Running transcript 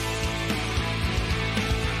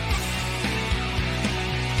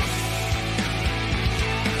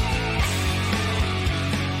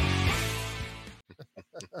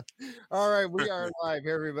All right, we are live,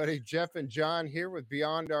 everybody. Jeff and John here with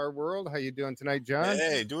Beyond Our World. How you doing tonight, John?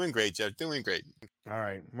 Hey, doing great, Jeff. Doing great. All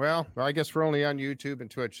right. Well, I guess we're only on YouTube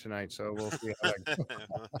and Twitch tonight, so we'll see how that goes.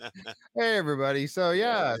 Hey, everybody. So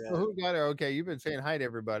Yeah, so yeah. who got it? Okay, you've been saying hi to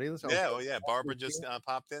everybody. Let's Yeah, well, yeah. Barbara just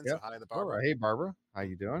popped in, so Yep. hi to All Barbara. right. Hey, Barbara. How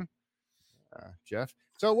you doing? Jeff.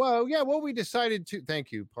 So, well, yeah, what we decided to,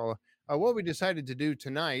 thank you, Paula. What we decided to do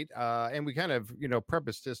tonight, and we kind of,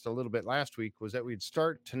 prefaced this a little bit last week, was that we'd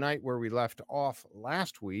start tonight where we left off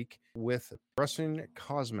last week with Russian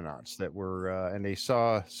cosmonauts that were, and they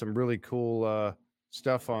saw some really cool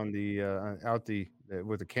stuff on the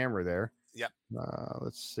with the camera there. Yep.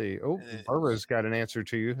 Let's see. Oh, And Barbara's got an answer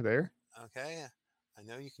to you there. okay. I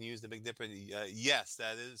know you can use the Big Dipper. Yes,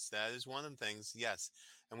 that is one of the things. Yes,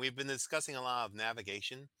 and we've been discussing a lot of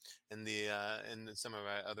navigation in the in some of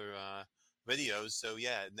our other videos. So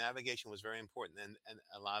yeah, navigation was very important, and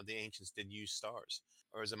a lot of the ancients did use stars.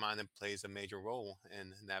 Urza Minor plays a major role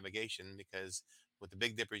in navigation because with the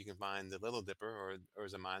Big Dipper you can find the Little Dipper or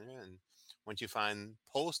Urza Minor, and once you find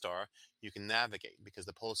Pole Star, you can navigate because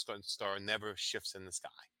the Pole Star never shifts in the sky;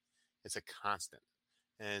 it's a constant.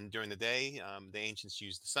 And during the day, the ancients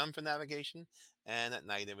used the sun for navigation, and at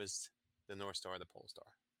night it was the North Star, the Pole Star.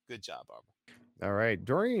 Good job, Barbara. All right.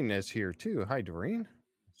 Doreen is here too. Hi, Doreen.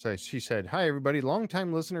 So she said, hi, everybody. Long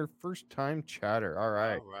time listener, first time chatter. All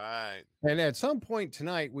right. All right. And at some point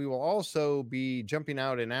tonight, we will also be jumping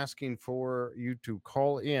out and asking for you to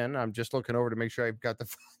call in. I'm just looking over to make sure I've got the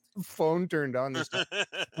phone turned on this time.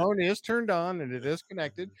 Phone is turned on and it is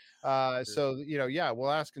connected. So,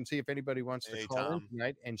 we'll ask and see if anybody wants to call in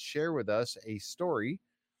tonight and share with us a story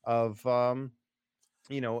of, a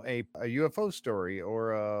UFO story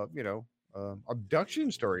or,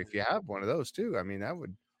 abduction story. If you have one of those too, I mean, that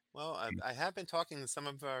would. Well, I have been talking to some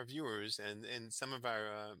of our viewers and some of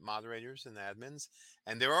our moderators and admins,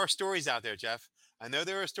 and there are stories out there, Jeff. I know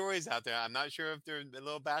there are stories out there. I'm not sure if they're a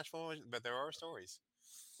little bashful, but there are stories.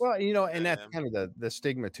 Well, and that's kind of the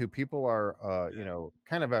stigma too. People are,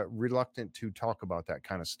 kind of reluctant to talk about that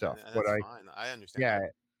kind of stuff. And But that's fine. I understand.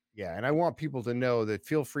 yeah, and I want people to know that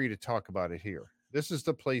feel free to talk about it here. This is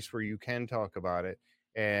the place where you can talk about it,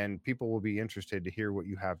 and people will be interested to hear what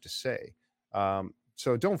you have to say.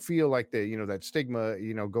 So don't feel like that stigma,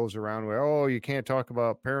 goes around where, oh, you can't talk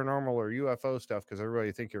about paranormal or UFO stuff because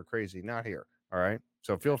everybody think you're crazy. Not here. All right.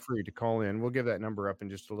 So feel free to call in. We'll give that number up in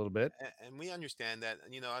just a little bit. And we understand that,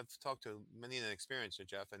 I've talked to many an experiencer,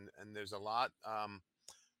 Jeff, and there's a lot.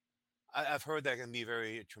 I've heard that can be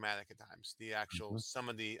very traumatic at times. The actual some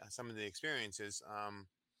of the experiences,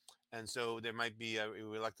 and so there might be a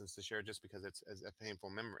reluctance to share just because it's a painful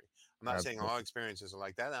memory. I'm not saying all experiences are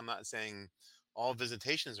like that. I'm not saying all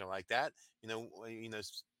visitations are like that.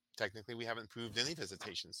 Technically we haven't proved any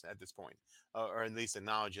visitations at this point, or at least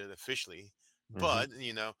acknowledged it officially. But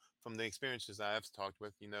from the experiences I've talked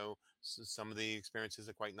with, some of the experiences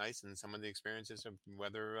are quite nice, and some of the experiences are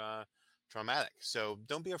rather traumatic. So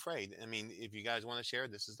don't be afraid. I mean, if you guys want to share,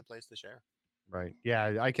 this is the place to share. Right.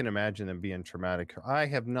 Yeah, I can imagine them being traumatic. I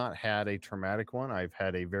have not had a traumatic one. I've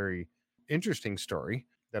had a very interesting story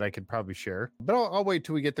that I could probably share, but I'll wait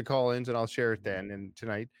till we get the call-ins and I'll share it then. And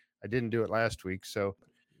tonight, I didn't do it last week. So,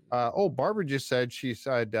 Barbara just said,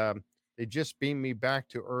 they just beamed me back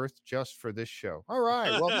to Earth just for this show. All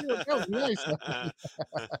right. Well, that was nice.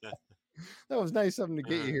 That was nice something to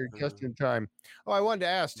get you here just in time. Oh, I wanted to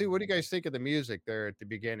ask too, what do you guys think of the music there at the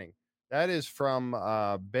beginning? That is from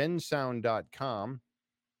bensound.com.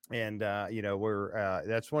 And,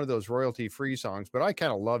 that's one of those royalty free songs, but I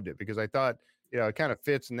kind of loved it because I thought, it kind of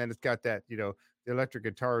fits. And then it's got that, the electric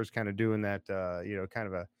guitar is kind of doing that, kind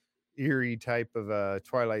of a eerie type of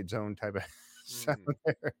Twilight Zone type of sound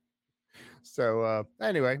there. So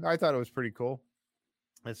anyway, I thought it was pretty cool.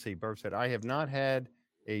 Let's see. Barb said, I have not had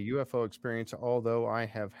a UFO experience, although I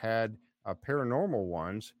have had paranormal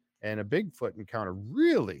ones and a Bigfoot encounter.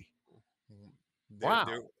 Really? Wow.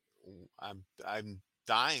 I'm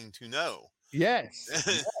dying to know.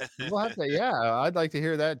 Yes. We'll have to, I'd like to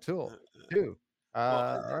hear that too. All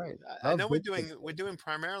right. I know we're doing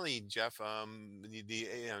primarily, Jeff, the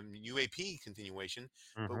UAP continuation,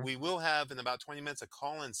 but we will have in about 20 minutes a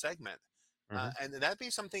call-in segment. And that'd be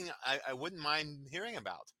something I wouldn't mind hearing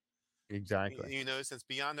about. Exactly. Since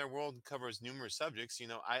Beyond Our World covers numerous subjects,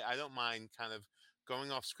 I don't mind kind of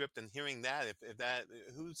going off script and hearing that. If that,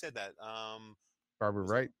 who said that? Barbara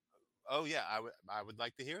Wright. Oh yeah, I would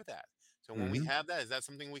like to hear that. So when we have that, is that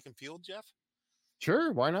something we can field, Jeff?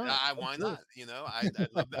 Sure, why not? Why not?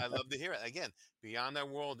 I'd love to hear it. Again, Beyond Our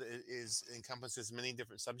World encompasses many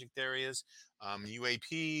different subject areas,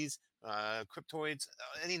 UAPs, cryptoids,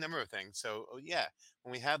 any number of things. So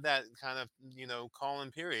when we have that kind of call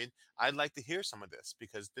in period, I'd like to hear some of this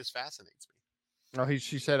because this fascinates me. Oh,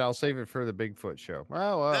 she said, "I'll save it for the Bigfoot show."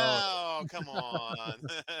 Oh, well, No, come on.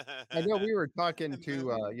 I know we were talking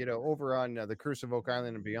to, over on the Curse of Oak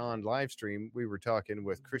Island and Beyond live stream, we were talking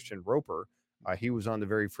with Christian Roper. He was on the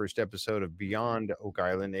very first episode of Beyond Oak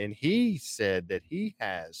Island, and he said that he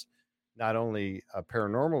has not only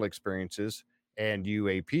paranormal experiences and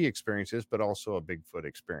UAP experiences, but also a Bigfoot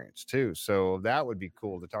experience too. So that would be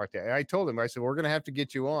cool to talk to. I told him, I said, we're going to have to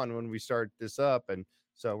get you on when we start this up. And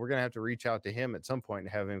so we're going to have to reach out to him at some point and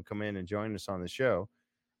have him come in and join us on the show.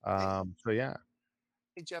 Hey, So yeah.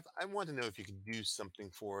 hey, Jeff, I want to know if you could do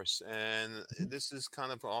something for us, and Mhm. this is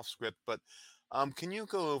kind of off script, but can you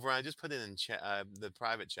go over? I just put it in chat, the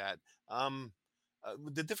private chat. Um,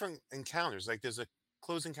 the different encounters, like there's a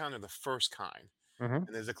close encounter of the first kind, Mhm.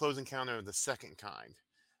 and there's a close encounter of the second kind,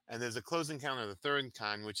 and there's a close encounter of the third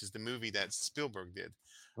kind, which is the movie that Spielberg did.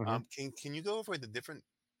 Mhm. Can you go over the different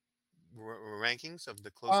rankings of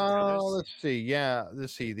the close encounters? Let's see. Yeah,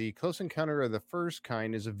 let's see. The close encounter of the first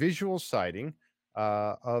kind is a visual sighting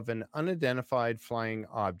of an unidentified flying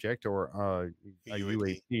object or a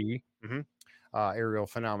UAP. UAP, aerial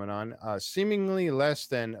phenomenon, seemingly less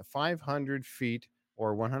than 500 feet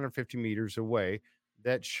or 150 meters away,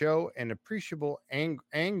 that show an appreciable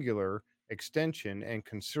angular extension and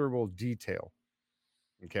considerable detail.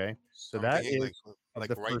 Okay, so So I'm that thinking is of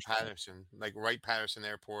the first kind. Like Wright Patterson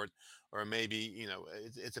Airport, or maybe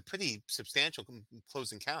it's a pretty substantial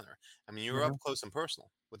close encounter. I mean, you're up Mhm. close and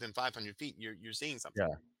personal within 500 feet. You're seeing something.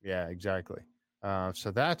 Yeah, yeah, exactly.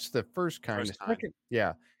 So that's the first kind. The First kind. second,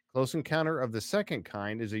 yeah, close encounter of the second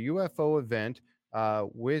kind is a UFO event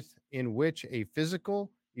with in which a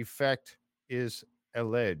physical effect is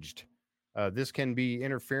alleged. This can be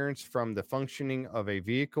interference from the functioning of a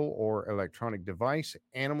vehicle or electronic device,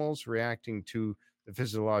 animals reacting to the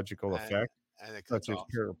physiological and, effect, and it such cuts as off.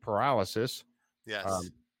 paralysis, Yes. um,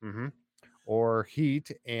 mhm, or heat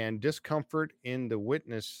and discomfort in the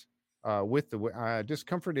witness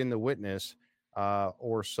discomfort in the witness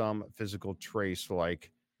or some physical trace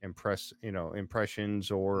like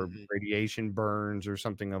impressions or Hmm. radiation burns or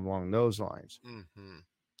something along those lines. Hmm.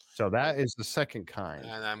 So that is the second kind.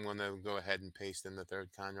 And I'm going to go ahead and paste in the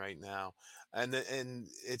third kind right now. And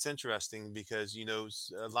it's interesting because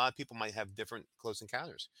a lot of people might have different close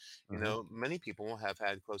encounters. Mhm. Many people have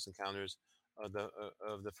had close encounters of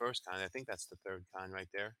the first kind. I think that's the third kind right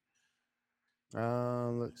there.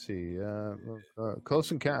 Let's see.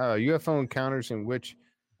 Close encounter UFO encounters in which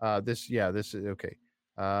this is okay.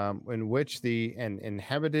 In which the an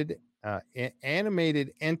inhabited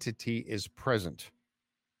animated entity is present.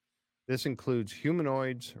 This includes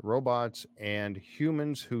humanoids, robots, and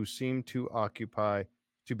humans who seem to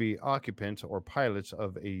be occupants or pilots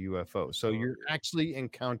of a UFO. So So you're actually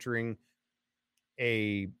encountering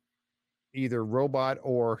a either robot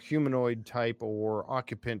or humanoid type or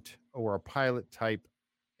occupant or a pilot type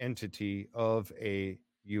entity of a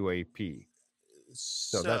UAP.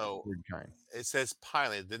 So that's so the third kind. it says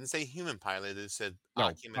pilot. It didn't say human pilot. It said No,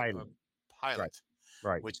 occupant pilot. or Right. pilot.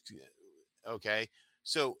 Right. Which okay.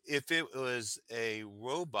 So if it was a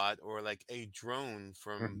robot or like a drone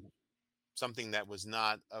from Mhm. something that was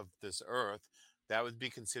not of this earth, that would be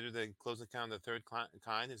considered a close encounter of the third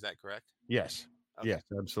kind. Is that correct? Yes. Okay. Yes,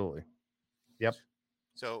 absolutely. Yep.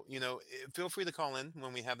 So, feel free to call in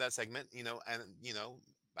when we have that segment, and,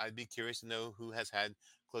 I'd be curious to know who has had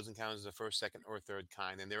close encounters of the first, second, or third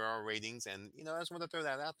kind. And there are ratings. And, I just want to throw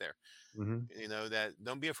that out there, Mhm. that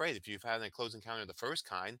don't be afraid if you've had a close encounter of the first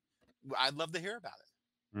kind. I'd love to hear about it.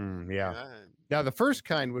 Yeah. Yeah. Now, the first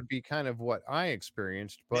kind would be kind of what I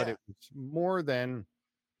experienced, but Yeah. it was more than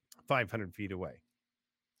 500 feet away.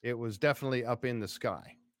 It was definitely up in the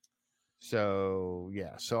sky. So,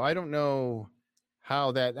 yeah. So I don't know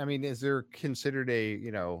how that, I mean, is there considered a,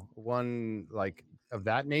 one like of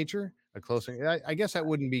that nature? A close, I guess that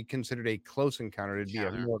wouldn't be considered a close encounter. It'd be a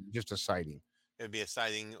Encounter. more just a sighting. It'd be a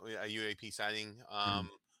sighting, a UAP sighting. Mhm.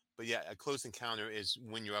 But yeah, a close encounter is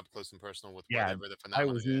when you're up close and personal with Yeah. whatever the I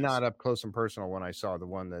phenomenon was is. not up close and personal when I saw the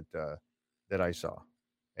one that I saw.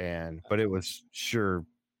 But it was sure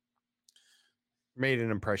made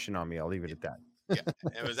an impression on me. I'll leave it Yeah, at that.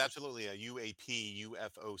 yeah, it was absolutely a UAP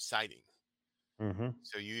UFO sighting. Mhm.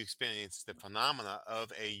 So you experienced the phenomena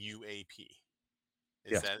of a UAP.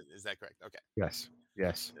 Yes. Is that correct? Okay. Yes.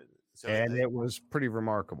 Yes. So And it was pretty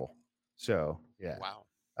remarkable. So, yeah. wow.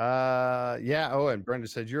 Yeah. Oh, and Brenda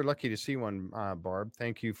said, "You're lucky to see one, Barb.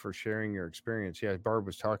 Thank you for sharing your experience." Yeah, Barb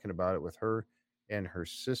was talking about it with her and her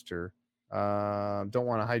sister. Don't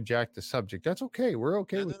want to hijack the subject. That's okay. We're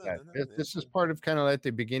okay No, with no, no, that. no, no. This is part of kind of at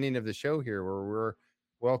the beginning of the show here where we're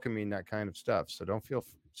welcoming that kind of stuff. So don't feel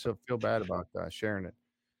bad about sharing it.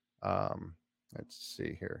 Let's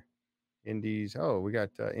see here. Indies. Oh, we got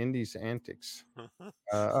Indies Antics.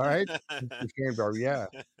 All right. Mr. Shanebar, yeah.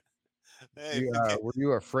 Hey, okay. Were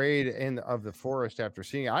you afraid of the forest after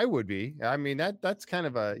seeing it? I would be. I mean, that's kind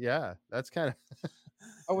of that's kind of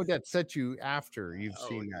how would that set you after you've Oh,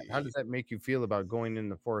 seen that? How does that make you feel about going in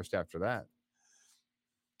the forest after that?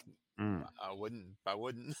 Mm. I wouldn't. I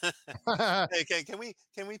wouldn't. Hey,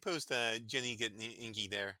 can we post Jenny getting inky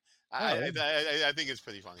there? Oh, yeah. I think it's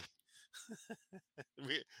pretty funny.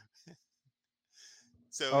 We-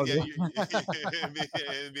 So Oh, yeah,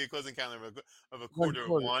 the it'd be a close encounter of a one quarter of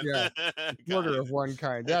quarter, one yeah, quarter kind. of one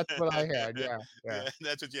kind. That's what I had. Yeah, yeah. Yeah,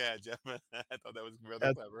 that's what you had, Jeff. I thought that was rather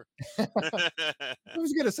That's clever. I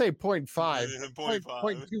was gonna say point 0.5. Point five.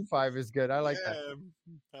 0.25 is good. I like that.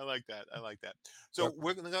 Yeah, I like that. I like that. So Yep.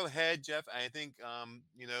 we're gonna go ahead, Jeff. I think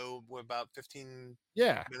we're about 15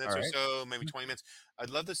 Yeah. All minutes or right. so, maybe 20 minutes. I'd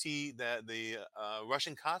love to see that the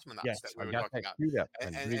Russian cosmonauts Yes, that we I were got talking that about, queued up.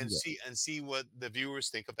 I'm ready to and go. see what the viewers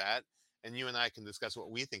think of that. And you and I can discuss what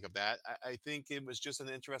we think of that. I think it was just an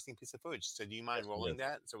interesting piece of footage. So do you mind Yes, it rolling is.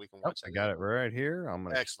 that so we can Yep, watch I that got now? it right here. I'm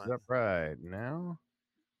gonna queue it Excellent. up right now.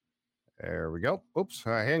 There we go. Oops,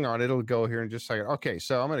 hang on. It'll go here in just a second. Okay,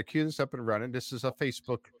 so I'm going to cue this up and run it. This is a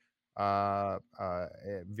Facebook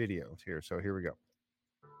video here. So here we go.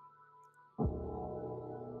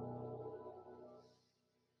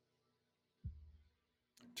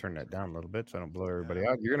 Turn that down a little bit so I don't blow everybody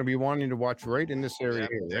out. You're going to be wanting to watch right in this area Yep,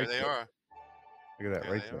 here. there Right they there. are. Look at that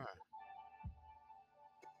There right they there. are.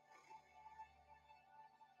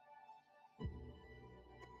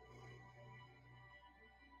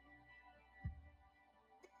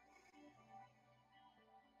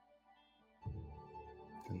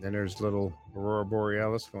 And then there's little Aurora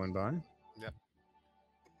Borealis going by. Yep.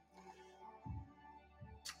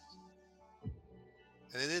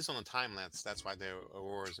 And it is on a time lapse. That's why the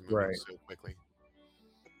auroras are moving Right. so quickly.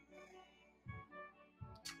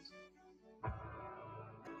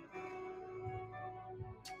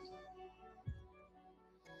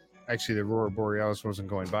 Actually, the Aurora Borealis wasn't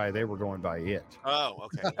going by. They were going by it. Oh,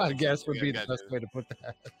 okay. I guess would Okay, be the gotcha. best way to put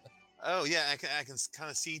that. Oh, yeah. I can kind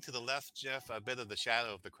of see to the left, Jeff, a bit of the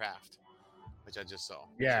shadow of the craft, which I just saw.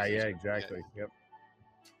 Yeah, So yeah, there's- exactly. Yep.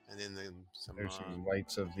 And then some There's some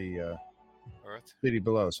lights of the Earth. city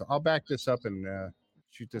below. So I'll back this up and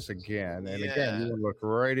shoot this again. And again, you Yeah. want to look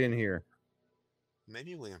right in here.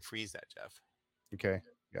 Maybe we can freeze that, Jeff. Okay.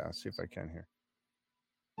 Yeah, I'll see if I can here.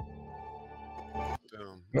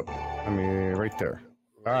 Boom. Nope. I mean, right there.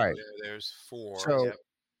 All right. There's 4. So Yep.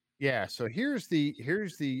 yeah, so here's the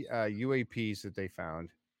UAPs that they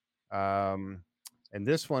found. And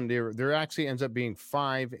this one there actually ends up being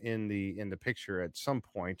 5 in the picture at some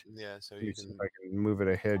point. Yeah. So Let me you see can. if I can move it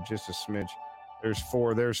ahead just a smidge. There's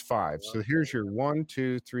 4, there's 5. So here's your 1,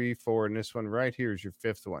 2, 3, 4, and this one right here is your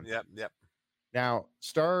 5th one. Yep. Yep. Now,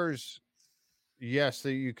 stars, yes,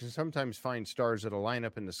 you can sometimes find stars that'll line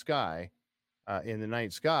up in the sky, in the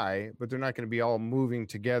night sky, but they're not going to be all moving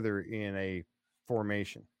together in a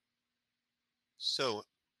formation. So,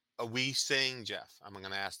 are we saying, Jeff? I'm going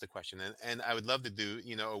to ask the question, and I would love to do,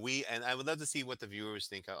 are we? And I would love to see what the viewers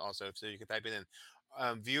think also. So you can type it in.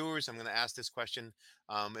 Viewers, I'm going to ask this question.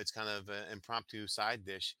 It's kind of an impromptu side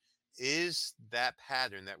dish. Is that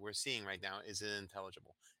pattern that we're seeing right now, is it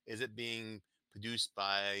intelligible? Is it being produced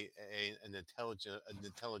by an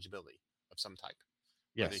intelligibility of some type,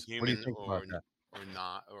 whether Yes. What do you human think about that? or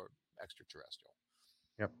not, or extraterrestrial?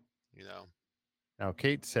 Yep. You know. Now,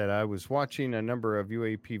 Kate said, I was watching a number of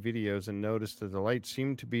UAP videos and noticed that the lights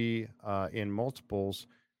seem to be in multiples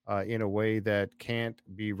in a way that can't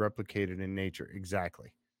be replicated in nature.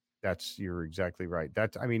 Exactly. You're exactly right.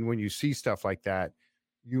 I mean, when you see stuff like that,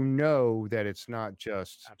 you know that it's not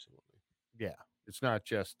just, Absolutely. yeah, it's not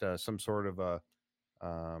just some sort of a,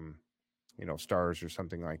 stars or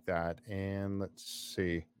something like that. And let's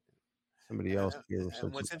see. Somebody else here.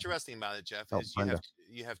 And what's interesting about it, Jeff, Oh, is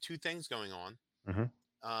you have 2 things going on.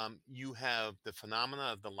 You have the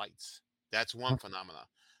phenomena of the lights. That's one phenomena,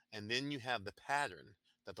 and then you have the pattern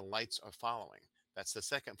that the lights are following. That's the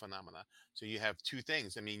second phenomena. So you have 2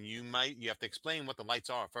 things. I mean, you have to explain what the lights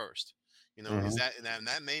are first. Is that, and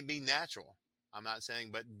that may be natural. I'm not saying,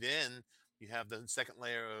 but then you have the second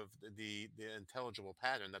layer of the intelligible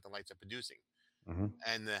pattern that the lights are producing.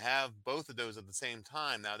 And to have both of those at the same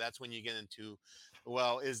time, now that's when you get into,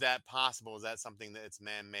 well, is that possible? Is that something that it's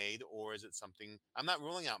man-made, or is it something? I'm not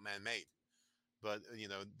ruling out man-made, but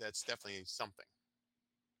that's definitely something.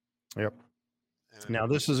 Yep. Now,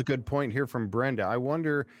 this is a good point here from Brenda. I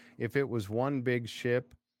wonder if it was one big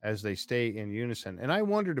ship as they stay in unison. And I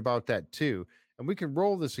wondered about that too. And we can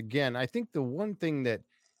roll this again. I think the one thing that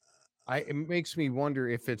it makes me wonder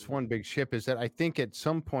if it's Mm, one big ship is that I think at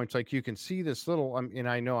some points, like you can see this little, and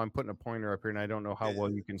I know I'm putting a pointer up here, and I don't know how yeah,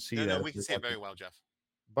 well you can see no, that no, if we can you're see it very watching. well, Jeff.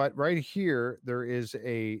 But right here, there is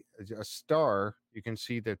a star. You can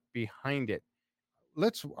see that behind it. I'm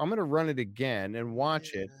going to run it again and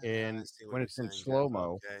watch it. Yeah, I And see what when you're it's in saying, Jeff. slow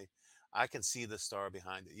mo, Okay, I can see the star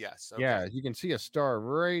behind it. Yes. Okay. yeah, you can see a star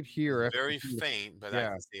right here. It's After very faint, but I yeah,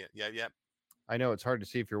 can see it. Yeah. Yep. I know it's hard to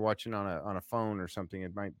see if you're watching on a phone or something.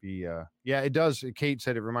 It might be yeah, it does. Kate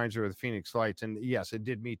said it reminds her of the Phoenix Lights, and yes, it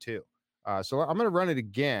did me too. So I'm going to run it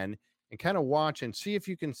again and kind of watch and see if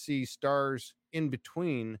you can see stars in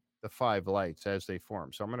between the five lights as they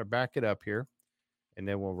form. So I'm going to back it up here, and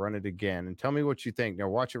then we'll run it again and tell me what you think. Now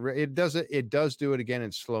watch it. It does it. It does do it again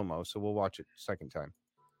in slow mo. So we'll watch it second time.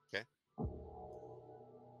 Okay. Look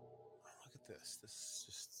at this. This is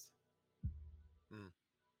just. Mm.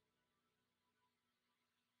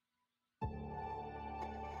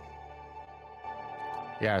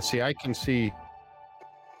 Yeah. See, I can see.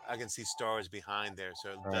 I can see stars behind there,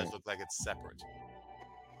 so it Right. does look like it's separate.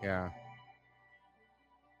 Yeah.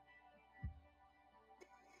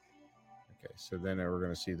 Okay, so then we're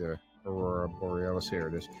going to see the aurora borealis. Here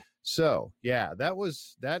it is. So yeah, that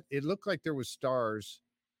was that. It looked like there was stars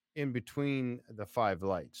in between the five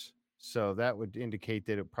lights. So that would indicate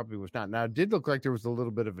that it probably was not. Now it did look like there was a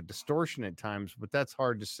little bit of a distortion at times, but that's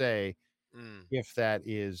hard to say Mm. if that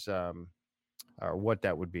is or what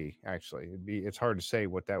that would be. Actually, it's hard to say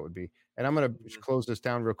what that would be. And I'm going to Mhm. close this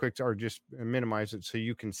down real quick, or just minimize it so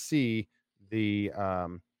you can see the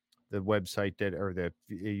website that or the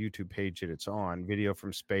YouTube page that it's on. Video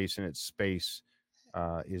from Space, and it's Space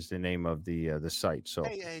is the name of the site. So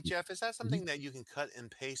Hey, Jeff, is that Mhm. something that you can cut and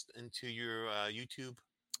paste into your YouTube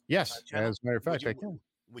Yes, channel? as a matter of Would fact, I you can.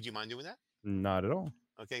 would you mind doing that? Not at all.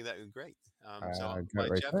 Okay, that would be great. So I got while it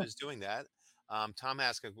right Jeff there. is doing that, Tom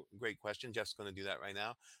asked a great question. Jeff's going to do that right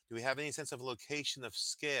now. Do we have any sense of location of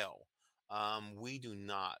scale? We do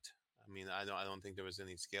not. I mean, I don't think there was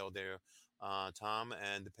any scale there, Tom.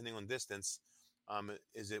 And depending on distance,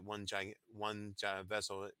 is it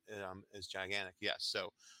vessel is gigantic? Yes.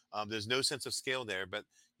 So there's no sense of scale there, but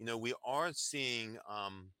we are seeing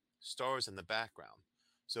stars in the background.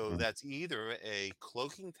 So Mm, that's either a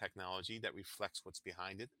cloaking technology that reflects what's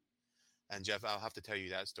behind it. And Jeff, I'll have to tell you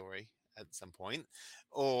that story at some point,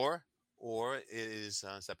 or or it is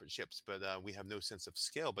separate ships, but we have no sense of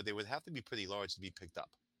scale. But they would have to be pretty large to be picked up.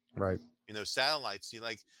 right. Satellites. You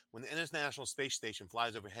like when the International Space Station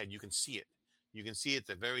flies overhead, you can see it. You can see it.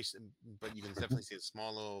 But you can definitely see a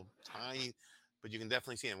small, little, tiny. But you can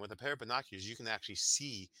definitely see it. And with a pair of binoculars, you can actually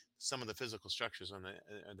see some of the physical structures on the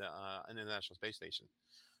International Space Station.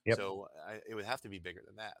 Yep. So it would have to be bigger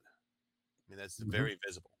than that. I mean, that's Mhm. very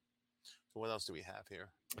visible. So what else do we have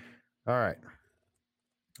here? All right.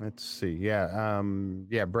 Let's see. Yeah.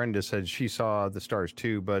 Yeah. Brenda said she saw the stars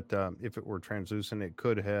too, but if it were translucent, it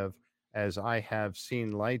could have, as I have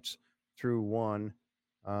seen lights through one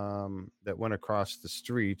that went across the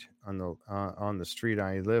street on the street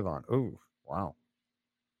I live on. Oh, wow.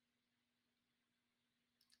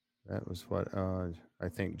 That was what I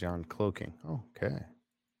think John cloaking. Oh, okay.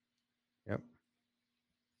 Yep.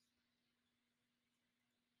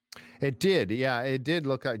 It did. Yeah, it did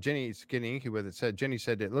look like Jenny's getting inky with it. Said Jenny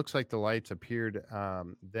said it looks like the lights appeared,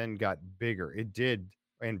 then got bigger. It did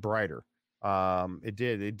and brighter. It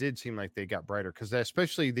did. It did seem like they got brighter because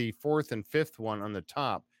especially the fourth and fifth one on the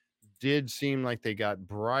top did seem like they got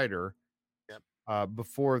brighter Yep.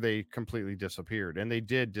 before they completely disappeared, and they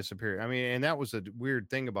did disappear. I mean, and that was a weird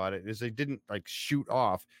thing about it is they didn't like shoot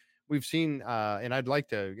off. We've seen, and I'd like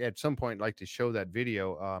to at some point like to show that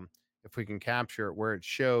video if we can capture it, where it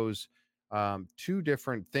shows two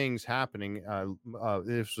different things happening.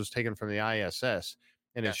 This was taken from the ISS,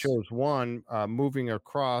 and it Yes. shows one moving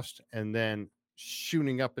across and then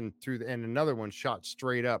shooting up and through, and another one shot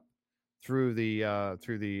straight up through the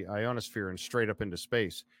ionosphere and straight up into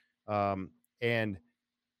space. And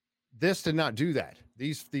this did not do that.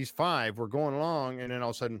 These five were going along, and then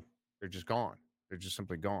all of a sudden they're just gone. They're just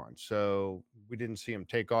simply gone. So we didn't see them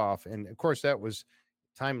take off. And of course, that was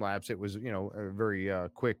time lapse. It was very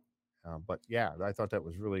quick. But yeah, I thought that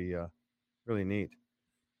was really neat.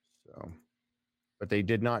 So, but they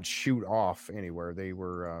did not shoot off anywhere. They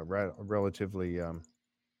were relatively.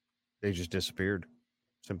 They just disappeared.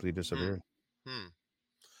 Simply Hmm. disappeared. Hmm.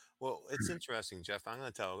 Well, it's interesting, Jeff. I'm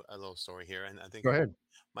going to tell a little story here, and I think Go ahead.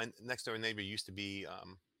 my next door neighbor used to be.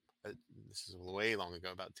 This is way long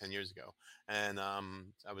ago, about 10 years ago, and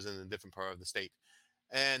I was in a different part of the state,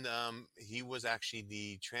 And he was actually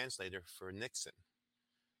the translator for Nixon,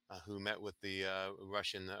 who met with the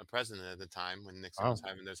Russian president at the time when Nixon was Wow.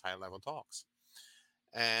 having those high level talks.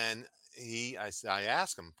 And I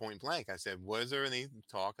asked him point blank, I said, was there any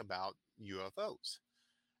talk about UFOs?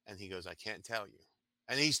 And he goes, I can't tell you.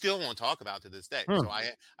 And he still won't talk about it to this day. Hmm. So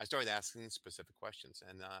I started asking specific questions.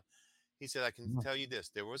 And he said, I can Hmm. tell you this.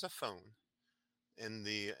 There was a phone in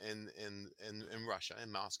Russia,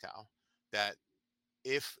 in Moscow, that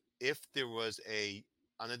if there was a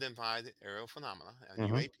unidentified aerial phenomena, a Mhm.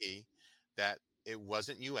 UAP, that it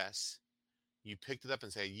wasn't US, you picked it up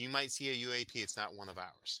and say, you might see a UAP, it's not one of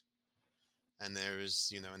ours. And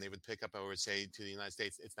and they would pick up, I would say to the United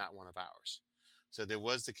States, it's not one of ours. So there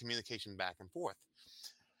was the communication back and forth.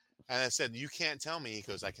 And I said, you can't tell me. He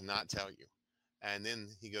goes, I cannot tell you. And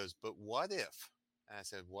then he goes, but what if? And I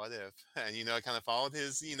said, what if? And, I kind of followed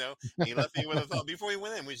his, and he left me with a thought. Before he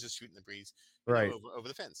went in, we was just shooting the breeze, Right. over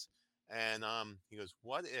the fence. And he goes,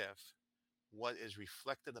 what if what is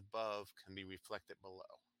reflected above can be reflected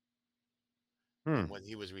below? Hmm. And what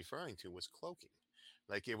he was referring to was cloaking.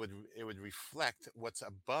 Like it would reflect what's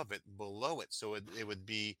above it below it, so it would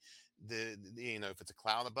be if it's a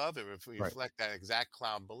cloud above, it would Right. reflect that exact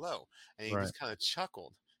cloud below. And he Right. just kind of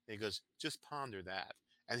chuckled, and he goes, just ponder that.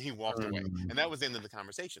 And he walked away, Mm. and that was the end of the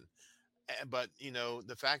conversation. But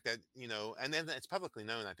the fact that and then it's publicly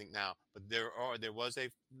known, I think now, but there was a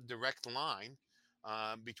direct line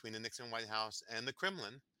between the Nixon White House and the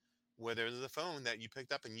Kremlin, where there's a phone that you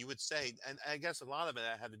picked up and you would say, and I guess a lot of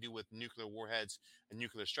it had to do with nuclear warheads and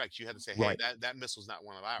nuclear strikes. You had to say, hey, Right. that missile's not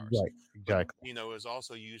one of ours. Right. But Exactly. it was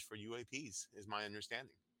also used for UAPs, is my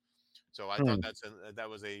understanding. So I thought Hmm. that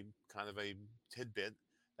was a kind of a tidbit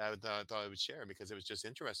that I thought I would share, because it was just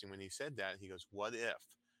interesting when he said that. He goes, what if?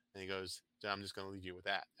 And he goes, I'm just going to leave you with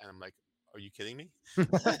that. And I'm like, are you kidding me?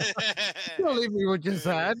 Don't leave me with just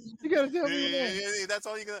that. You gotta tell me more. That's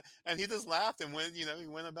all you got. And he just laughed and went, he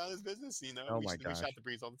went about his business. Oh We my we shot gosh, the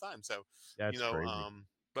breeze all the time. So, you that's know, crazy. um,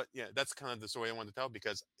 but yeah, that's kind of the story I wanted to tell,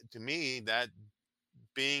 because to me, that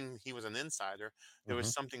being he was an insider, there was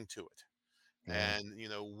Hmm. something to it. Yeah. And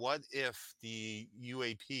what if the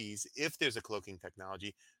UAPs, if there's a cloaking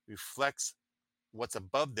technology, reflects what's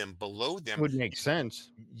above them, below It them, would make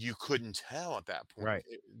sense. you couldn't tell at that point. Right.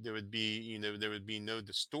 There would be no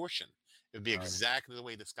distortion. It would be Right. exactly the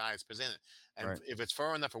way the sky is presented. And Right. if it's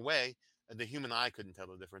far enough away, the human eye couldn't tell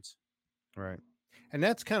the difference. Right. And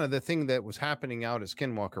that's kind of the thing that was happening out at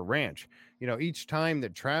Skinwalker Ranch. Each time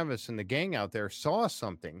that Travis and the gang out there saw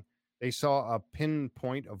something, they saw a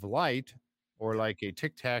pinpoint of light or Yeah. like a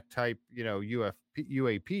tic tac type,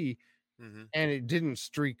 UAP, Hmm. and it didn't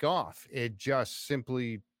streak off. It just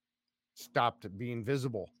simply stopped being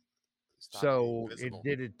visible. Stop being So it visible.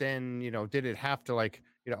 did it then, did it have to like,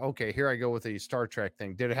 okay, here I go with a Star Trek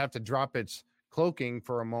thing. Did it have to drop its cloaking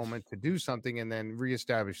for a moment to do something and then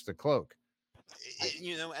reestablish the cloak?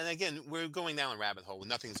 I And again, we're going down a rabbit hole.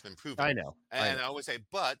 Nothing's been proven. I know. I And know. I always say,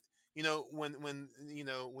 but when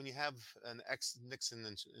you have an ex Nixon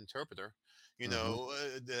interpreter,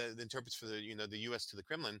 Mhm. the interprets for the U.S. to the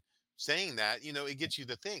Kremlin, saying that, it gets you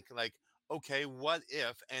to think like, okay, what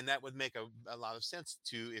if? And that would make a lot of sense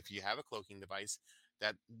to, if you have a cloaking device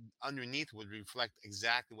that underneath would reflect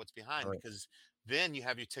exactly what's behind, Right. because then you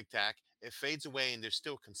have your tic tac, it fades away, and there's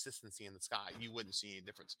still consistency in the sky. You wouldn't see any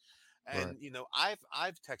difference. Right. And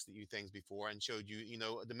I've texted you things before and showed you,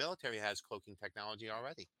 the military has cloaking technology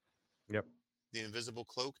already. Yep. The invisible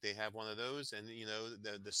cloak, they have one of those, and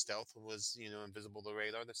the stealth was, invisible to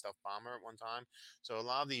radar, the stealth bomber at one time. So a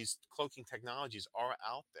lot of these cloaking technologies are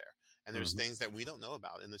out there, and there's Mhm. things that we don't know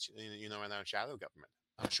about in our shadow government.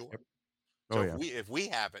 I'm sure. Yep. Oh So if yeah. we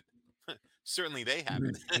have it, certainly they have Mhm.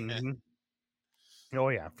 it. Mhm. Oh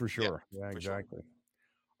yeah, for Yep, sure. Yeah, for sure. exactly.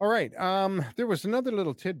 All right. There was another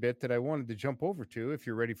little tidbit that I wanted to jump over to if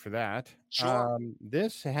you're ready for that. Sure.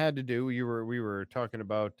 This had to do, we were talking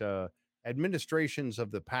about administrations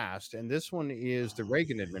of the past, and this one is the Oh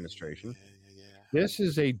Reagan yeah, administration. yeah, yeah, yeah, yeah. This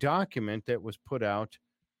is a document that was put out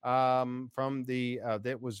from the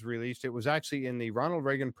that was released. It was actually in the Ronald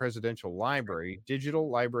Reagan Presidential Sure. Library, Digital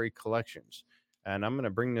Library Collections. And I'm going to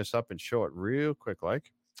bring this up and show it real quick.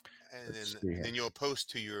 Like, And let's then see and then here. you'll post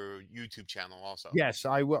to your YouTube channel also. Yes,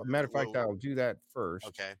 I will. Matter of fact, Well, I'll do that first.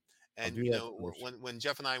 okay. I'll And do that first. when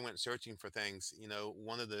Jeff and I went searching for things,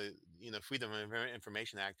 one of the Freedom of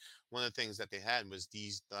Information Act, one of the things that they had was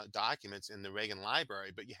these documents in the Reagan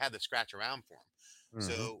Library, but you had to scratch around for them. Hmm.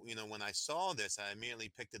 So when I saw this, I immediately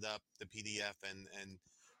picked it up, the PDF, and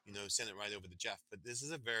sent it right over to Jeff. But this is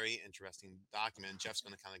a very interesting document. Jeff's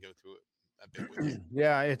going to kind of go through it a bit with you.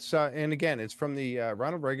 Yeah, it's and again, it's from the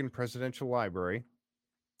Ronald Reagan Presidential Library.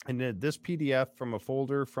 And then this PDF from a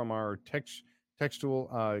folder from our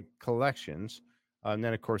textual collections. And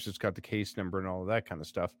then, of course, it's got the case number and all of that kind of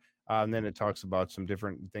stuff. And then it talks about some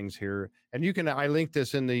different things here. And you can, I linked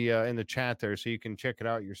this in the chat there, so you can check it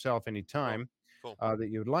out yourself Cool. anytime Cool. that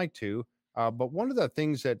you would like to. But one of the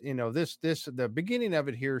things that, the beginning of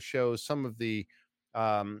it here shows some of the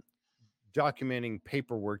um, documenting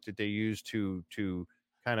paperwork that they use to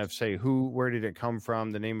kind of say where did it come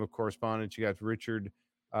from, the name of correspondence. You got Richard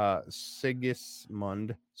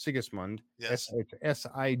Sigismund, Yes. Sigismund.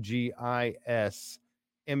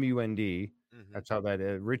 Hmm. That's how that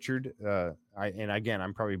is. Richard. And again,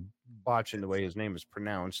 I'm probably botching the way his name is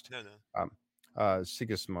pronounced. No, no.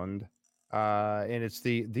 Sigismund. And it's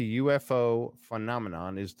the UFO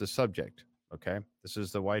phenomenon is the subject. Okay, this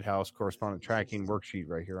is the White House correspondent tracking worksheet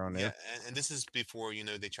right here on Yeah, there. and this is before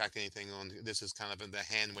they track anything on. This is kind of in the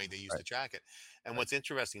hand way they used Right. to track it. And Right. what's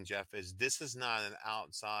interesting, Jeff, is this is not an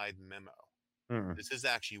outside memo. Mm-mm. This is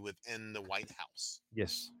actually within the White House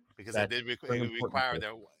Yes, because that's very it important.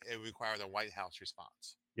 required a White House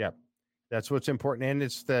response. Yep. That's what's important. And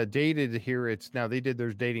it's the dated here. It's now they did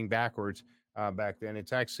their dating backwards back then.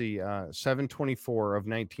 It's actually 7/24 of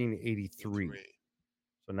 1983. 83.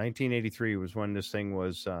 So 1983 was when this thing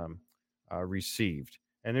was received.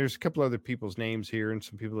 And there's a couple other people's names here and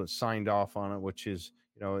some people that signed off on it, which is,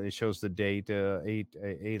 it shows the date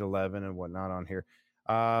 8/11 and whatnot on here.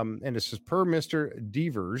 And this is per Mr.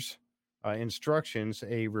 Devers instructions.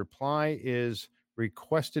 A reply is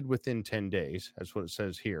requested within 10 days. That's what it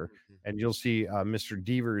says here. Mhm. And you'll see Mr.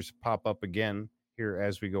 Devers pop up again here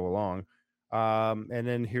as we go along. And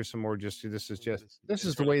then here's some more. This is the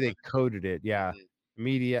Internal way they code. coded it. Yeah. Mhm.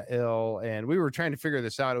 Media ill, and we were trying to figure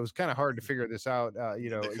this out. It was kind of hard to figure this out, The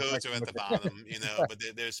codes are exactly at what the bottom, but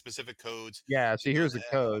there's specific codes. yeah, see, here's the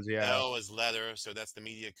codes. Yeah, L is letter, so that's the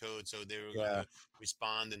media code. So they were going yeah, to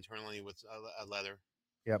respond internally with a letter.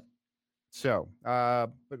 yep. So but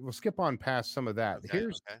we'll skip on past some of that. Okay,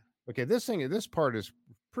 Here's okay. okay, this part is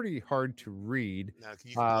pretty hard to read. Now you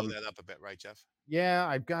can blow um that up a bit, right, Jeff? yeah,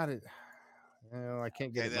 I've got it. Well, I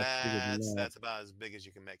can't get Okay, it much bigger than that's about as big as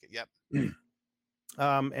you can make it. Yep. that.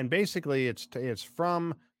 And basically it's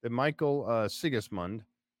from the Michael Sigismund.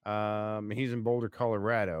 He's in Boulder,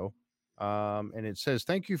 Colorado. And it says,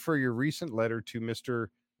 "Thank you for your recent letter to Mr.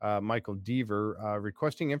 Michael Deaver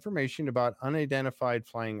requesting information about unidentified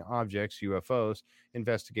flying objects (UFOs)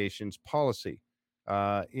 investigations policy.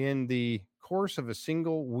 In the course of a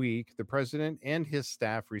single week, the president and his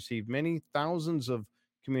staff received many thousands of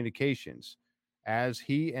communications. As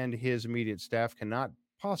he and his immediate staff cannot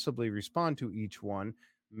possibly respond to each one,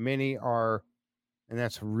 many are, and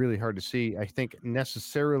that's really hard to see, I think,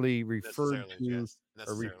 necessarily referred Necessarily, to yes. or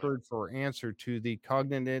Necessarily. referred for answer to the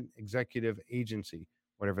cognizant executive agency,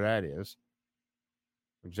 whatever that is,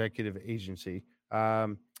 executive agency.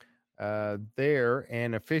 There,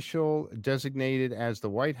 an official designated as the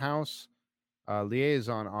White House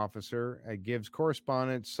liaison officer gives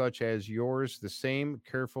correspondence such as yours the same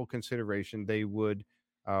careful consideration they would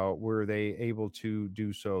were they able to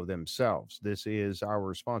do so themselves. This is our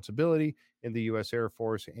responsibility in the U.S. Air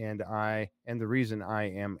Force, and the reason I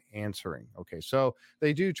am answering. Okay, so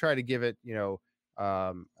they do try to give it,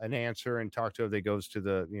 an answer and talk to it. That goes to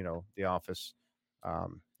the office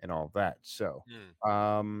and all that. So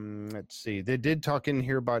Hmm. let's see. They did talk in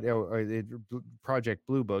here about Project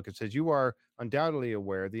Blue Book. It says you are undoubtedly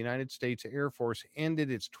aware the United States Air Force ended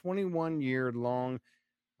its 21-year-long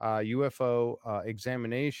UFO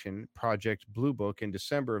examination Project Blue Book in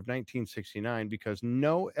December of 1969 because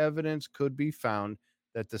no evidence could be found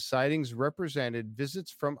that the sightings represented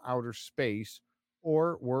visits from outer space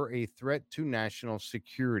or were a threat to national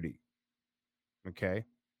security. Okay.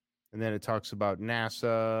 And then it talks about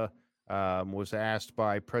NASA was asked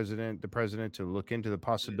by the president to look into the Hmm.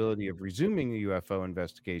 possibility of resuming the UFO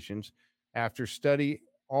investigations after study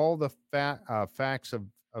all the facts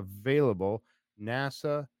available.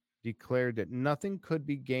 NASA declared that nothing could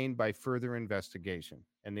be gained by further investigation,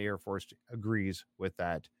 and the Air Force agrees with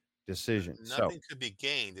that decision. So, Nothing could be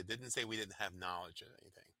gained. It didn't say we didn't have knowledge of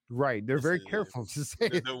anything. right, they're This very is careful to say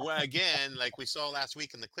that. again, like we saw last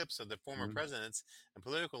week in the clips of the former Mhm. presidents and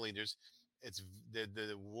political leaders. It's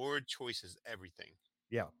the word choice is everything.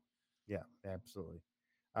 Yeah, yeah, absolutely.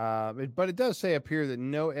 But it does say up here that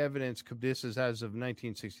no evidence could, this is as of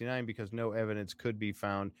 1969, because no evidence could be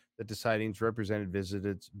found that the sightings represented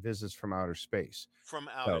visits from outer space. From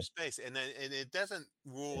outer So, space, and it doesn't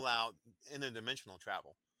rule out interdimensional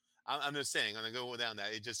travel. I'm just saying, I'm gonna go down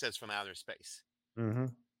that. It just says from outer space.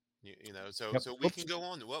 mhm. So Yep. we can Whoops. go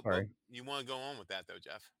on. What Sorry. you want to go on with that though,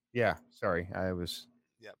 Jeff? Yeah. Sorry. I was,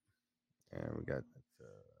 Yep. we got,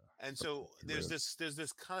 And so there's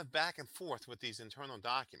this kind of back and forth with these internal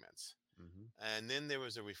documents. Hmm. And then there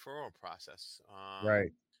was a referral process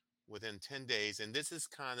Right. within 10 days. And this is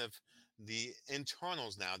kind of the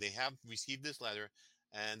internals now. They have received this letter,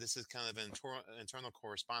 and this is kind of internal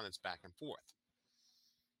correspondence back and forth.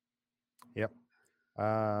 Yep.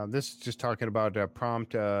 This is just talking about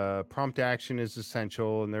prompt action is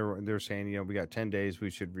essential, and they're saying, we got 10 days, we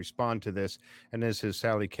should respond to this. And this is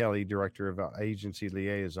Sally Kelly, director of agency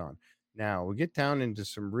liaison. Now we get down into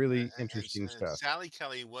some really interesting And stuff. Sally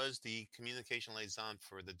Kelly was the communication liaison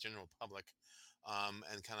for the general public,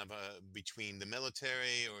 and kind of between the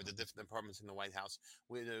military or the different departments in the White House.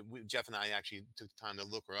 Jeff and I actually took time to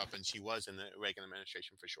look her up, and she was in the Reagan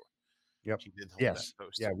administration for sure. Yep. She did hold that Yes.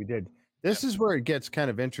 post. Yeah, we did. Yep. This is where it gets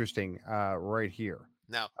kind of interesting, right here.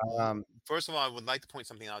 Now, Um, first of all, I would like to point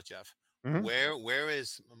something out, Jeff. mhm, Where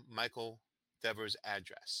is Michael Devers'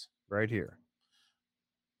 address? right here.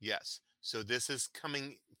 Yes. So this is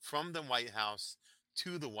coming from the White House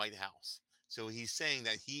to the White House. So he's saying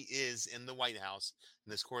that he is in the White House,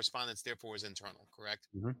 and this correspondence, therefore, is internal, correct?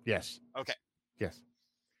 Yes. Okay. Yes.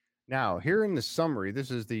 Now, here in the summary,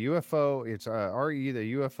 this is the UFO. It's RE,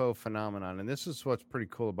 the UFO phenomenon, and this is what's pretty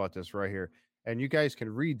cool about this right here. And you guys can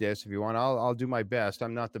read this if you want. I'll do my best.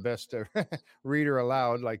 I'm not the best reader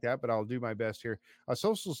aloud like that, but I'll do my best here. A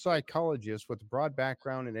social psychologist with a broad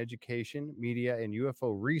background in education, media, and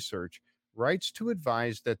UFO research writes to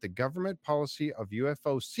advise that the government policy of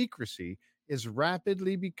UFO secrecy is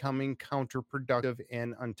rapidly becoming counterproductive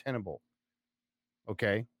and untenable.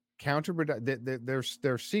 Okay, counterproductive.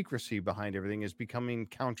 Their secrecy behind everything is becoming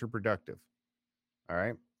counterproductive. All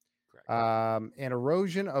right. Correct. An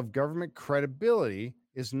erosion of government credibility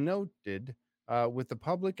is noted with the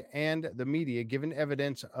public and the media, given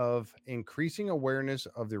evidence of increasing awareness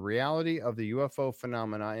of the reality of the UFO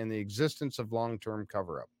phenomena and the existence of a long-term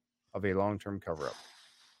cover-up.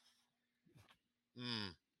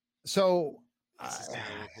 Mm, So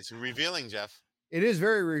it's revealing, Jeff. it is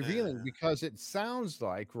very revealing because it sounds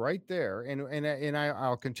like right there,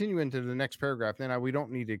 I'll continue into the next paragraph. Then we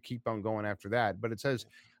don't need to keep on going after that. But it says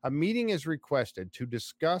a meeting is requested to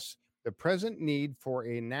discuss the present need for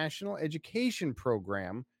a national education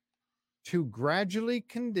program to gradually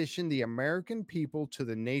condition the American people to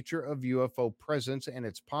the nature of UFO presence and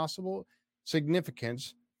its possible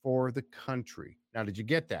significance for the country. Now, did you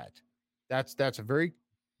get that? That's a very,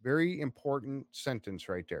 very important sentence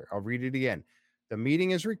right there. I'll read it again. A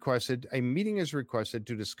meeting is requested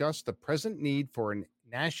to discuss the present need for a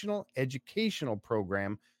national educational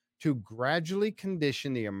program to gradually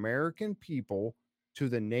condition the American people to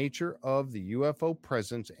the nature of the UFO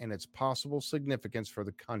presence and its possible significance for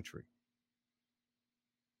the country.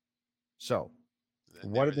 So,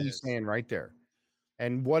 what are they saying right there?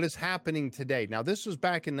 And what is happening today? Now, this was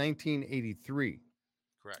back in 1983.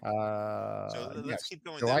 Correct. So let's yes, keep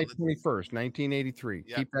going. July 21st, 1983.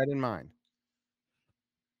 Yep. Keep that in mind.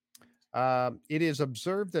 It is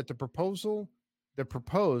observed that the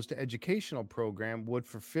proposed educational program would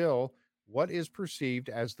fulfill what is perceived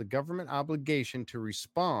as the government obligation to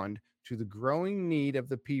respond to the growing need of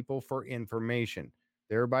the people for information,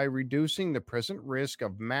 thereby reducing the present risk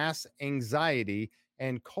of mass anxiety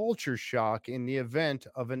and culture shock in the event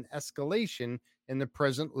of an escalation in the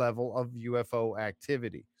present level of UFO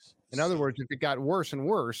activity. In other words, if it got worse and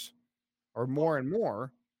worse or more and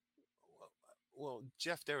more. Well,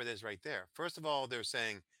 Jeff, there it is right there. First of all, they're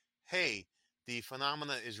saying, hey, the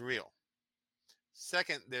phenomena is real.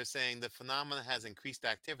 Second, they're saying the phenomena has increased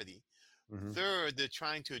activity. Mhm. Third, they're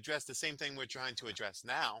trying to address the same thing we're trying to address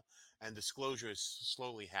now, and disclosure is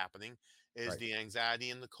slowly happening, is Right. the anxiety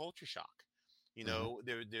and the culture shock.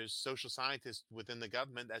 There's social scientists within the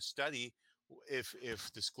government that study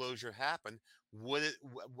if disclosure happened,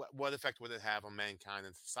 what effect would it have on mankind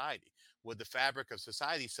and society? Would the fabric of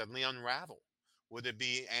society suddenly unravel? Would it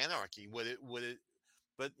be anarchy? Would it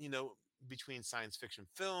but between science fiction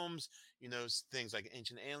films, things like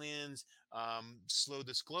Ancient Aliens, slow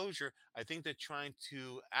disclosure, I think they're trying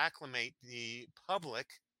to acclimate the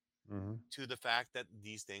public Mhm. to the fact that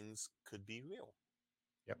these things could be real.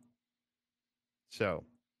 Yep. So,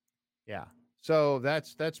 yeah. So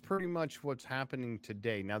that's pretty much what's happening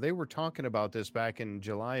today. Now, they were talking about this back in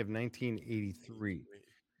July of 1983,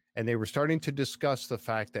 and they were starting to discuss the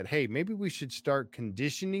fact that, hey, maybe we should start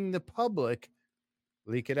conditioning the public,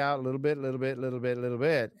 leak it out a little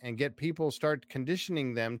bit, and get people, start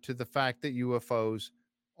conditioning them to the fact that UFOs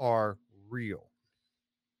are real.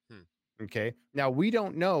 Okay. Now, we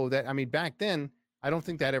don't know that. I mean, back then, I don't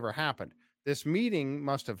think that ever happened. This meeting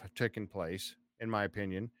must have taken place, in my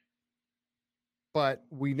opinion, but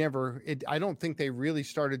we never. I don't think they really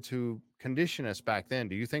started to condition us back then.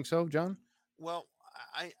 Do you think so, John? Well,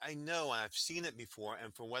 I know, and I've seen it before,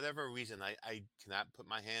 and for whatever reason, I cannot put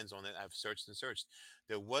my hands on it. I've searched and searched.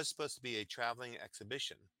 There was supposed to be a traveling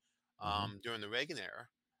exhibition Hmm. during the Reagan era,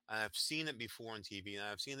 and I've seen it before on TV, and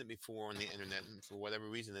I've seen it before on the internet, and for whatever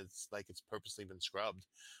reason, it's like it's purposely been scrubbed,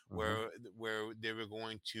 Hmm. where they were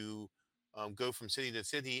going to go from city to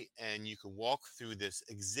city, and you could walk through this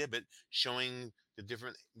exhibit showing the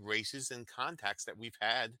different races and contacts that we've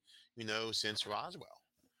had, since Roswell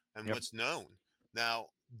and Yep. what's known. Now,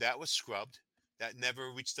 that was scrubbed. That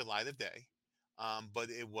never reached the light of day, but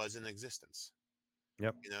it was in existence.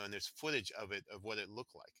 Yep. And there's footage of it, of what it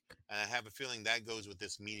looked like. And I have a feeling that goes with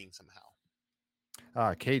this meeting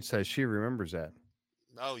somehow. Kate says she remembers that.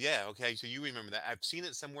 Oh, yeah. Okay. So you remember that. I've seen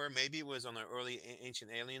it somewhere. Maybe it was on an early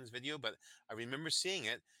Ancient Aliens video, but I remember seeing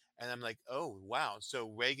it. And I'm like, oh, wow. So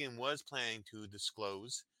Reagan was planning to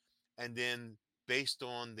disclose. And then, based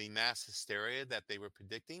on the mass hysteria that they were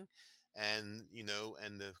predicting, and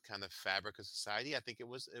the kind of fabric of society, I think it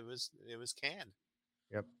was canned.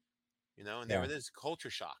 Yep. And there Yeah. it is, culture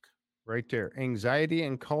shock. Right there. Anxiety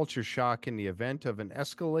and culture shock in the event of an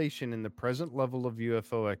escalation in the present level of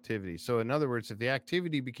UFO activity. So, in other words, if the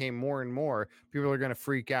activity became more and more, people are going to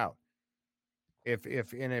freak out. If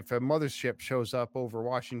a mothership shows up over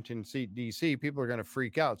Washington D.C., people are going to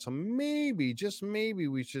freak out. So maybe, just maybe,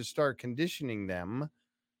 we should start conditioning them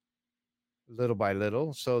little by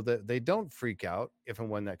little so that they don't freak out if and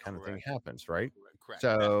when that kind of thing Correct. happens, right? Correct.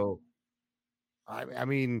 So, I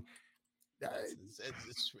mean, uh,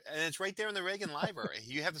 And it's right there in the Reagan library.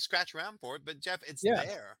 You have to scratch around for it, but Jeff, it's yeah,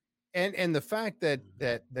 there. and the fact that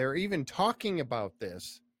Mhm. they're even talking about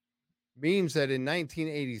this means that in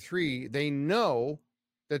 1983 they know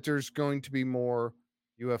that there's going to be more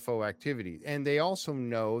UFO activity, and they also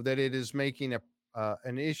know that it is making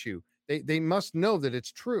an issue. They must know that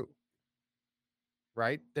it's true,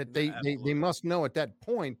 right? That they Absolutely. must know at that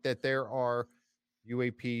point that there are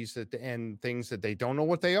UAPs and things that they don't know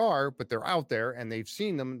what they are, but they're out there and they've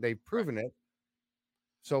seen them, they've Correct. proven it.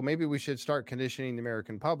 So maybe we should start conditioning the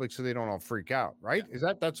American public so they don't all freak out, Yeah.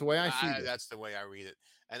 right? That's the way I see this. That's the way I read it.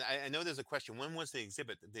 And I know there's a question. When was the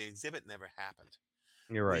exhibit? The exhibit never happened.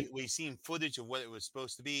 You're right. We seen footage of what it was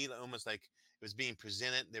supposed to be, almost like it was being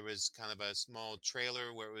presented. There was kind of a small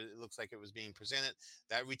trailer where it looks like it was being presented.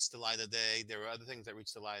 That reached the light of day. There were other things that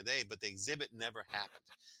reached the light of day, but the exhibit never happened.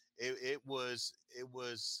 It was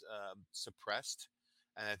suppressed,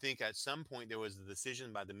 and I think at some point there was a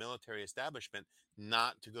decision by the military establishment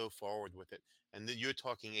not to go forward with it. And then you're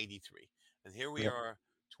talking 83, and here we Yep. are,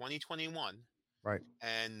 2021, Right.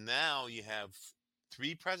 and now you have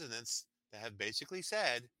three presidents that have basically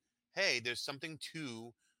said, hey, there's something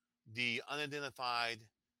to the unidentified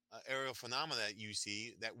aerial phenomena that you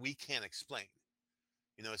see that we can't explain.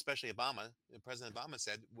 Especially Obama. President Obama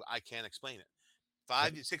said, I can't explain it.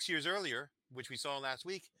 Yep. 6 years earlier, which we saw last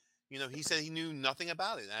week, he said he knew nothing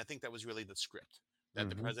about it. And I think that was really the script that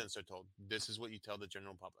the Hmm. presidents are told. This is what you tell the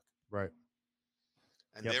general public. Right.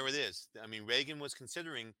 And Yep. there it is. I mean, Reagan was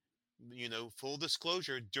considering, full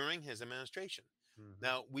disclosure during his administration. Hmm.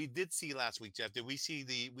 Now, we did see last week, Jeff, we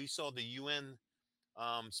saw the UN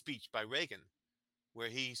speech by Reagan, where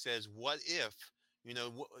he says, what if,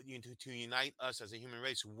 to unite us as a human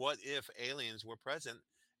race, what if aliens were present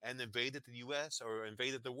and invaded the US or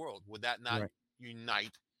invaded the world? Would that not Right.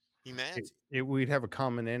 unite humanity? We'd have a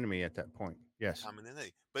common enemy at that point. Yes. Common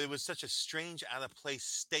entity. But it was such a strange, out of place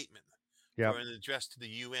statement Yep. for an address to the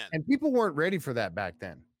UN. And people weren't ready for that back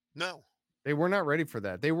then. No. They were not ready for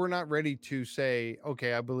that. They were not ready to say,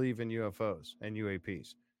 okay, I believe in UFOs and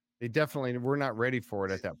UAPs. They definitely were not ready for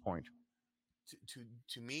it at that point.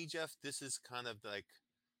 To me, Jeff, this is kind of like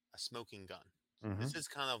a smoking gun. Hmm. This is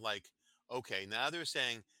kind of like, okay, now they're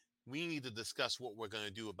saying we need to discuss what we're going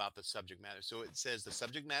to do about the subject matter. So it says the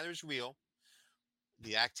subject matter is real.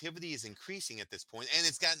 The activity is increasing at this point, and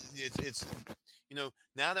it's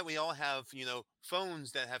now that we all have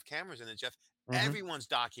phones that have cameras in it, Jeff. Hmm. Everyone's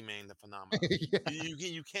documenting the phenomenon. Yeah.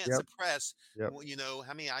 You can't Yep. suppress. Yep.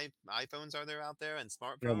 How many iPhones are there out there and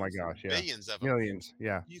Oh my smartphones? gosh. Yeah. Billions of them. Millions.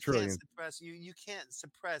 Yeah. Trillions. You can't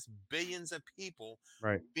suppress billions of people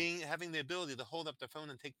Right. having the ability to hold up their phone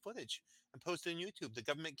and take footage and post it on YouTube. The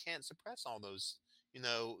government can't suppress all those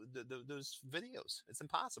those videos. It's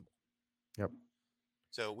impossible. Yep.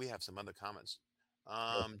 So we have some other comments.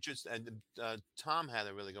 Go. Just and Tom had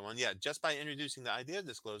a really good one. Yeah, just by introducing the idea of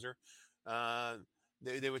disclosure, uh,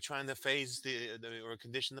 they were trying to phase or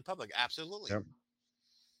condition the public. Absolutely, Yep.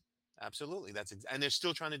 Absolutely. And they're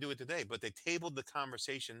still trying to do it today, but they tabled the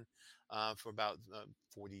conversation for about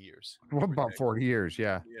 40 years, What give or about take. 40 years?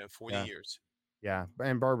 Yeah. Yeah, 40 Yeah. years. Yeah.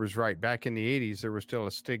 And Barbara's right. Back in the 80s, there was still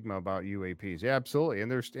a stigma about UAPs. Yeah, absolutely.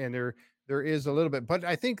 There is a little bit, but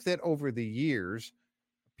I think that over the years,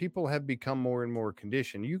 people have become more and more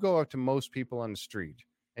conditioned. You go up to most people on the street,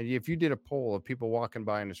 and if you did a poll of people walking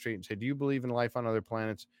by on the street and say, "Do you believe in life on other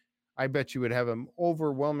planets?" I bet you would have an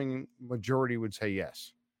overwhelming majority would say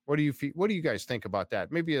yes. What do you guys think about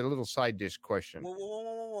that? Maybe a little side dish question. Whoa, whoa, whoa,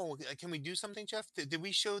 whoa, whoa, whoa. Can we do something, Jeff? Did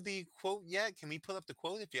we show the quote yet? Can we put up the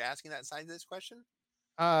quote if you're asking that side of this question?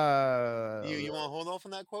 Uh, You want to hold off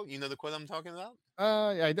on that quote? You know the quote I'm talking about?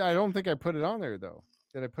 I don't think I put it on there though.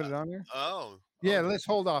 Did I put Uh, it on there? oh, Yeah, let's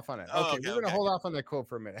hold off on it. oh, Okay, okay, we're gonna okay. hold off on that quote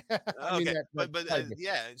for a minute. I mean Okay, that but side dish.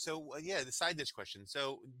 yeah. So yeah, the side dish question.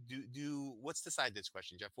 So do what's the side dish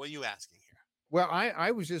question, Jeff? What are you asking here? Well,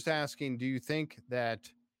 I was just asking, do you think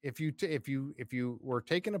that if you were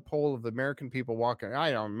taking a poll of the American people walking,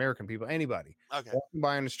 I don't know, American people, anybody Okay. walking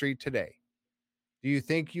by on the street today, do you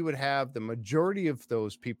think you would have the majority of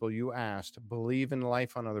those people you asked believe in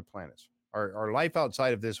life on other planets or life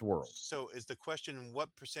outside of this world? So is the question,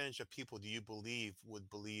 what percentage of people do you believe would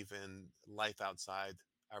believe in life outside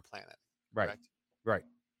our planet? Right, Correct. right.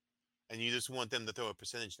 And you just want them to throw a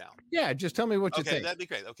percentage down. Yeah, just tell me what you Okay, think. that'd be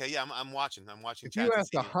great. Okay, yeah, I'm watching. I'm watching If you chat to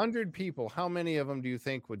asked see. 100 people, how many of them do you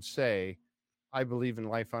think would say, "I believe in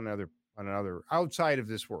life on another outside of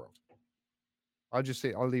this world"? I'll just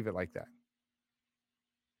say I'll leave it like that.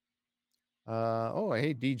 Oh,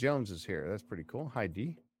 hey, D Jones is here. That's pretty cool. Hi,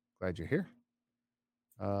 D. Glad you're here.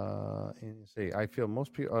 And see, I feel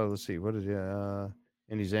most people. Oh, let's see. What did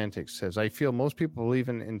in his antics says? I feel most people believe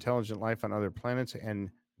in intelligent life on other planets, and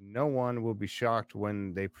no one will be shocked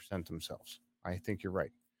when they present themselves. I think you're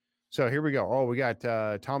right. So here we go. Oh, we got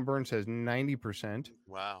Tom Burns says 90%.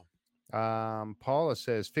 Wow. Paula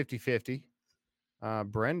says 50-50.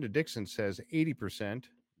 Brenda Dixon says 80%.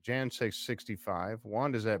 Jan says 65.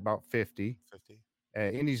 Wanda's at about 50. 50.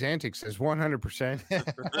 Indy's Antics says 100%.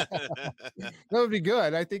 That would be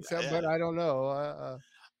good. I think so, Yeah. but I don't know.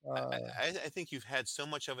 I think you've had so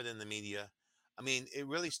much of it in the media. I mean, it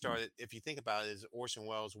really started, if you think about it, as Orson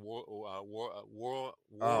Welles' War Oh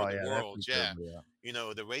of the yeah, that Worlds. featured Yeah. me.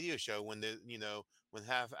 Yeah. The radio show when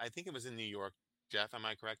I think it was in New York, Jeff, am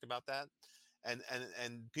I correct about that?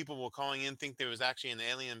 And people were calling in, think there was actually an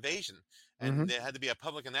alien invasion. And Hmm. there had to be a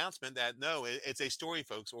public announcement that no, it's a story,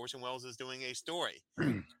 folks. Orson Welles is doing a story.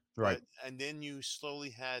 Right. And then you slowly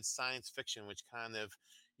had science fiction, which kind of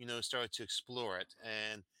started to explore it,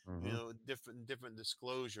 and Hmm. different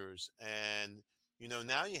disclosures, and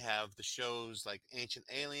now you have the shows like Ancient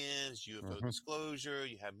Aliens, UFO Hmm. Disclosure,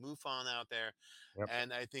 you have MUFON out there. Yep.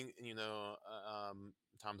 And I think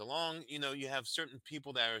Tom DeLonge, you have certain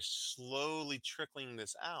people that are slowly trickling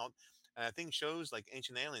this out. And I think shows like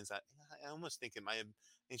Ancient Aliens, I almost think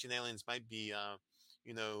Ancient Aliens might be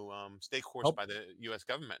stake horse Oh, by the U.S.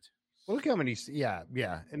 government. well, look how many. Yeah,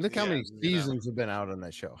 yeah, and look how Yeah, many seasons have been out on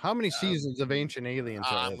that show. How many um, seasons of Ancient Aliens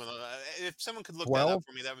are I'm there? gonna if someone could look that up 12.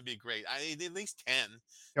 for me, that would be great. I At least 10,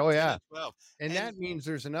 Oh 10 yeah, to 12. and And that means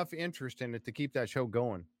there's enough interest in it to keep that show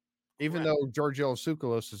going, even correct. though Giorgio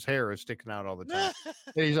Tsoukalos' hair is sticking out all the time.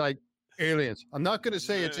 And he's like, aliens. I'm not going to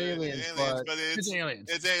say it's aliens, Aliens, but but it's aliens.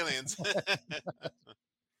 it's aliens.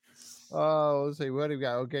 Oh, let's see. What do we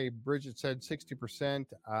got? Okay, Bridget said 60%.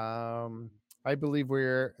 I believe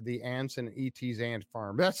we're the ants and ET's ant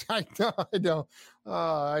farm. That's I know, I know.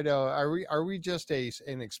 I know. Are we just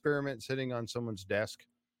an experiment sitting on someone's desk?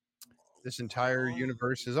 This entire Well,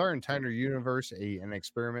 universe is our entire universe an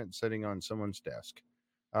experiment sitting on someone's desk?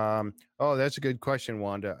 Oh, that's a good question,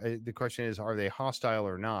 Wanda. The question is, are they hostile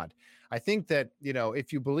or not? I think that,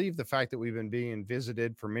 if you believe the fact that we've been being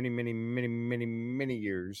visited for many, many, many, many, many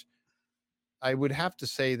years, I would have to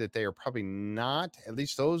say that they are probably not, at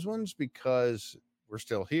least those ones, because we're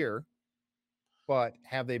still here. But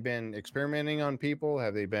have they been experimenting on people?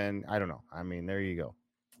 Have they been? I don't know. I mean, there you go.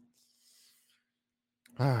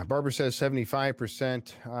 Barbara says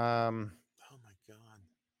 75%. oh my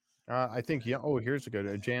God. I think, yeah. Oh, here's a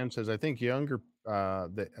good. Jan says, I think younger,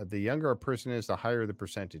 the younger a person is, the higher the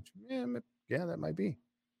percentage. Yeah, yeah, that might be.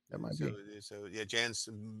 That might So, be. so yeah, Jan's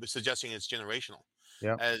suggesting it's generational.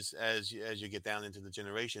 Yeah. As you get down into the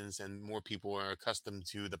generations and more people are accustomed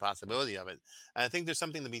to the possibility of it, and I think there's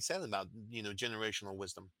something to be said about generational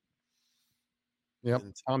wisdom. Yep.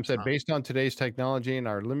 And Tom said, based on today's technology and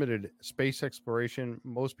our limited space exploration,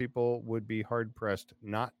 most people would be hard pressed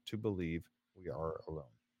not to believe we are alone.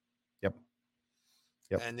 Yep.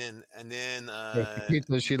 Yep. and then Yeah, Kate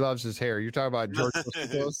says she loves his hair. You're talking about George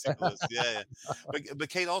Costas? Syphilis, yeah, yeah. But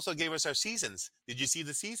Kate also gave us our seasons. Did you see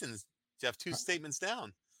the seasons, Jeff? Two statements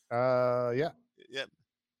down. Yeah. Yep,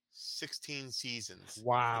 16 seasons,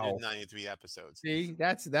 Wow. 193 episodes. See,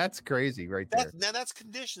 that's crazy right there. That's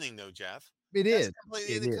conditioning, though, Jeff. It That's is. It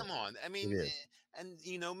completely. is. Come on. I It mean, is. and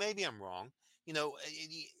maybe I'm wrong.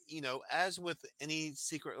 As with any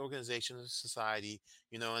secret organization or society,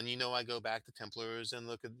 and I go back to Templars and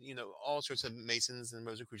look at all sorts of Masons and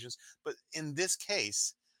Rosicrucians, but in this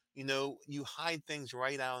case, you hide things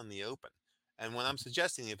right out in the open. And when I'm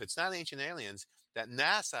suggesting, if it's not ancient aliens, that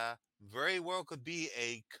NASA very well could be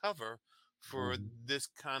a cover for Mhm. this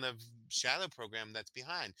kind of shadow program that's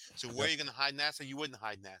behind. So where are Yep. you going to hide NASA? You wouldn't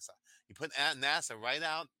hide NASA. You put NASA right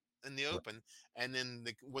out in the Right. open, and then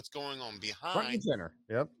what's going on Front and behind? center.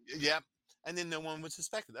 Yep. Yep. And then no one would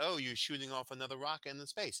suspect it. Oh, you're shooting off another rocket into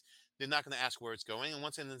space. They're not going to ask where it's going. And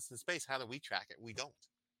once it's in space, how do we track it? We don't.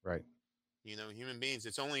 Right. Human beings,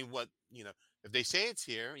 it's only what, if they say it's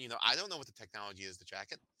here, I don't know what the technology is to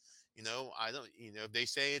track it. I don't, if they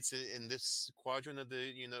say it's in this quadrant of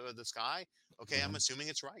the sky, okay, I'm Mhm. assuming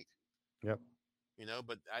it's right. Yep.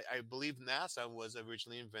 But I believe NASA was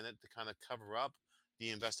originally invented to kind of cover up the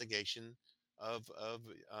investigation of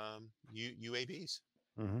UAVs.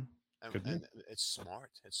 Mhm. And, Could be. and it's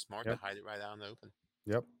smart. It's smart to Yep. hide it right out in the open.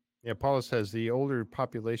 Yep. Yeah. Paula says the older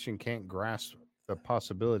population can't grasp the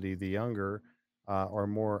possibility. The younger are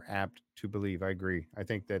more apt to believe. I agree. I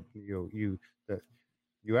think that that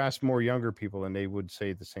you ask more younger people, and they would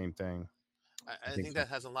say the same thing. I I think think so. that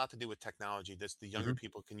has a lot to do with technology. This The younger Mhm.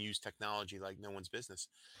 people can use technology like no one's business.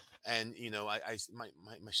 And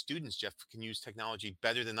my students, Jeff, can use technology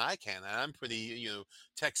better than I can. And I'm pretty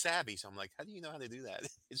tech savvy, so I'm like, how do you know how to do that?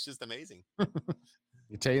 It's just amazing.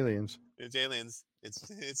 It's aliens. It's aliens.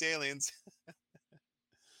 It's aliens.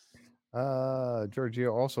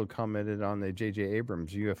 Giorgio also commented on the J.J.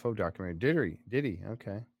 Abrams UFO documentary. Did he?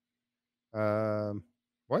 Okay. Um,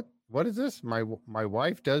 what is this? My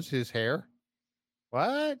wife does his hair.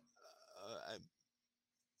 What?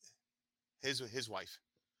 His wife.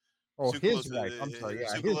 Oh, his wife. I'm sorry.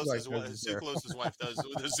 Yeah, his wife does his hair. Sucralose's wife does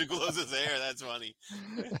Sucralose's hair. That's funny.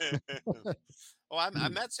 Oh, I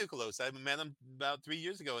met Sucralose. I met him about 3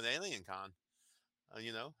 years ago in Alien Con.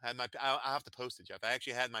 Had I have to post it, Jeff. I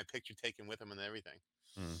actually had my picture taken with him and everything.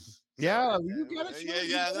 Mhm. So Yeah, you gotta yeah, show. You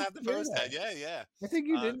yeah, I'm gonna gotta have to share post that. that. Yeah, yeah. I think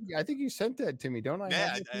you Uh, did. I think you sent that to me. Don't I have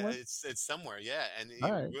yeah, it somewhere? it's somewhere. Yeah, and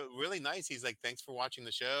All right. really nice. He's like, "Thanks for watching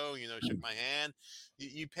the show." Shook my hand.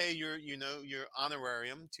 You pay your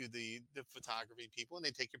honorarium to the photography people, and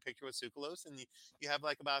they take your picture with Sucralose, and you have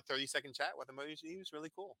like about a 30-second chat with him. He was really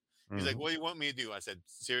cool. He's like, Mhm. "What do you want me to do?" I said,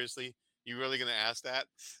 "Seriously, you really gonna ask that?"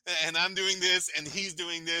 And I'm doing this, and he's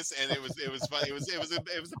doing this, and it was fun. It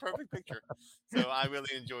was a perfect picture. So I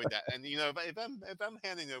really enjoyed that. And if I'm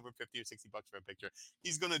handing over 50 or 60 bucks for a picture,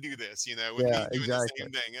 he's gonna do this, with Yeah, me doing the exactly.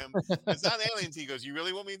 same thing. It's not aliens. He goes, "You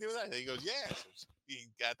really want me to do that?" And he goes, "Yeah." So he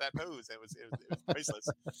got that pose. It was priceless,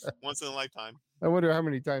 once in a lifetime. I wonder how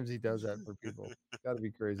many times he does that for people. Got to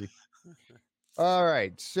be crazy. All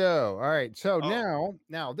right. So Oh,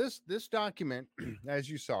 now this document, as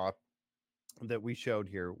you saw, that we showed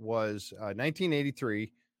here was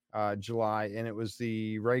 1983 July, and it was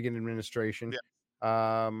the Reagan administration.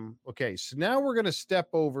 yeah. Okay, so now we're going to step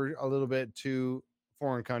over a little bit to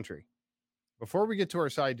foreign country. Before we get to our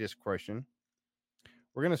side disc question,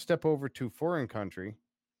 we're going to step over to foreign country,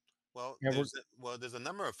 Well, and we're there's a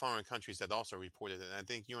number of foreign countries that also reported it. And I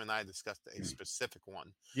think you and I discussed a specific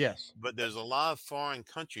one. yes. But there's a lot of foreign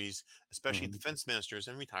countries, especially Mhm. defense ministers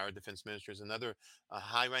and retired defense ministers and other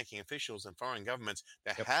high-ranking officials in foreign governments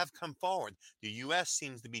that Yep. have come forward. The U.S.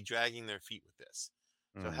 seems to be dragging their feet with this.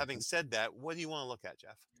 So, having Mhm. said that, what do you want to look at,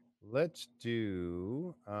 Jeff? Let's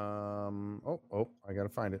do I gotta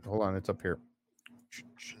find it. Hold on, it's up here.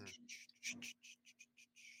 Mm,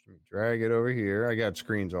 Let me drag it over here. I got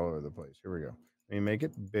screens all over the place. Here we go. Let me make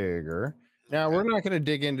it bigger. Now okay. we're not going to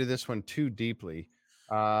dig into this one too deeply,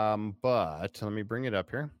 but let me bring it up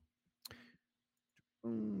here.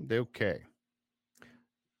 Okay.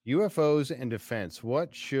 UFOs and defense.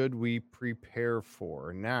 What should we prepare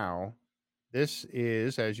for? Now, this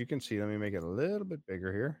is, as you can see, let me make it a little bit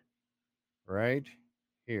bigger here. Right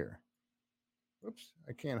here. Whoops,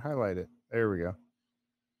 I can't highlight it. There we go.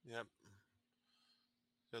 Yep.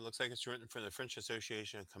 So it looks like it's written from the French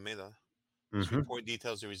Association of Cometa. This Mm-hmm. report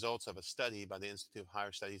details the results of a study by the Institute of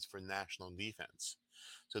Higher Studies for National Defense.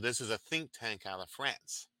 So this is a think tank out of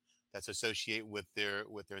France that's associated with their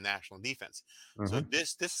national defense. So Mm-hmm.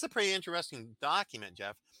 this is a pretty interesting document,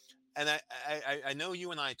 Jeff. and I know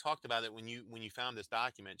you and I talked about it when you found this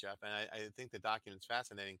document, Jeff, and I think the document's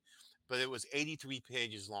fascinating, but it was 83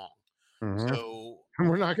 pages long. Hmm. So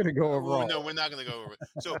We're not going to go over oh, all. no, we're not going to go over it.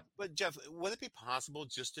 So, but Jeff, would it be possible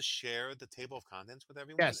just to share the table of contents with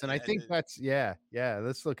everyone? Yes, and I think that's yeah.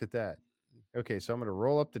 Let's look at that. Okay, so I'm going to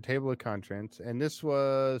roll up the table of contents, and this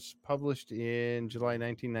was published in July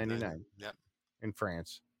 1999 Yep. in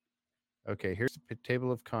France. Okay, here's the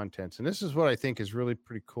table of contents, and this is what I think is really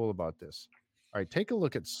pretty cool about this. All right, take a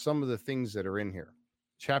look at some of the things that are in here.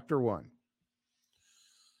 Chapter 1.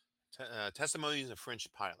 Testimonies of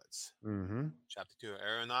French pilots. Mm-hmm. Chapter 2,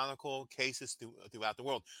 aeronautical cases throughout the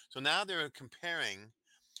world. So now they're comparing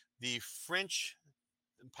the French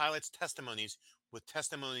pilots' testimonies with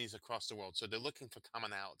testimonies across the world. So they're looking for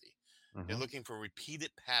commonality. They're Mm-hmm. looking for repeated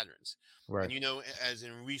patterns. Right. And as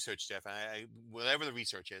in research, Jeff, whatever the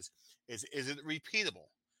research is it repeatable?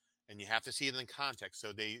 And you have to see it in context.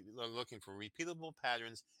 So they are looking for repeatable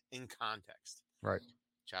patterns in context. Right.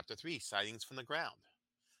 Chapter 3, sightings from the ground.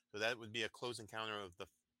 So that would be a close encounter of the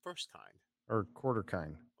first kind. Or quarter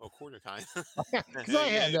kind. Or quarter kind. Because I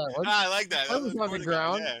had that one. I like that. I was on the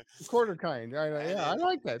ground. Kind, yeah. Quarter kind. I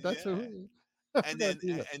like that. That's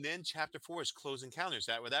yeah. and then chapter 4 is close encounters.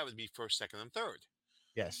 That would be first, second, and third.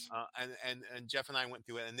 Yes. And Jeff and I went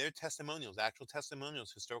through it, and their testimonials, actual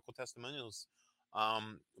testimonials, historical testimonials,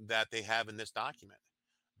 that they have in this document.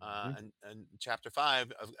 And chapter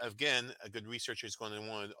 5, again, a good researcher is going to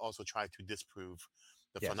want to also try to disprove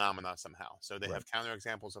the phenomena somehow. So they have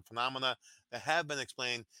counterexamples of phenomena that have been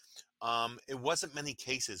explained. It wasn't many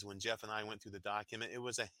cases when Jeff and I went through the document. It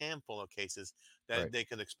was a handful of cases that they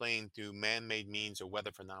could explain through man-made means or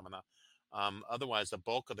weather phenomena. Otherwise, the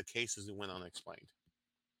bulk of the cases went unexplained.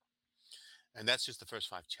 And that's just the first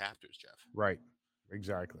 5 chapters, Jeff. Right.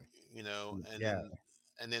 Exactly.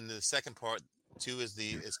 And then the second part too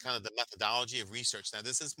is kind of the methodology of research. Now,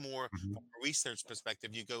 this is more from a research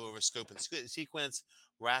perspective. You go over scope and sequence,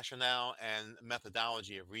 rationale, and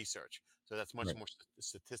methodology of research. So that's much more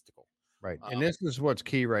statistical. Right. And this is what's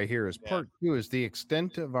key right here is part 2 is the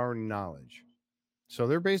extent of our knowledge. So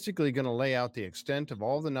they're basically going to lay out the extent of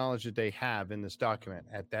all the knowledge that they have in this document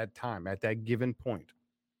at that time, at that given point.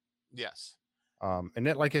 Yes. And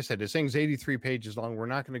that, like I said, this thing's 83 pages long. We're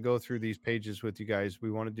not going to go through these pages with you guys. We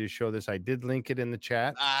wanted to show this. I did link it in the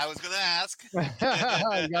chat. I was going to ask.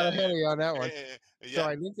 I got ahead of you on that one. So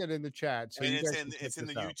I linked it in the chat. So it's in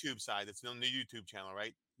the YouTube side. It's on the YouTube channel,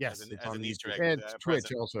 right? Yes, it's on Easter egg. And it's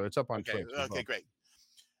Twitch also. It's up on Twitch. Okay, great.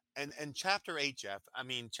 And chapter 8, Jeff. I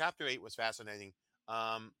mean, chapter 8 was fascinating.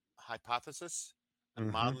 Hypothesis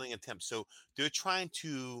and modeling attempts. So they're trying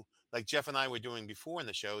to, like Jeff and I were doing before in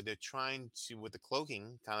the show, they're trying to, with the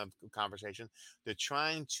cloaking kind of conversation, they're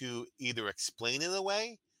trying to either explain it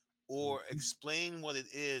away or explain what it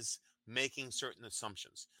is, making certain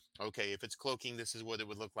assumptions. Okay, if it's cloaking, this is what it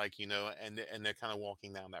would look like, and they're kind of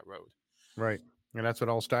walking down that road. Right. And that's what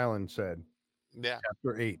Alstilin said. Yeah.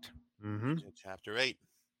 Chapter 8. Chapter 8.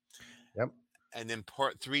 Yep. And then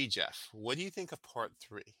part 3, Jeff. What do you think of part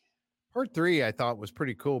 3? Part 3, I thought, was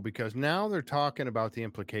pretty cool because now they're talking about the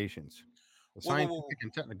implications. The scientific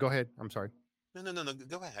and technical. Go ahead. I'm sorry. No.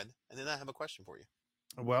 Go ahead. And then I have a question for you.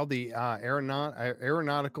 Well, the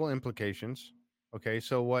aeronautical implications. Okay.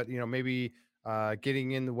 So what, maybe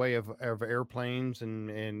getting in the way of airplanes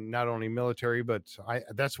and not only military, but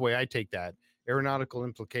that's the way I take that. Aeronautical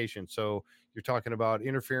implications. So you're talking about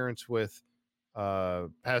interference with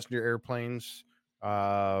passenger airplanes,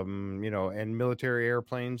 and military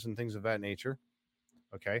airplanes and things of that nature.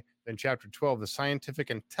 Okay. Then chapter 12, the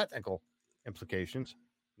scientific and technical implications.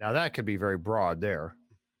 Now that could be very broad there.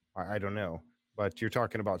 I don't know, but you're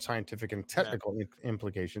talking about scientific and technical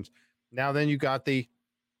implications. Now, then you got and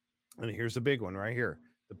here's the big one right here,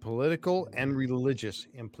 the political and religious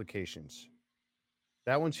implications.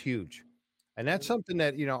 That one's huge. And that's something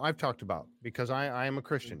that, I've talked about because I am a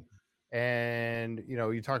Christian. And,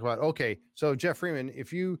 you talk about, okay, so Jeff Freeman,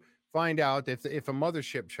 if you find out if a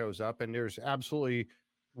mothership shows up and there's absolutely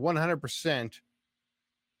 100%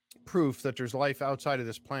 proof that there's life outside of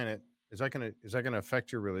this planet, is that going to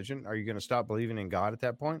affect your religion? Are you going to stop believing in God at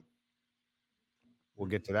that point? We'll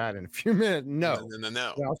get to that in a few minutes. No.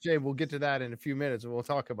 I'll say we'll get to that in a few minutes and we'll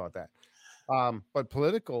talk about that. But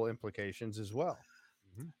political implications as well.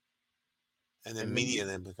 And then media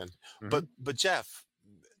implications. But Jeff,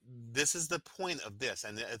 this is the point of this.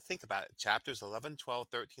 And think about it. Chapters 11, 12,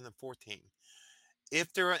 13, and 14.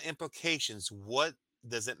 If there are implications, what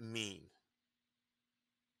does it mean?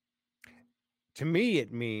 To me,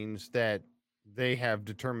 it means that they have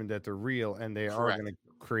determined that they're real and they are going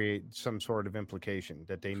to create some sort of implication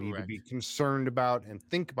that they need to be Correct. concerned about and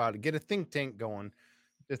think about it. Get a think tank going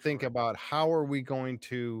to think Correct. about how are we going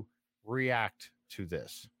to react to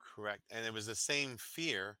this. Correct. And it was the same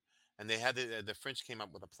fear. And they had the French came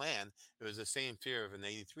up with a plan. It was the same fear of an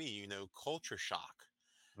 83, culture shock.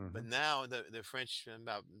 But Mhm. now the French,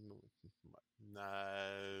 about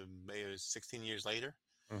maybe 16 years later,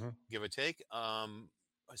 Mhm. give or take, are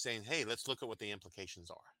saying, hey, let's look at what the implications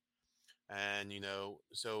are. And,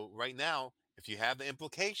 so right now, if you have the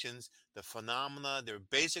implications, the phenomena, they're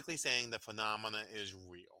basically saying the phenomena is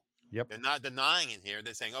real. Yep. They're not denying it here.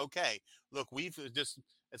 They're saying, okay, look,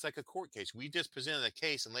 it's like a court case. We just presented a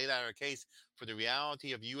case and laid out our case for the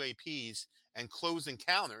reality of UAPs and close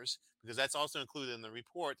encounters, because that's also included in the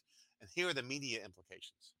report. And here are the media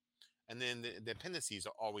implications. And then the appendices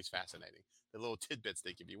are always fascinating. The little tidbits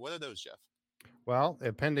they give you. What are those, Jeff? Well,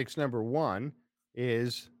 appendix number 1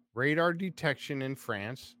 is radar detection in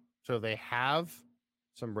France. So they have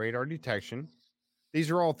some radar detection. These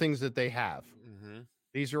are all things that they have. Mm-hmm.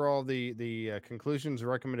 These are all the conclusions,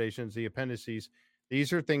 recommendations, the appendices.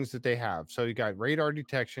 These are things that they have. So you got radar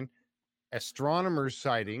detection, astronomers'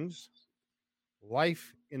 sightings,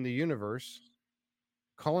 life in the universe,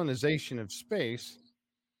 colonization of space,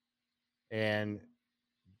 and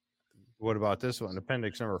what about this one?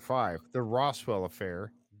 Appendix number 5, the Roswell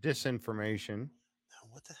affair, disinformation. Now,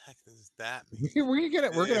 what the heck does that mean? We're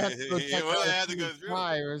gonna have to go check Well, out I had to go appendix through.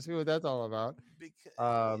 5 and see what that's all about. Because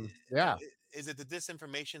now, Yeah, is it the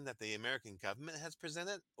disinformation that the American government has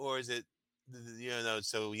presented, or is it,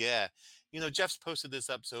 So yeah, Jeff's posted this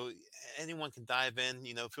up, so anyone can dive in.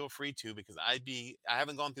 Feel free to, because I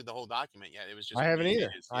haven't gone through the whole document yet. It was I just haven't reading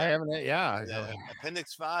either. it. I Yeah, haven't. Yeah.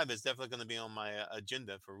 Appendix 5 is definitely going to be on my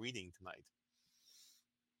agenda for reading tonight.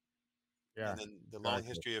 Yeah. And then the long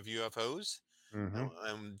Exactly. history of UFOs. Mm-hmm.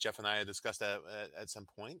 And Jeff and I had discussed that at some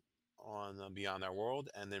point on Beyond Our World,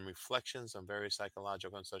 and then reflections on various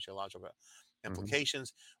psychological and sociological Mm-hmm.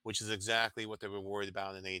 implications, which is exactly what they were worried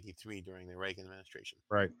about in '83 during the Reagan administration.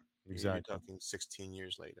 Right. You're Exactly. talking 16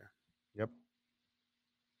 years later. Yep.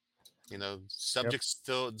 Yep. The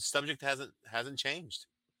subject hasn't changed.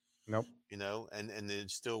 Nope. And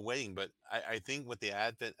it's still waiting. But I think with the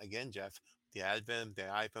advent, again, Jeff, the advent of the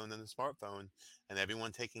iPhone and the smartphone, and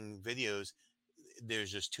everyone taking videos,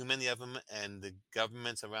 there's just too many of them, and the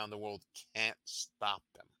governments around the world can't stop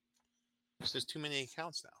them. There's too many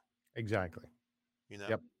accounts now. Exactly. You know.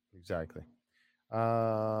 Yep. Exactly.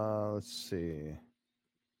 Let's see.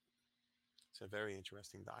 It's a very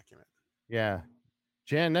interesting document. Yeah.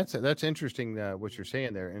 Jan, that's interesting what you're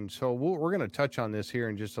saying there, and so we're going to touch on this here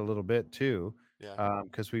in just a little bit too, Yeah.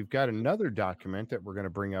 because we've got another document that we're going to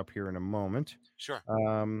bring up here in a moment. Sure.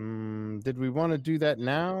 Did we want to do that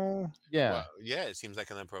now? Yeah. Well, yeah, it seems like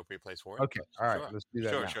an appropriate place for it. Okay. All right. Sure. Let's do that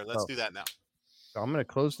Sure. now. Sure. Let's do that now. So I'm going to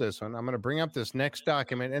close this one. I'm going to bring up this next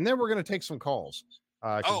document, and then we're going to take some calls.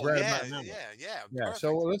 Oh we're at yeah, about an hour. yeah. Yeah. Perfect.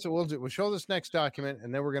 So we'll show this next document,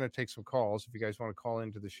 and then we're going to take some calls if you guys want to call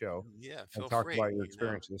into the show Yeah, and feel talk free. about your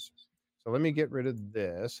experiences. So let me get rid of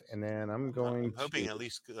this, and then I'm going hoping to. at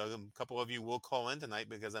least a couple of you will call in tonight,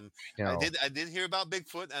 because I know, did hear about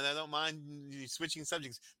Bigfoot, and I don't mind you switching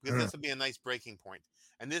subjects, because this would be a nice breaking point.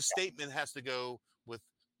 And this statement has to go with,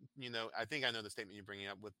 I think I know the statement you're bringing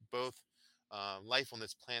up, with both life on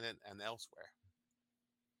this planet and elsewhere.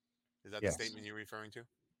 Is that Yes. the statement you're referring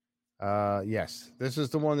to? Yes. This is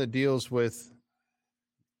the one that deals with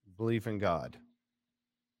belief in God.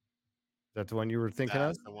 Is that the one you were thinking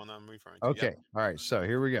That's of? the one I'm referring to. Okay. Yep. All right. So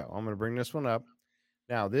here we go. I'm going to bring this one up.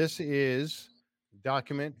 Now, this is a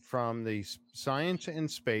document from the Science and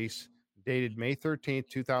Space dated May 13th,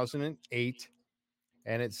 2008.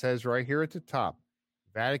 And it says right here at the top,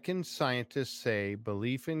 Vatican scientists say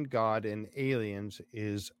belief in God and aliens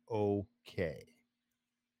is okay.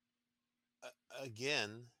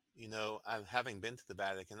 Again, having been to the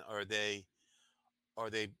Vatican, are they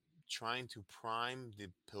trying to prime the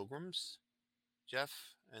pilgrims, Jeff?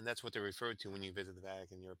 And that's what they're referred to when you visit the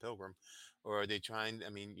Vatican, you're a pilgrim. Or are they trying,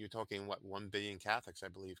 you're talking, what, 1 billion Catholics, I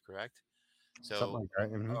believe, correct? Something So like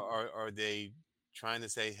that. Mhm. are they trying to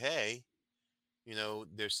say, hey,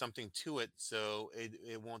 there's something to it, so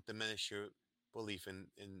it won't diminish your belief in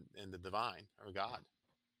the divine or God?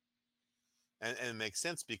 And it makes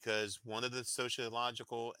sense, because one of the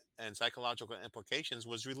sociological and psychological implications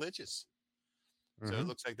was religious. So it Mhm.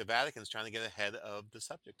 looks like the Vatican's trying to get ahead of the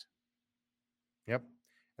subject. Yep.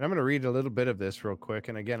 And I'm going to read a little bit of this real quick.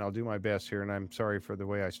 And again, I'll do my best here. And I'm sorry for the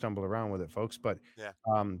way I stumble around with it, folks. But Yeah.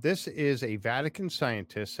 this is a Vatican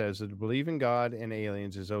scientist says that to believe in God and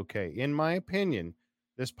aliens is okay. In my opinion,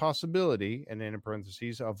 This possibility, and in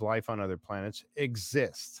parentheses, of life on other planets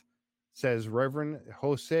exists, says Reverend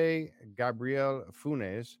Jose Gabriel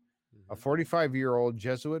Funes, a Hmm. 45-year-old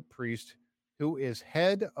Jesuit priest who is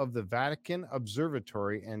head of the Vatican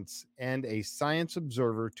Observatory and a science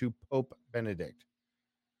observer to Pope Benedict.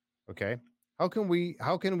 Okay. How can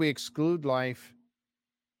we exclude life?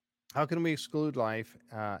 How can we exclude life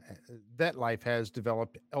that life has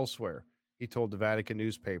developed elsewhere? He told the Vatican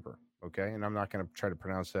newspaper. Okay, and I'm not going to try to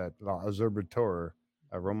pronounce that. La Observatore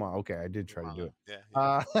Roma. Okay, I did try to do Romano. it.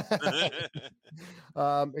 Yeah,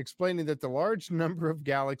 Uh, yeah. explaining that the large number of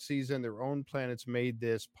galaxies and their own planets made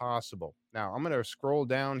this possible. Now, I'm going to scroll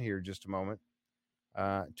down here just a moment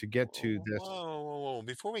to get to Whoa, this. whoa, whoa.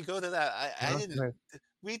 Before we go to that, I didn't Okay.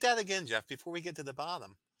 read that again, Jeff, before we get to the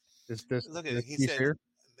bottom. This Look at this it. He piece said, here.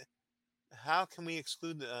 how can we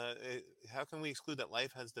exclude how can we exclude that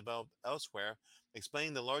life has developed elsewhere,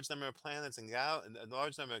 explaining the large number of planets and a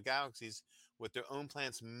large number of galaxies with their own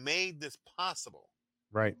planets made this possible.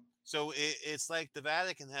 Right. So it's like the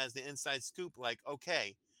Vatican has the inside scoop, like,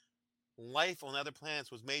 okay, life on other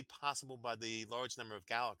planets was made possible by the large number of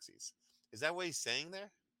galaxies. Is that what he's saying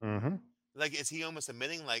there? Mm-hmm. Like, is he almost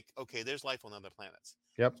admitting, like, okay, there's life on other planets?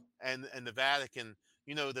 Yep. And the Vatican,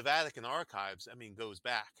 the Vatican archives, I mean, goes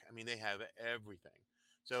back. I mean, they have everything.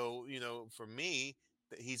 So, for me,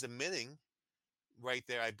 he's admitting right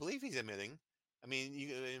there. I believe he's admitting. I mean,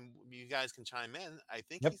 you guys can chime in. I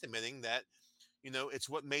think Yep. he's admitting that it's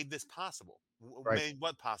what made this possible. Right. Made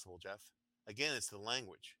what possible, Jeff? Again, it's the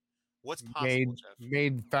language. What's possible, made Jeff?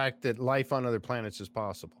 made fact that life on other planets is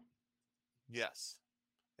possible. Yes,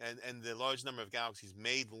 and the large number of galaxies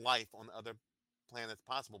made life on other planets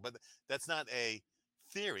possible. But that's not a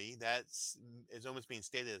theory. That's is almost being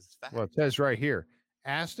stated as Well, fact. it says right here,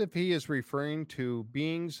 asked if he is referring to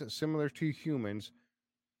beings similar to humans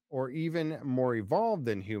or even more evolved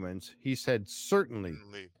than humans, he said certainly.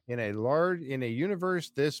 Certainly. In a universe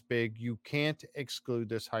this big, you can't exclude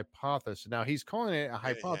this hypothesis. Now he's calling it a A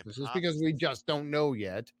hypothesis because we hypothesis. just don't know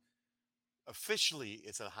yet. Officially,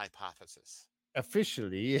 it's a hypothesis.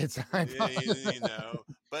 Officially, it's a Yeah, hypothesis.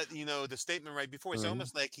 but the statement right before, it's Mhm.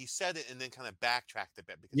 almost like he said it and then kind of backtracked a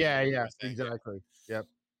bit because he Yeah, knew what he yeah, was saying. Yeah. exactly. Yep.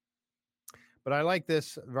 But I like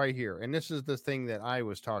this right here, and this is the thing that I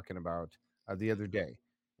was talking about the other Hmm. day.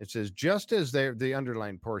 It says, just as the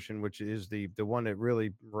underlined portion, which is the one that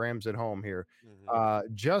really rams it home here,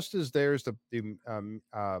 Hmm. just as there's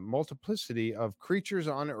the multiplicity of creatures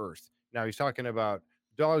on Earth. Now he's talking about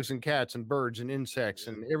dogs and cats and birds and insects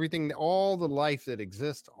Yeah, and everything, all the life that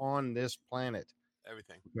exists on this planet.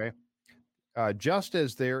 everything. Okay, just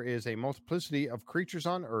as there is a multiplicity of creatures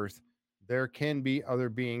on earth, there can be other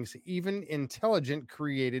beings, even intelligent,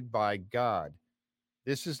 created by God.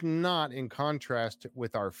 This is not in contrast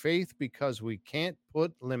with our faith because we can't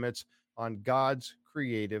put limits on God's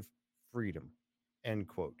creative freedom. End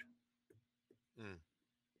quote. Mm,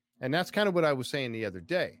 And that's kind of what I was saying the other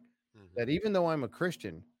day, hmm. that even though I'm a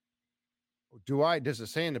Christian, does it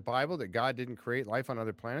say in the Bible that God didn't create life on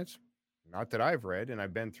other planets? Not that I've read, and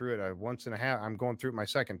I've been through it once and a half. I'm going through it my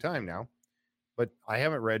second time now, but I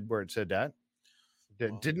haven't read where it said that.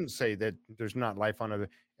 That Well, didn't say that there's not life on other.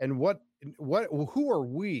 And who are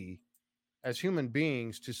we as human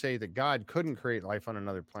beings to say that God couldn't create life on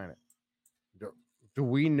another planet? Do, do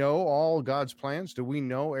we know all God's plans? Do we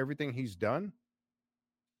know everything He's done?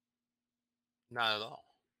 not at all.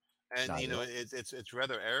 And Not at all. it's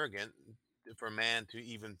rather arrogant for man to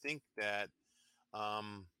even think that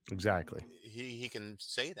um Exactly. he can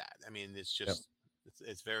say that. I mean, it's Yep. just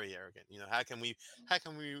it's very arrogant. How can we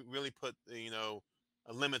really put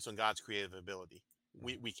limits on God's creative ability?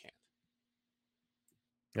 We can't.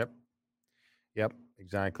 Yep. Yep,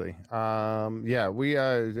 exactly. Yeah,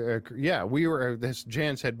 we were this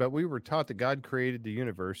Jan said, but we were taught that God created the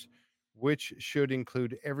universe, which should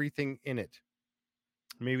include everything in it.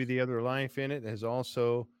 Maybe the other life in it has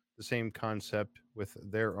also the same concept with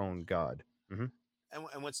their own God. Hmm.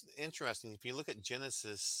 And what's interesting, if you look at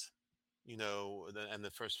Genesis, and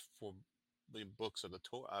the first four books of the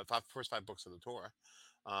Torah, first five books of the Torah,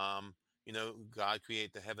 God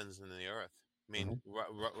created the heavens and the earth. I mean,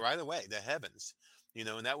 Hmm. right away, the heavens,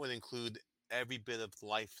 and that would include every bit of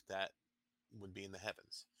life that would be in the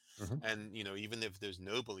heavens. Hmm. And even if there's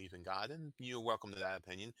no belief in God, and you're welcome to that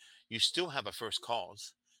opinion, you still have a first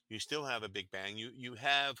cause. You still have a big bang. You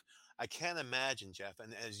have. I can't imagine, Jeff.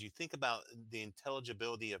 And as you think about the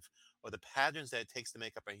intelligibility of or the patterns that it takes to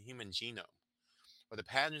make up a human genome, or the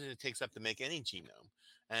patterns that it takes up to make any genome,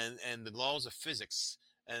 and the laws of physics,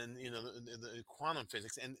 and the quantum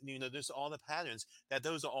physics, and there's all the patterns that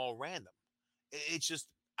those are all random. It's just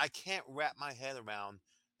I can't wrap my head around.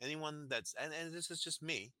 anyone that's, and this is just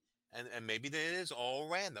me, and maybe that it is all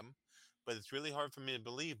random, but it's really hard for me to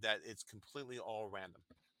believe that it's completely all random.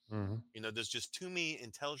 Hmm. There's just too many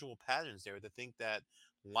intelligible patterns there to think that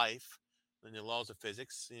life and the laws of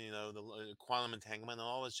physics, the quantum entanglement and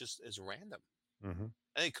all is random. Hmm.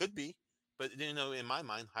 And it could be, but in my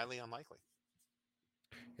mind, highly unlikely.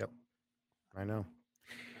 Yep, I know.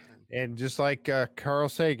 And, And just like Carl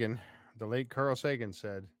Sagan, the late Carl Sagan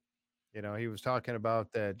said, he was talking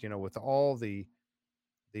about that, with all the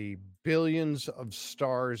billions of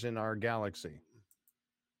stars in our galaxy,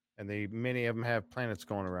 and many of them have planets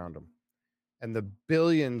going around them, and the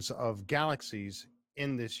billions of galaxies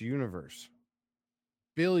in this universe,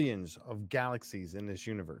 billions of galaxies in this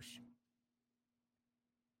universe.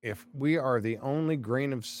 If we are the only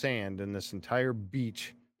grain of sand in this entire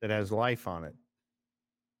beach that has life on it,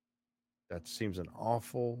 that seems an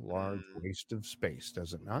awful large mm, waste of space,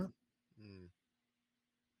 does it not? mm,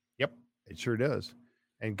 Yep, it sure does.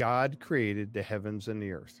 And God created the heavens and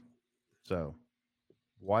the earth. So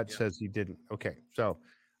what yeah. says he didn't? Okay. So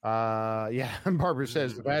yeah, Barbara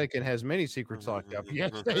says the Vatican has many secrets locked up.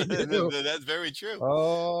 Yes, they do. That's very true.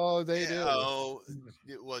 Oh, they Yeah, do. oh,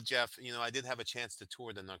 well, Jeff, I did have a chance to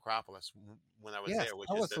tour the necropolis when I was Yes, there, which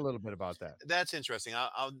tell is us a little bit about that. that's interesting.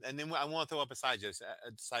 And then I want to throw up a side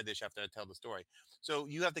dish after I tell the story. So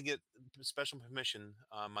you have to get special permission.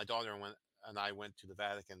 My daughter and I went to the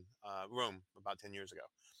Vatican, Rome, about 10 years ago,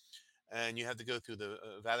 and you have to go through the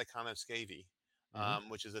Vaticano Scavi, Hmm.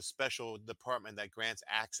 which is a special department that grants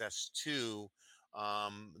access to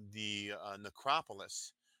the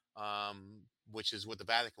necropolis, which is what the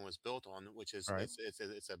Vatican was built on, which is Right.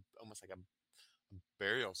 it's almost like a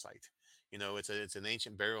burial site. It's an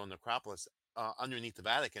ancient burial necropolis underneath the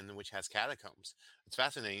Vatican, which has catacombs. It's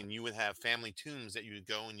fascinating. You would have family tombs that you would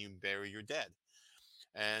go and you bury your dead.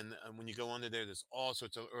 And when you go under there, there's all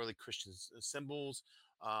sorts of early Christian symbols.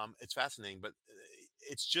 It's fascinating, but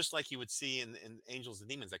it's just like you would see in Angels and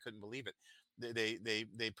Demons. I couldn't believe it.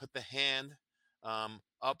 They put the hand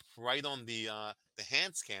up right on the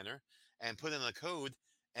hand scanner and put in a code,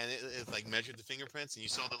 and it like measured the fingerprints, and you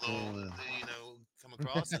saw the little Mm. come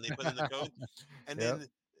across, and they put in the code, and Yep. then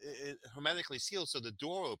it hermetically sealed, so the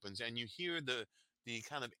door opens, and you hear the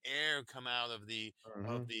kind of air come out of the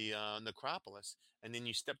Hmm. necropolis, and then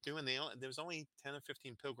you step through, and there was only 10 or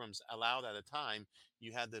 15 pilgrims allowed at a time.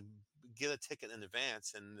 You had to get a ticket in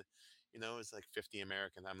advance, and it's like 50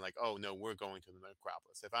 American. I'm like, oh no, we're going to the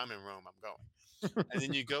necropolis. If I'm in Rome, I'm going. And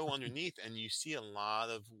then you go underneath, and you see a lot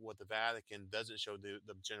of what the Vatican doesn't show the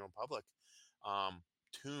general public: um,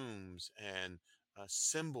 tombs and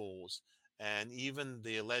symbols, and even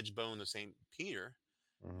the alleged bone of Saint Peter,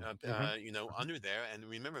 Hmm. under there. And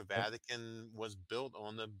remember, Yep. Vatican was built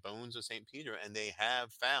on the bones of Saint Peter, and they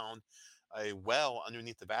have found a well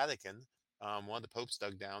underneath the Vatican. One of the popes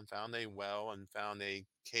dug down, found a well, and found a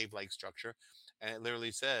cave-like structure, and it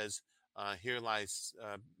literally says, "Here lies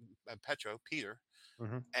Petro, Peter,"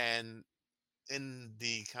 Hmm. and in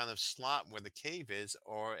the kind of slot where the cave is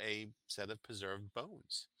are a set of preserved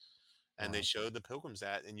bones. And they Wow. showed the pilgrims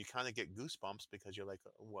that, and you kind of get goosebumps because you're like,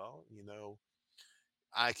 well,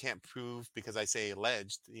 I can't prove because I say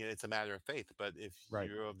alleged. It's a matter of faith. But if Right.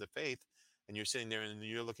 you're of the faith and you're sitting there and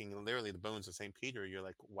you're looking literally the bones of St. Peter, you're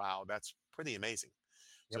like, wow, that's pretty amazing.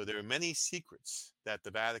 Yep. So there are many secrets that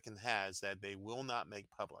the Vatican has that they will not make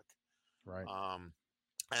public. Right. Um,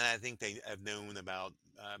 and I think they have known about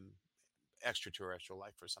extraterrestrial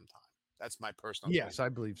life for some time. That's my personal opinion. Yes, I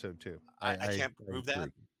believe so too. I can't I prove that,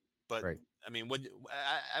 agree. but Right. I mean,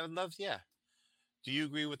 I would love, yeah. Do you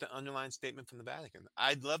agree with the underlying statement from the Vatican?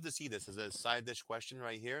 I'd love to see this as a side dish question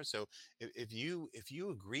right here. So if you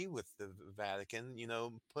agree with the Vatican,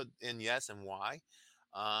 put in yes and why.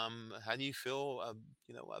 How do you feel,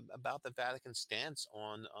 about the Vatican stance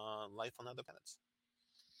on life on other planets?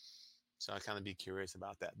 So I kind of be curious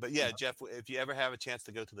about that. But yeah, Jeff, if you ever have a chance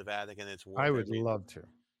to go to the Vatican, I would love to.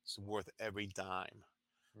 it's worth every dime.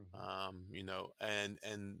 Mhm.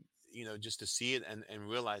 And just to see it and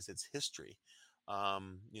realize its history.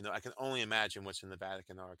 I can only imagine what's in the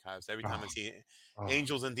Vatican archives. Every time I Oh, see oh,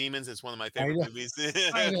 Angels and Demons, it's one of my I favorite know. movies.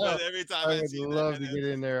 I know. But every time I I would see that, love to get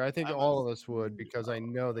in there. I think I'm a, all of us would because I oh,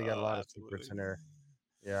 know they got a lot of secrets absolutely. in there.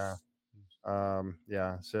 Yeah.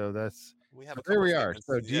 Yeah. So We have so a there couple we are. statements.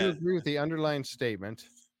 So do you Yeah. agree with the underlying statement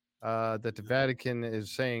that the Vatican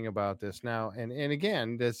is saying about this now? And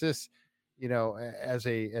again, does this, as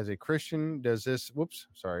a Christian, does this? Whoops,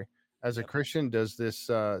 sorry. As a Yep. Christian, does this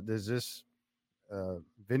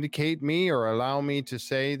vindicate me or allow me to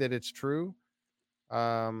say that it's true?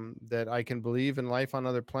 That I can believe in life on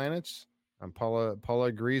other planets. Paula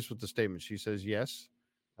agrees with the statement. She says yes.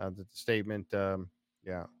 the statement.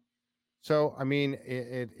 Yeah. So I mean,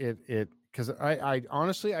 because I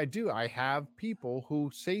honestly I do. I have people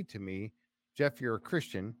who say to me, "Jeff, you're a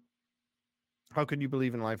Christian. How can you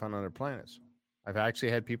believe in life on other planets?" I've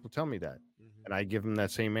actually had people tell me that, Hmm. and I give them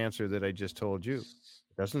that same answer that I just told you.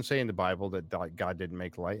 It doesn't say in the Bible that God didn't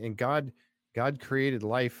make life, and God created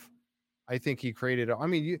life. I think He created. I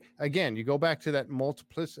mean, you again, you go back to that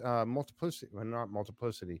multiplicity, well, not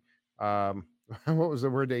multiplicity. Um, what was the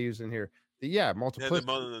word they used in here? Yeah, Yeah, multiplicity.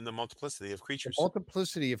 the multiplicity of The creatures.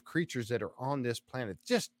 multiplicity of creatures that are on this planet.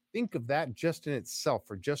 Just think of that just in itself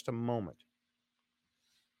for just a moment.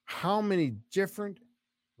 How many different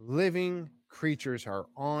living creatures are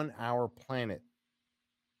on our planet?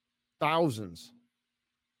 Thousands.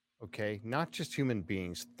 Okay, not just human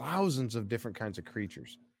beings, thousands of different kinds of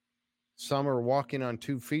creatures. Some are walking on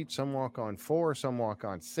 2 feet, some walk on four, some walk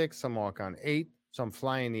on six, some walk on eight, some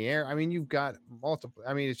fly in the air. I mean, you've got multiple.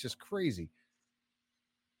 I mean, it's just crazy.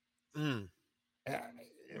 Mm. Uh,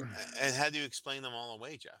 And how do you explain them all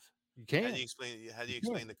away, Jeff? You can't. How do You you can't.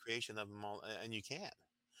 explain the creation of them all? And you can't.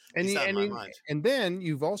 At And least you, not in and my you, mind. and then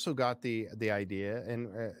you've also got the idea, and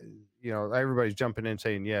everybody's jumping in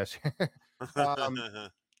saying yes. um,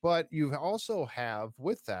 but you also have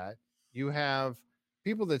with that, you have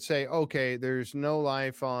people that say, okay, there's no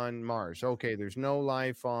life on Mars. Okay, there's no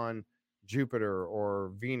life on Jupiter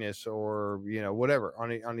or Venus or whatever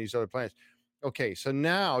on these other planets. Okay, so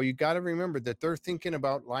now you got to remember that they're thinking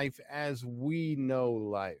about life as we know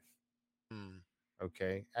life. Hmm.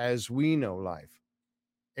 Okay, as we know life,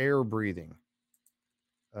 air breathing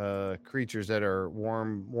creatures that are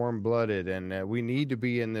warm blooded, and we need to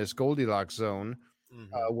be in this Goldilocks zone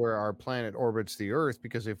Hmm. where our planet orbits the Earth,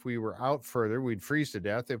 because if we were out further, we'd freeze to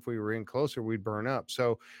death. If we were in closer, we'd burn up.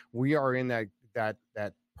 So we are in that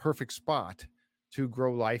perfect spot to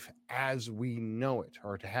grow life as we know it,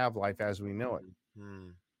 or to have life as we know it.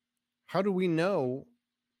 Hmm. How do we know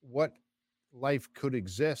what life could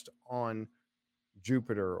exist on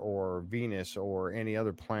Jupiter or Venus or any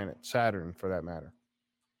other planet, Saturn for that matter?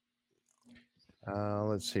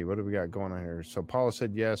 Let's see, what do we got going on here? So Paula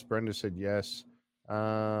said yes, Brenda said yes.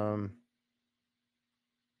 Um,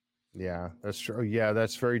 Yeah, that's true. Yeah,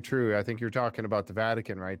 that's very true. I think you're talking about the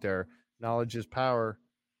Vatican right there. Knowledge is power.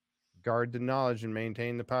 Guard the knowledge and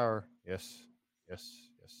maintain the power. Yes, yes,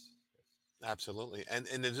 yes, Absolutely. And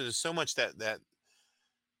there's so much that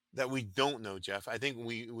we don't know, Jeff. I think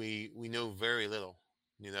we know very little.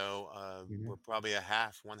 yes. We're probably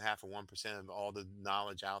one half of 1% of all the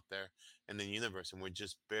knowledge out there in the universe, and we're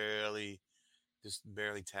just barely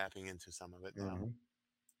tapping into some of it now. Mm-hmm.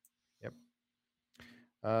 Yep.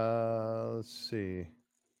 Let's see.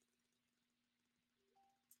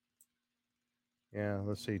 Yeah,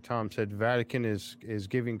 let's see. Tom said Vatican is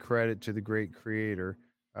giving credit to the great creator,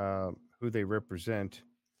 who they represent.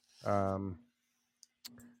 Um,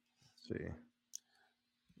 let's see.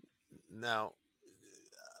 Now,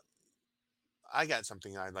 I got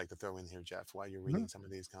something I'd like to throw in here, Jeff, while you're Mhm. reading some of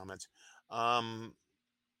these comments. Um,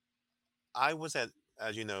 I was at,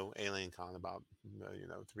 as you know, Alien Con about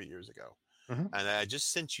 3 years ago, Mhm. and I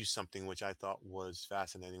just sent you something which I thought was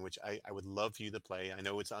fascinating, which I would love for you to play. I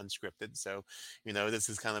know it's unscripted, so this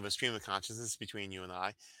is kind of a stream of consciousness between you and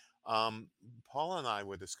I. Um, Paula and I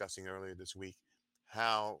were discussing earlier this week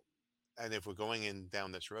how, and if we're going in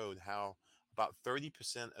down this road, how about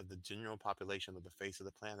 30% of the general population of the face of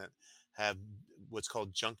the planet have what's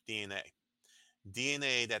called junk DNA.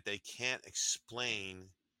 DNA that they can't explain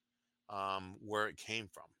where it came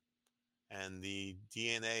from. And the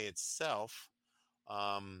DNA itself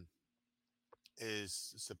um,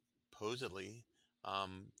 is supposedly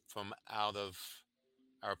from out of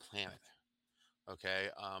our planet. Okay,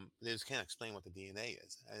 they just can't explain what the DNA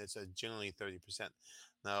is, and it's generally 30%.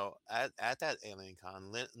 Now, at that Alien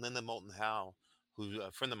Con, Linda Moulton Howe, who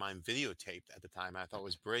a friend of mine videotaped at the time, I thought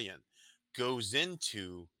was brilliant, goes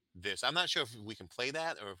into this. I'm not sure if we can play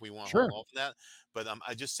that or if we want to hold Sure. off on that, but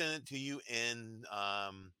I just sent it to you in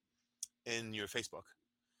your Facebook,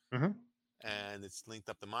 Mhm. and it's linked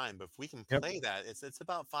up to mine. But if we can Yep. play that, it's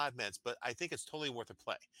about 5 minutes, but I think it's totally worth a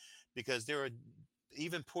play because there are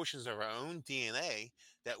even portions of our own DNA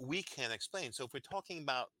that we can't explain. So if we're talking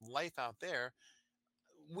about life out there,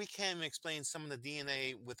 we can't explain some of the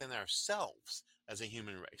DNA within ourselves as a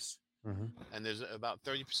human race. Mhm. And there's about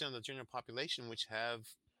 30% of the general population which have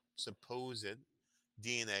supposed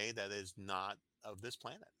DNA that is not of this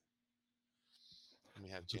planet. And we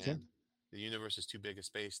have Okay. Jan. The universe is too big a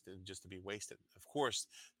space just to be wasted. Of course,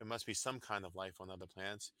 there must be some kind of life on other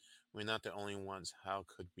planets. We're not the only ones. How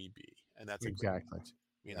could we be? And that's a great Exactly. point.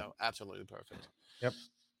 Yeah. Absolutely perfect. Yep.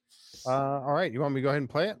 All right. You want me to go ahead and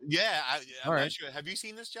play it? Yeah, All I'm right. not sure. Have you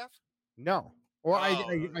seen this, Jeff? No. Well,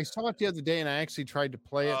 Oh, I saw it the other day and I actually tried to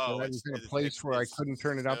play it, but oh, I was it's in a it's place it's where I couldn't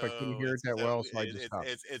turn it's it up. I couldn't so hear it it's that so well, so I just stopped.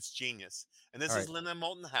 it's genius. And All this right. is Linda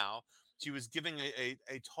Moulton Howe. She was giving a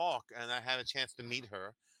talk, and I had a chance to meet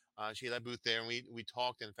her. She had a booth there, and we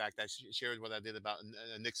talked. In fact, I shared what I did about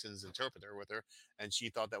Nixon's interpreter with her, and she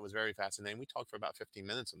thought that was very fascinating. We talked for about 15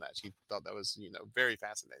 minutes on that. She thought that was, very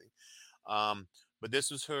fascinating. Um, but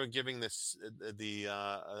this was her giving this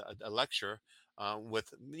a lecture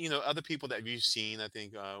with other people that you've seen. I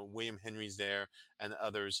think William Henry's there and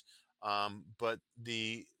others. But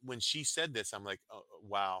the when she said this, I'm like, oh,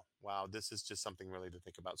 wow, wow, this is just something really to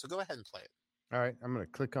think about. So go ahead and play it. All right. I'm going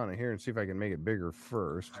to click on it here and see if I can make it bigger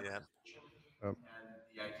first. Yeah. Oh, And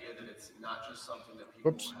the idea that it's not just something that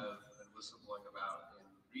people whoops. have been whistleblowing about in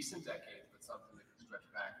recent decades, but something that can stretch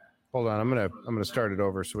back. Hold on. I'm going to start it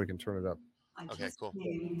over so we can turn it up. I Okay, just cool.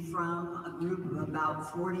 came from a group of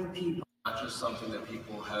about 40 people. Not just something that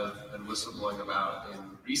people have been whistleblowing about in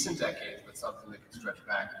recent decades, but something that can stretch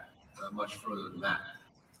back much further than that.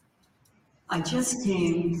 I just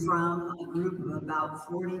came from a group of about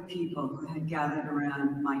 40 people who had gathered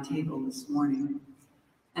around my table this morning.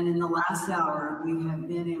 And in the last hour, we have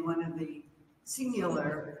been in one of the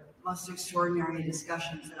singular, most extraordinary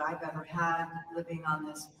discussions that I've ever had living on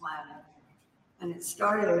this planet. And it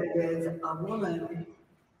started with a woman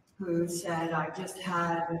who said, I just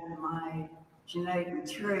had my genetic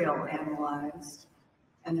material analyzed,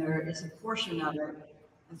 and there is a portion of it,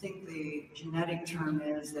 I think the genetic term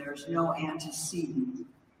is there's no antecedent.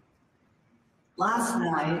 Last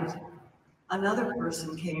night, another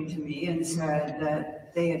person came to me and said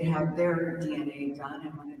that they had had their DNA done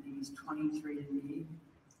in one of these 23andMe,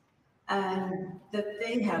 and that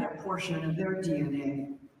they had a portion of their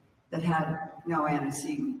DNA that had no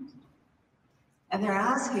antecedent. And they're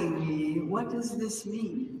asking me, what does this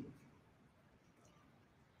mean?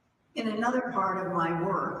 In another part of my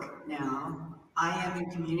work now, I am in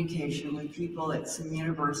communication with people at some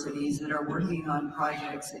universities that are working on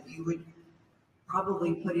projects that you would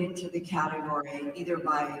probably put into the category either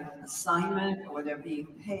by assignment or they're being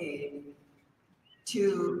paid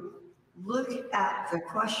to look at the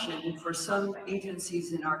question for some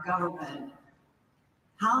agencies in our government,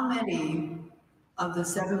 how many of the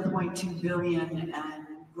 7.2 billion and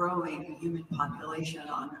growing human population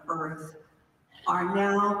on Earth are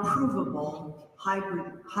now provable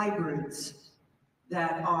hybrids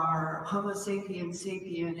that are Homo sapiens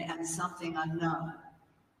sapien and something unknown.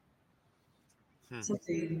 So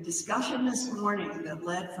the discussion this morning that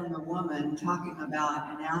led from the woman talking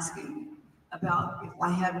about and asking about if I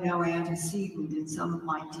have no antecedent in some of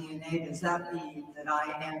my DNA, does that mean that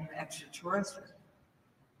I am extraterrestrial?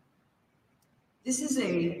 This is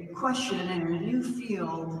a question in a new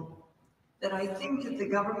field that I think that the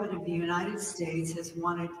government of the United States has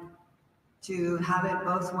wanted to have it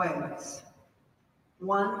both ways.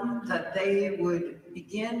 One, that they would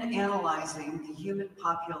begin analyzing the human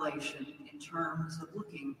population in terms of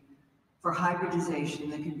looking for hybridization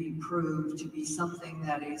that can be proved to be something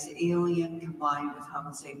that is alien combined with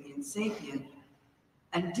Homo sapiens sapien,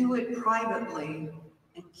 and do it privately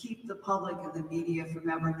and keep the public and the media from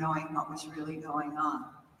ever knowing what was really going on.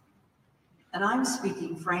 And I'm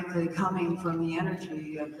speaking, frankly, coming from the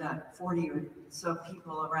energy of that 40 or so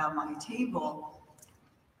people around my table,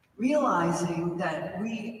 realizing that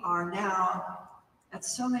we are now at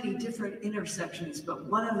so many different intersections, but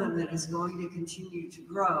one of them that is going to continue to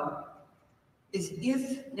grow is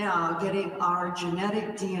if now getting our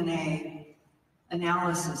genetic DNA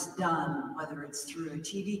analysis done, whether it's through a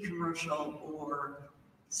TV commercial or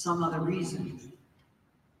some other reason,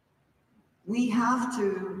 we have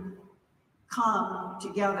to come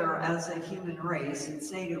together as a human race and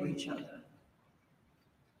say to each other,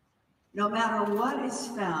 no matter what is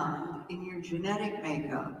found in your genetic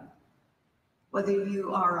makeup, whether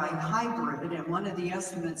you are a hybrid, and one of the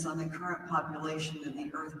estimates on the current population of the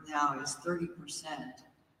Earth now is 30%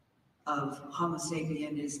 of Homo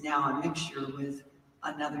sapien is now a mixture with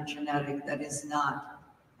another genetic that is not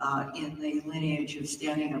in the lineage of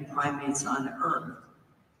standing of primates on Earth.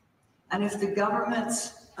 And if the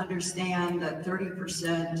governments understand that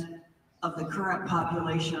 30% of the current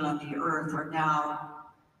population on the Earth are now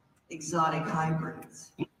exotic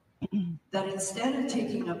hybrids, that instead of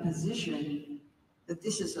taking a position that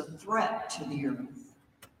this is a threat to the Earth,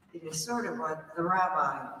 it is sort of what the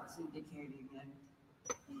rabbi was indicating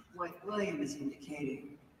and what William is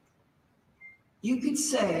indicating. You could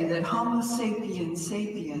say that Homo sapiens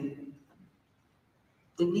sapien,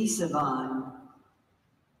 Denisovan,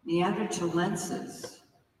 Neanderthalensis,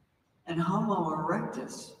 and Homo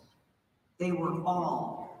erectus they were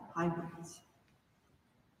all hybrids.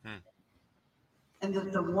 Hmm. And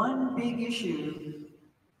that the one big issue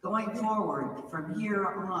going forward from here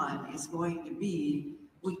on is going to be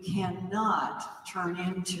we cannot turn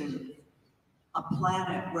into a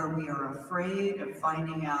planet where we are afraid of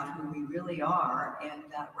finding out who we really are, and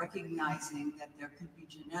that recognizing that there could be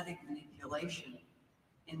genetic manipulation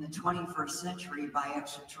in the 21st century by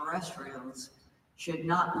extraterrestrials should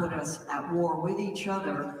not put us at war with each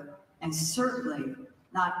other, and certainly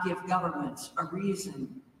not give governments a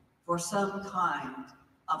reason for some kind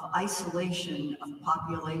of isolation of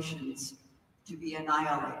populations to be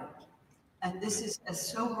annihilated. And this is a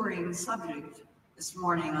sobering subject this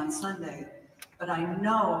morning on Sunday, but I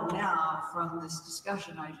know now from this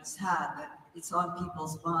discussion I just had that it's on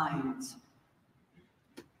people's minds.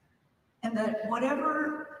 And that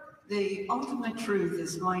whatever the ultimate truth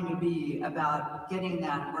is going to be about getting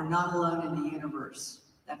that we're not alone in the universe,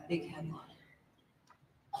 that big headline,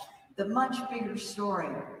 the much bigger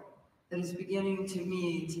story that is beginning to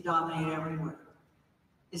me to dominate everywhere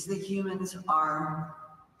is that humans are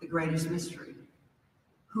the greatest mystery.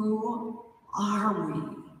 Who are we?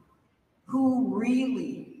 Who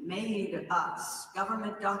really made us?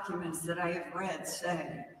 Government documents that I have read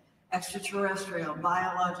say extraterrestrial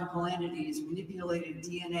biological entities manipulated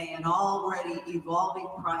DNA and already evolving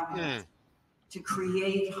primates to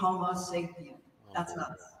create Homo sapien. That's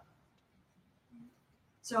us.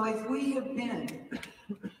 So if we have been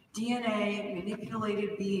DNA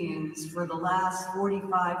manipulated beings for the last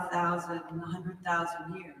 45,000,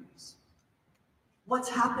 100,000 years, what's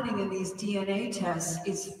happening in these DNA tests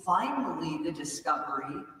is finally the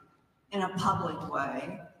discovery in a public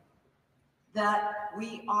way that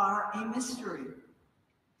we are a mystery.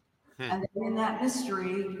 And in that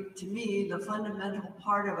mystery, to me, the fundamental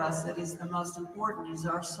part of us that is the most important is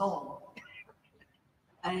our soul.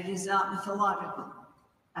 And it is not mythological.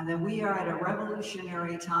 And that we are at a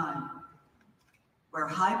revolutionary time where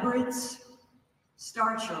hybrids,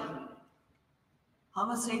 star children,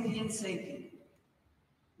 Homo sapiens sapien,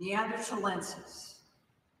 Neanderthalensis,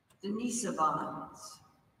 Denisovans,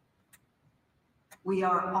 we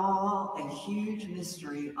are all a huge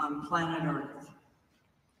mystery on planet Earth.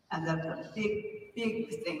 And that the big,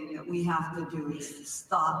 big thing that we have to do is to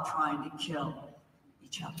stop trying to kill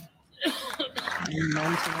each other.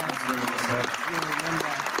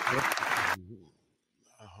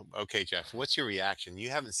 Okay, Jeff, what's your reaction? You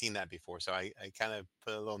haven't seen that before, so I kind of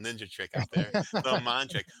put a little ninja trick out there, a little mind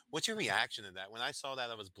trick. What's your reaction to that? When I saw that,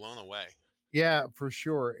 I was blown away. Yeah, for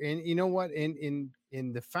sure. And you know what? In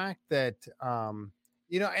the fact that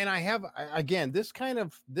and I have again this kind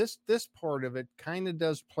of this part of it kind of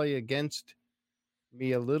does play against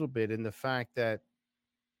me a little bit in the fact that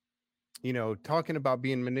talking about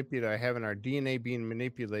being manipulated, having our DNA being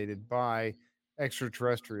manipulated by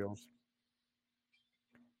extraterrestrials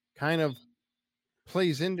kind of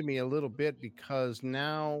plays into me a little bit because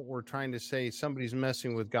now we're trying to say somebody's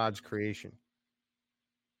messing with God's creation.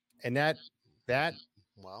 And that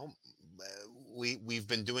Well, we've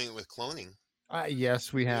been doing it with cloning.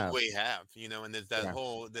 yes, we have. We have, and there's that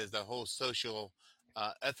whole social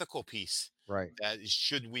ethical piece. Right. That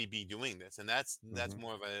should we be doing this? And that's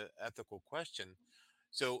more of an ethical question.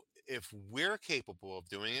 So if we're capable of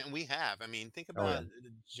doing it, and we have, I mean, think about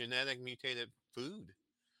genetic mutated food,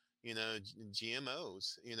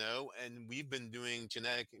 GMOs, and we've been doing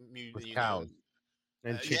genetic cows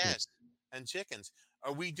and chickens. Yes, and chickens.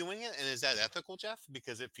 Are we doing it? And is that ethical, Jeff?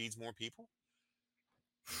 Because it feeds more people?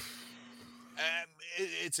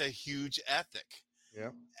 It's a huge ethic. Yeah.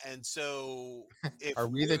 And so, if are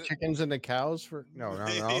we the chickens and the cows for? No.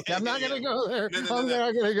 Okay, I'm not going to go there. I'm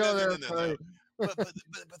not going to go there.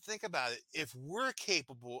 But think about it. If we're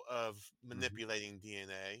capable of manipulating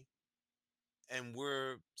DNA, and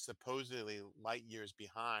we're supposedly light years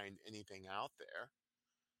behind anything out there,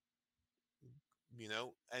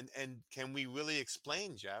 and can we really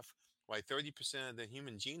explain, Jeff, why 30% of the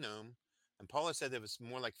human genome, and Paula said it was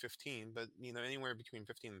more like 15, but anywhere between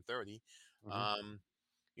 15 and 30,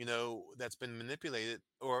 that's been manipulated,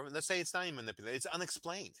 or let's say it's not even manipulated, it's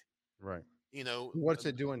unexplained. Right. What's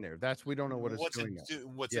it doing there? We don't know what it's doing.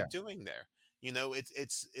 What's it doing there?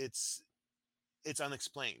 It's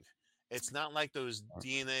unexplained. It's not like those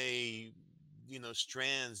DNA,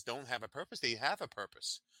 strands don't have a purpose. They have a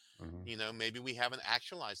purpose. Maybe we haven't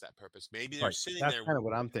actualized that purpose. Maybe they're sitting there. That's kind of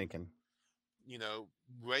what I'm thinking.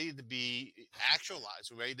 Ready to be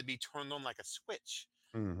actualized, ready to be turned on like a switch.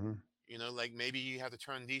 Like maybe you have to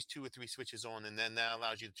turn these 2 or 3 switches on, and then that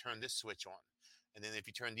allows you to turn this switch on. And then if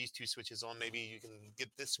you turn these 2 switches on, maybe you can get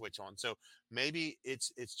this switch on. So maybe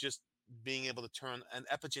it's just being able to turn, and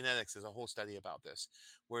epigenetics is a whole study about this,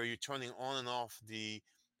 where you're turning on and off the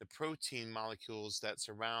protein molecules that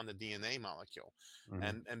surround the DNA molecule, Hmm.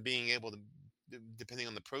 and being able to, depending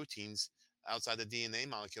on the proteins outside the DNA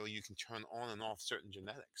molecule, you can turn on and off certain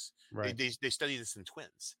genetics. They Right. they study this in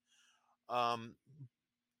twins. Um,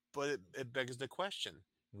 but it begs the question: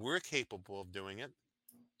 we're capable of doing it,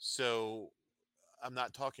 so I'm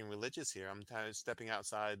not talking religious here. I'm kind of stepping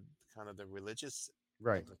outside kind of the religious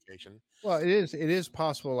Right. implication. Well, it is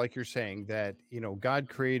possible, like you're saying, that God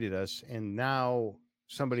created us, and now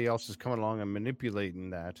somebody else is coming along and manipulating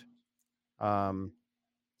that. Um,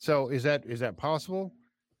 so is that possible?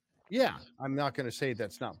 Yeah, I'm not going to say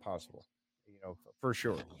that's not possible, for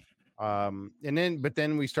sure. But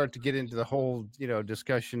then we start to get into the whole,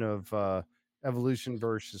 discussion of evolution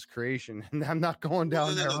versus creation, and I'm not going No,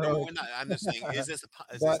 no, down no, that no, no. road. We're not. I'm just saying, is this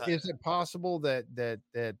But is it possible that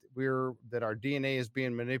our DNA is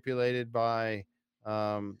being manipulated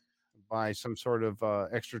um, by some sort of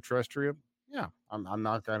extraterrestrial? Yeah, I'm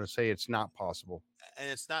not going to say it's not possible. and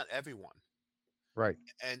it's not everyone. Right?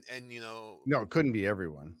 And No, it couldn't be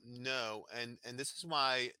everyone. no, and this is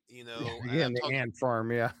why, and Again, I've the talked. ant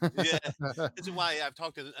farm. Yeah. Yeah, this is why I've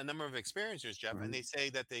talked to a number of experiencers, Jeff, and Mhm. they say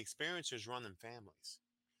that the experiencers run in families.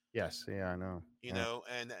 Yes. Yeah, I know. Yeah.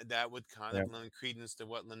 And that would kind Yeah. of lend credence to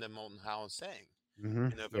what Linda Moulton Howe is saying.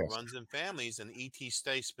 If it Yes. runs in families and ET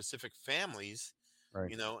studies specific families,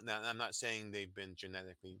 Right. now I'm not saying they've been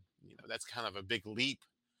genetically, that's kind of a big leap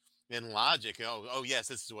in logic. Oh yes,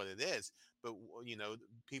 this is what it is. But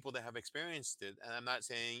people that have experienced it, and I'm not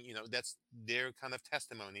saying that's their kind of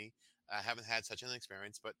testimony. I haven't had such an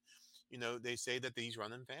experience, but they say that these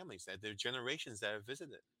run in families, that they're generations that have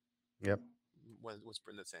visited. Yep. What's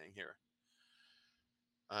Brenda saying here?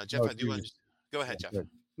 Jeff, No, I she do. was. Go Yeah, ahead, Jeff. good.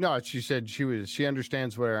 No, she said she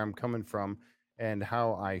understands where I'm coming from and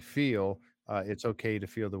how I feel. It's okay to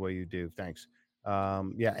feel the way you do. Thanks.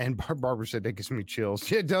 Yeah, and Barbara said that gives me chills.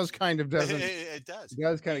 It does kind of, It, doesn't it? it does. It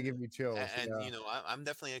does kind You, of give me chills. and Yeah. I'm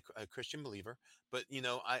definitely a Christian believer, but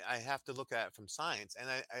I have to look at it from science, and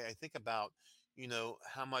I think about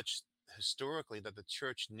how much historically that the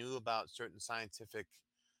church knew about certain scientific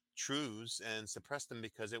truths and suppressed them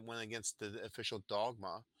because it went against the official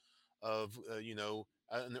dogma of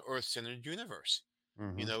an earth-centered universe.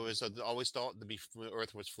 Hmm. It was always thought to be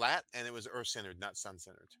Earth was flat, and it was Earth-centered, not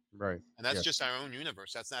sun-centered. Right. And that's Yes. just our own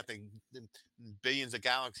universe. That's not the billions of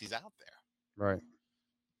galaxies out there. Right.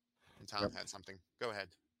 And Tom Yep. had something. Go ahead.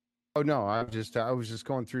 Oh no, I was just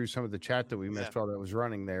going through some of the chat that we Yeah. missed while that was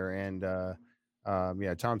running there, and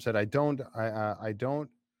yeah, Tom said uh, I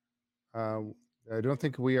don't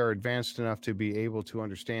think we are advanced enough to be able to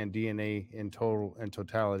understand DNA in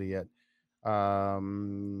totality yet.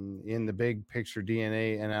 In the big picture,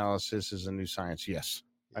 DNA analysis is a new science. Yes,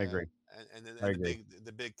 I Yeah. agree. I And agree.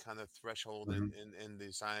 the big kind of threshold Hmm. in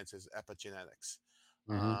the science is epigenetics.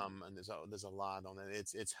 Hmm. And there's a lot on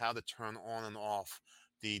it. It's how to turn on and off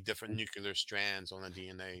the different nuclear strands on the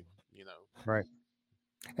DNA. Right.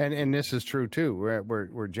 And this is true too.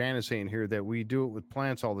 We're Jan is saying here that we do it with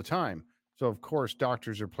plants all the time. So of course,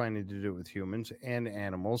 doctors are planning to do it with humans and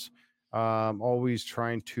animals. Always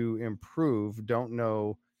trying to improve. Don't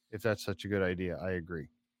know if that's such a good idea. I agree.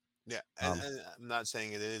 Yeah, Um, and I'm not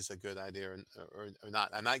saying it is a good idea or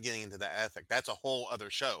not. I'm not getting into the ethic. That's a whole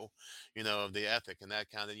other show, of the ethic and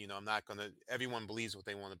that kind of. I'm not going to. Everyone believes what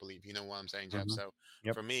they want to believe. You know what I'm saying, Jeff? mhm. So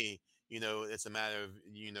Yep. for me, it's a matter of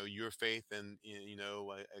your faith and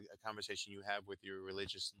a conversation you have with your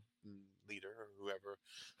religious leader or whoever,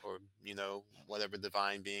 or whatever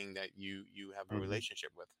divine being that you have a Mhm.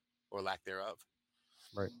 relationship with or lack thereof.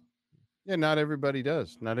 Right. Yeah. Not everybody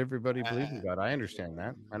does. Not everybody believes in Uh, God. I understand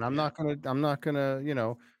that, and I'm yeah. not gonna. I'm not gonna.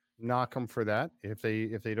 Knock them for that. If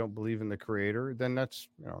they don't believe in the Creator, then that's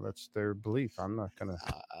their belief. I'm not gonna.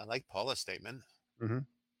 I like Paula's statement. Mhm.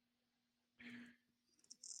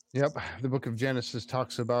 Yep. The book of Genesis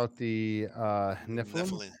talks about the Nephilim.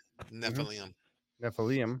 Nephilim. Mhm. Nephilim.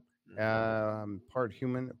 Nephilim, Mhm. part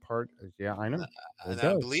human, part. Yeah, I And know. It I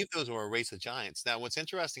does. believe those were a race of giants. Now, what's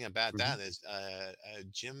interesting about Hmm. that is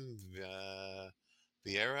Jim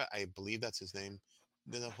Vieira, I believe that's his name,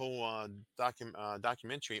 did a whole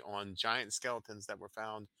documentary on giant skeletons that were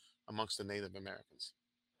found amongst the Native Americans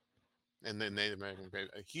and the Native American grave,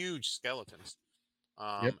 huge skeletons.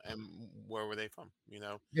 Yep. And where were they from?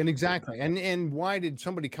 And But exactly. And why did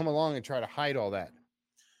somebody come along and try to hide all that?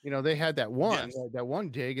 They had that one yes, that one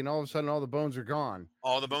dig, and all of a sudden, all the bones are gone.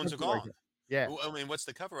 all the bones are Something like gone. that. Yeah. I mean, what's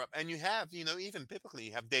the cover up? And you have, even biblically,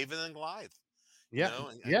 you have David and Goliath. Yeah.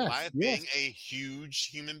 And Yes. Goliath being Yes. a huge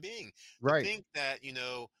human being. To Right. think that,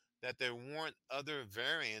 that there weren't other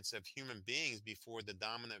variants of human beings before the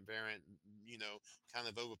dominant variant, kind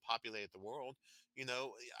of overpopulated the world.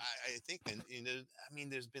 I think, and I mean,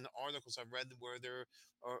 there's been articles I've read where there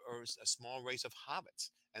are a small race of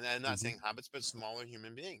hobbits, and I'm not Mhm. saying hobbits, but smaller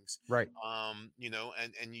human beings. Right. And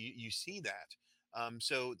you see that.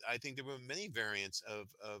 So I think there were many variants of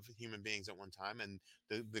human beings at one time, and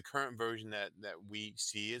the current version that we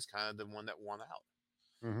see is kind of the one that won out.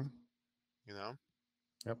 Hmm. You know,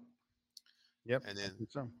 Yep. Yep. and I then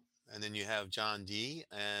think so. and then you have John Dee,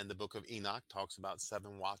 and the Book of Enoch talks about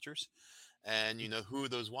 7 watchers, and who are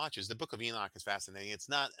those watchers. The Book of Enoch is fascinating. It's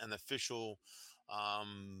not an official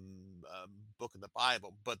book of the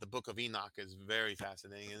Bible, but the Book of Enoch is very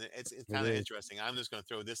fascinating, and it's It kind of is. interesting. I'm just going to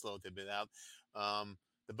throw this little tidbit out.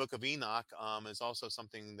 The Book of Enoch is also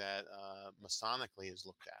something that Masonically is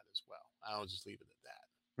looked at as well. I'll just leave it at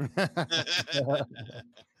that.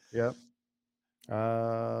 Yep.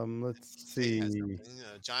 Let's Tate has see. something.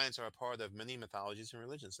 Giants are a part of many mythologies and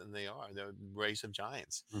religions, and they are. They're a race of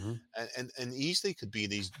giants, Hmm. and easily could be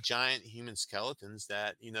these giant human skeletons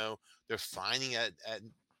that they're finding at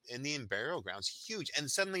Indian burial grounds, huge, and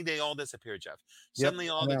suddenly they all disappear. Jeff, Yep. suddenly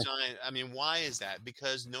I all the know. giant. I mean, why is that?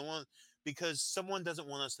 Because someone doesn't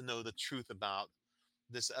want us to know the truth about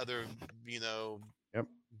this other, you know, Yep.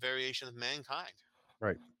 variation of mankind.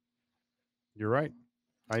 Right. You're right.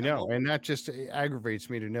 I And know. And that just aggravates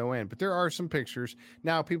me to no end. But there are some pictures.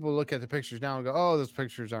 Now people look at the pictures now and go, "Oh, those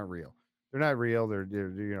pictures aren't real. They're not real.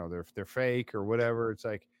 They're fake or whatever." It's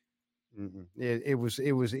like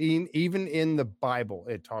even in the Bible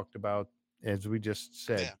it talked about, as we just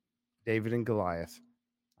said, yeah, David and Goliath.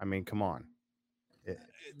 I mean, come on. It-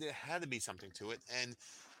 there had to be something to it, and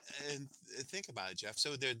think about it, Jeff.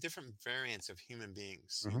 So there are different variants of human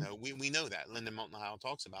beings. Mhm. We know that. Linda Moulton Howe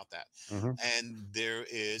talks about that, Mhm. and there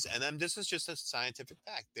is, and then this is just a scientific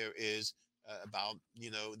fact. There is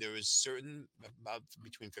there is certain about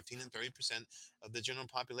between 15 and 30% of the general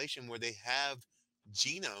population where they have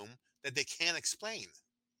genome that they can't explain.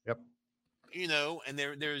 Yep. And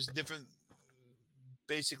there's different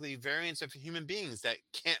basically variants of human beings that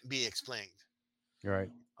can't be explained. You're right.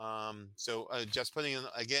 So just putting in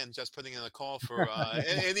a call for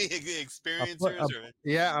any experiencers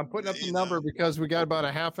or I'm putting up the you number know. because we got about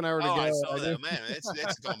a half an hour to Oh, I go. saw that, man.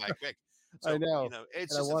 It's going by quick. I So know. it's And I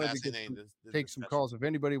just a wanted to fascinating take some discussion. calls. If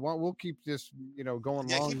anybody we'll keep this, going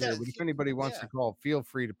Yeah, long keep here. that. But if anybody wants Yeah, to call, feel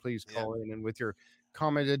free to please yeah. call in and with your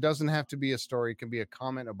comment. It doesn't have to be a story. It can be a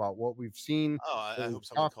comment about what we've seen, Oh, what I we've hope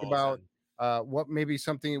someone talked calls about, in. what maybe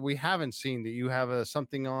something we haven't seen that you have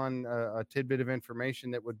something on a tidbit of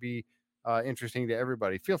information that would be interesting to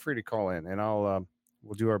everybody. Feel free to call in, and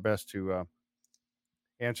we'll do our best to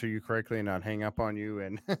answer you correctly and not hang up on you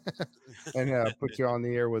and put you on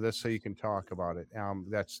the air with us so you can talk about it.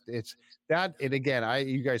 It's that. And again,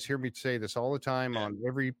 you guys hear me say this all the time Yeah, on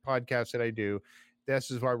every podcast that I do.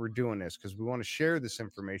 This is why we're doing this, because we want to share this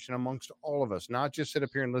information amongst all of us, not just sit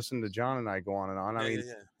up here and listen to John and I go on and on. I yeah, mean,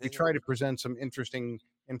 yeah, we yeah. try to present some interesting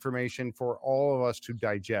information for all of us to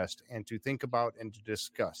digest and to think about and to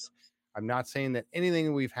discuss. I'm not saying that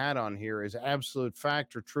anything we've had on here is absolute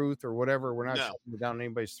fact or truth or whatever. We're not No, shoving it down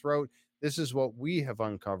anybody's throat. This is what we have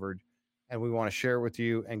uncovered, and we want to share with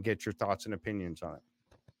you and get your thoughts and opinions on it,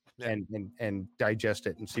 yeah. and digest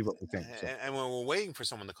it and see what we think. So, And when we're waiting for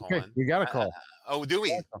someone to call okay, in, you got a uh, call. oh, do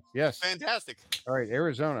we? Yes. Fantastic. All right,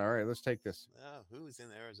 Arizona. All right, let's take this. Oh, who's in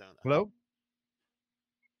Arizona? Hello.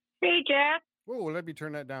 Hey, Jeff. Whoa, let me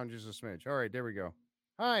turn that down just a smidge. All right, there we go.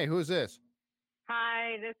 Hi, who is this?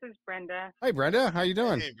 Hi, this is Brenda. Hi, Brenda. How you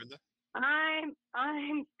doing? Hey, Brenda.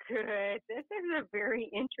 I'm good. This is a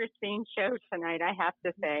very interesting show tonight, I have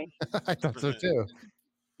to say. I thought so too.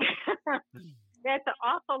 That's an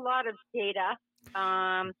awful lot of data.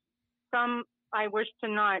 Some I wish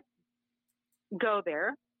to not go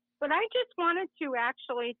there, but I just wanted to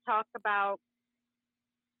actually talk about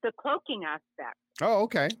the cloaking aspect. Oh,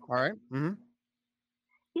 okay. All right. Mm-hmm.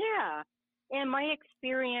 Yeah. And my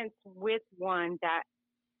experience with one that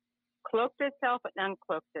cloaked itself and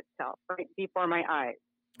uncloaked itself right before my eyes.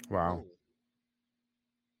 Wow. Oh,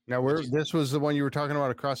 Now, this was the one you were talking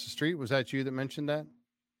about across the street. Was that you that mentioned that?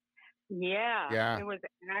 Yeah. Yeah. It was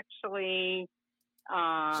actually.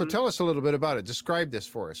 So tell us a little bit about it. Describe this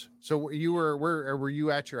for us. So you were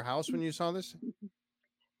you at your house when you saw this?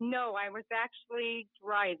 No, I was actually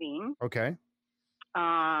driving, Okay.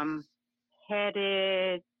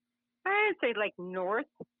 headed, I'd say like north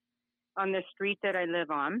on the street that I live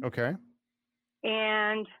on. Okay.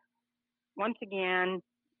 And once again,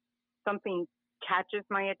 something catches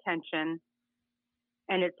my attention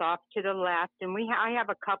and it's off to the left. And I have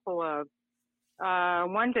a couple of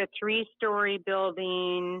One's a 3-story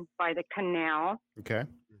building by the canal, Okay.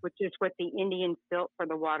 which is what the Indians built for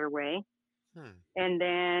the waterway. And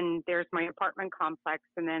then there's my apartment complex,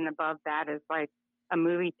 and then above that is like a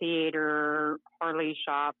movie theater, Harley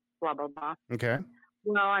shop, blah, blah, blah. Okay.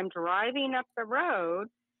 Well, I'm driving up the road,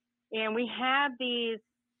 and we have these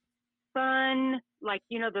fun, like,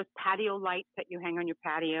 those patio lights that you hang on your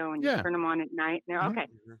patio and you Yeah. turn them on at night. Now, okay.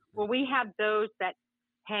 Well, we have those that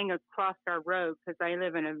hang across our road because I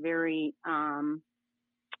live in a very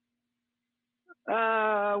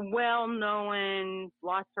well-known,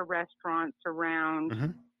 lots of restaurants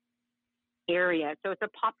around area. So it's a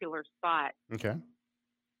popular spot. Okay.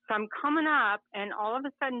 So I'm coming up, and all of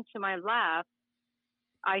a sudden to my left,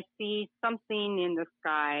 I see something in the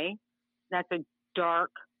sky that's a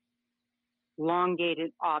dark,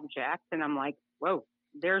 elongated object. And I'm like, whoa,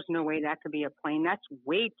 there's no way that could be a plane. That's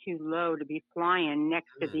way too low to be flying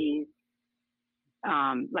next to these,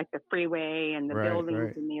 like the freeway and the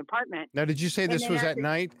buildings and the apartment. Now, did you say this was at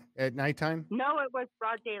night, at nighttime? No, it was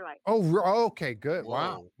broad daylight. Oh, okay, good. Whoa,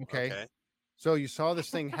 Wow. Okay. So you saw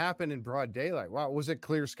this thing happen in broad daylight. Wow. Was it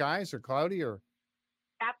clear skies or cloudy or?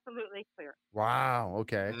 Absolutely clear. Wow.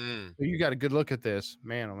 Okay. So you got a good look at this,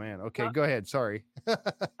 man. Oh man. Okay. Go ahead. Sorry.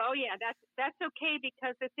 Oh yeah. That's okay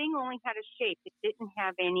because the thing only had a shape. It didn't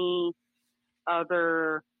have any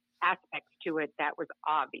other aspects to it that was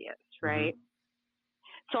obvious. Right.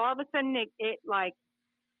 So all of a sudden it like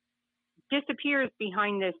disappears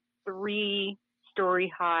behind this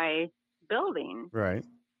 3-story high building. Right.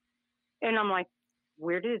 And I'm like,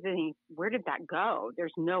 where did that go?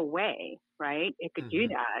 There's no way, right? It could do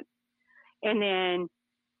that. And then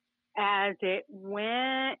as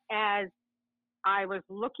I was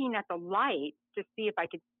looking at the light to see if I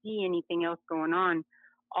could see anything else going on,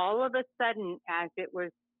 all of a sudden, as it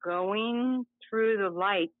was going through the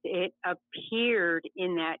lights, it appeared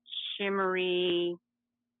in that shimmery,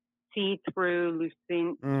 see-through,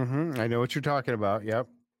 lucent. I know what you're talking about. Yep.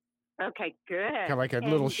 Okay, good. Kind of like a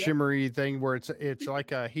little shimmery thing where it's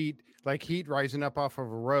like a heat rising up off of a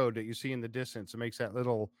road that you see in the distance. It makes that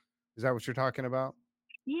little. Is that what you're talking about?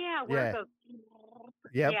 Yeah. Where it goes.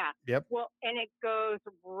 Yep. Yeah. Yep. Well, and it goes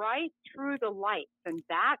right through the lights, and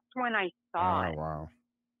that's when I saw it. Wow.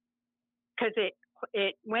 Because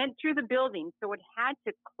it went through the building, so it had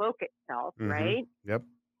to cloak itself, right? Yep.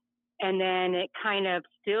 And then it kind of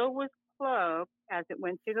still was cloaked as it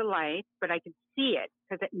went through the lights, but I could see it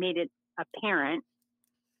because it made it apparent.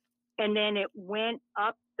 And then it went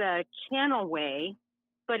up the channelway,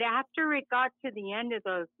 but after it got to the end of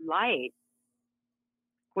those lights,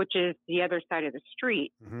 which is the other side of the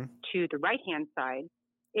street to the right-hand side,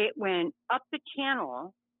 it went up the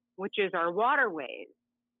channel, which is our waterways.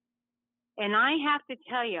 And I have to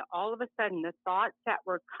tell you, all of a sudden, the thoughts that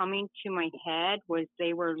were coming to my head was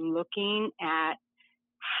they were looking at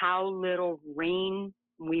how little rain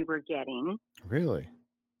we were getting. Really?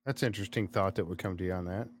 That's an interesting thought that would come to you on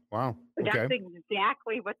that. Wow. Okay. That's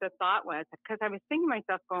exactly what the thought was. Because I was thinking to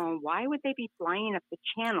myself, going, why would they be flying up the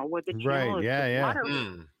channel where the channel is the water?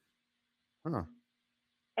 Huh.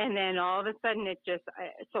 And then all of a sudden it just,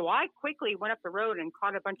 so I quickly went up the road and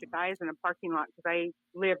caught a bunch of guys in a parking lot because I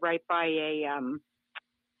live right by a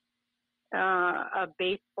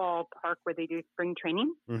baseball park where they do spring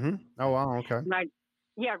training. Oh, wow. Okay.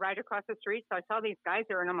 Right across the street. So I saw these guys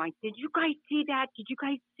there and I'm like, did you guys see that? Did you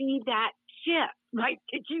guys see that ship? Like,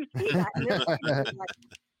 did you see that? And like,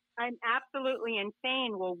 I'm absolutely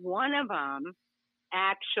insane. Well, one of them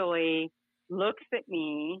actually looks at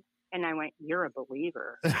me and I went, you're a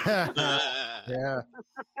believer. Yeah.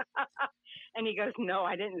 And he goes, no,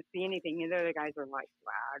 I didn't see anything. And the other guys are like,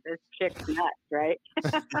 wow, this chick's nuts, right?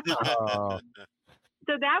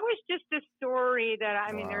 So that was just a story that,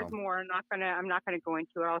 I mean, there's more. I'm not gonna go into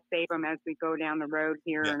it. I'll save them as we go down the road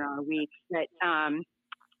here in our week. But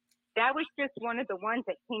that was just one of the ones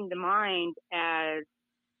that came to mind as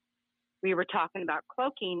we were talking about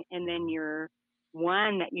cloaking, and then your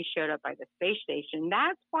one that you showed up by the space station.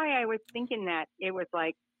 That's why I was thinking that it was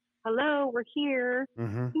like, hello, we're here,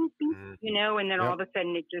 bing, bing, you know, and then all of a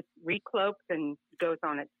sudden it just recloaks and goes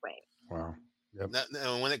on its way. Wow. Yep.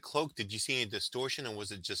 Now, when it cloaked, did you see any distortion, or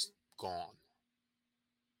was it just gone?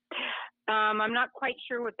 I'm not quite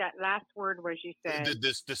sure what that last word was you said.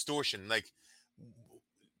 This distortion, like,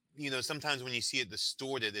 you know, sometimes when you see it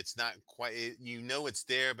distorted, it's not quite, you know, it's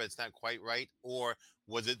there, but it's not quite right. Or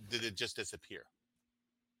did it just disappear?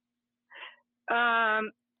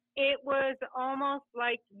 It was almost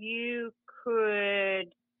like you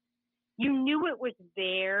knew it was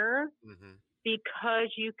there because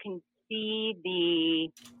you can see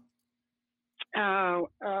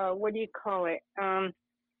what do you call it?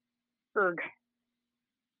 Erg.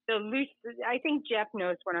 The loose. I think Jeff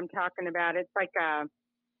knows what I'm talking about. It's like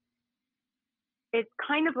it's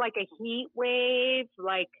kind of like a heat wave,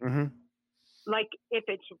 like if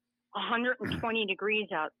it's 120 degrees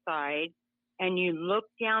outside, and you look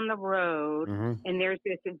down the road, and there's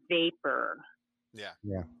this vapor. Yeah.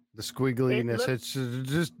 The squiggliness. It's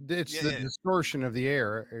the distortion of the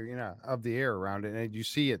air, of the air around it, and you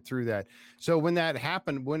see it through that. So when that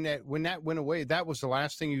happened, when that went away, that was the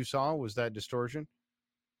last thing you saw, was that distortion?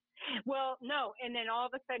 Well, no, and then all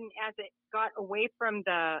of a sudden, as it got away from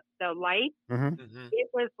the light, it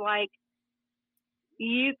was like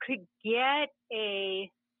you could get a,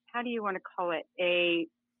 how do you want to call it, a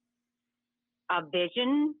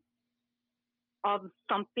vision of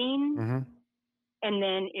something, and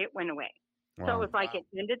then it went away. Wow. So it was like it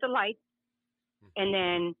ended the light, and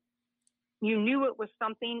then you knew it was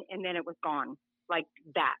something, and then it was gone, like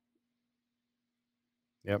that.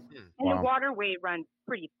 Yep. And the waterway runs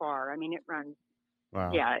pretty far. I mean, it runs.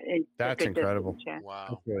 Wow. Yeah. That's incredible. Distance, yeah. Wow.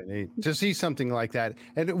 That's really neat to see something like that.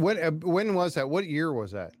 And when was that? What year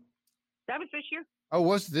was that? That was this year. Oh,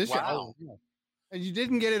 was this year? Wow. Oh, and you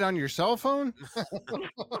didn't get it on your cell phone?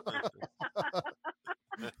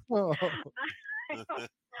 Oh. I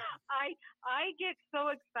get so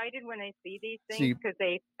excited when I see these things because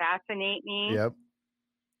they fascinate me. Yep.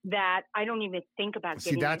 That I don't even think about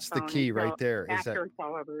getting. See, that's the key right there. Is that it's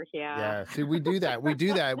all over. Yeah. Yeah. See, we do that. We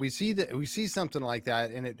do that. We see something like that,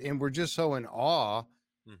 and we're just so in awe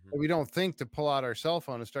that we don't think to pull out our cell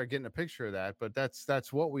phone and start getting a picture of that. But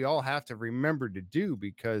that's what we all have to remember to do,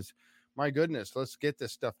 because my goodness, let's get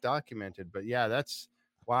this stuff documented. But yeah, that's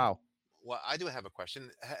wow. Well, I do have a question.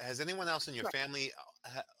 Has anyone else in your family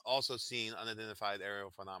also seen unidentified aerial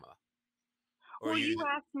phenomena? Well, you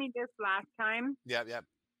asked me this last time. Yep.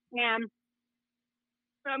 And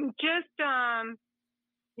just, I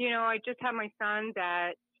just have my son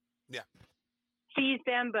that sees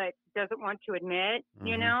them but doesn't want to admit, But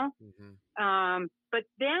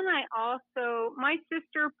then my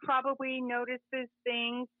sister probably notices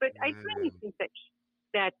things, but I really think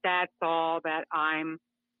that that's all that I'm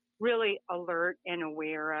really alert and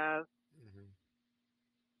aware of.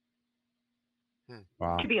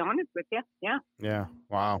 Wow. To be honest with you. Yeah. Yeah.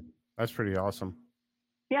 Wow. That's pretty awesome.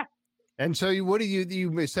 Yeah. And so you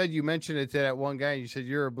said you mentioned it to that one guy, and you said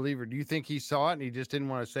you're a believer. Do you think he saw it and he just didn't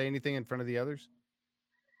want to say anything in front of the others?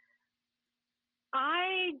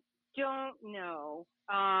 I don't know.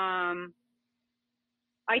 I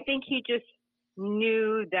think he just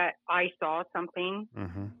knew that I saw something,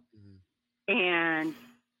 and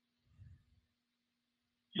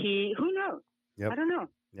who knows? Yep. I don't know.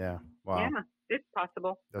 Yeah. Wow. Yeah, it's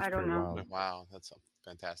possible. That's I don't know. wild. Wow, that's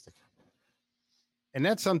fantastic. And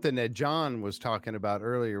that's something that John was talking about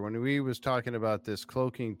earlier when we was talking about this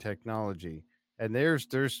cloaking technology. And there's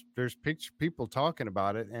people talking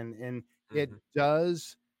about it, and it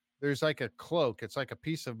does. There's like a cloak. It's like a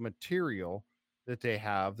piece of material that they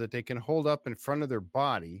have that they can hold up in front of their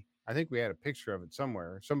body. I think we had a picture of it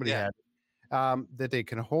somewhere. Somebody had that they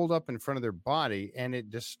can hold up in front of their body, and it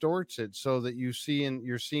distorts it so that you're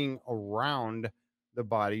seeing around the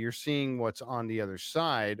body. You're seeing what's on the other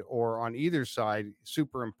side or on either side,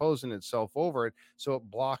 superimposing itself over it, so it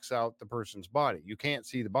blocks out the person's body. You can't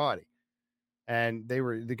see the body. And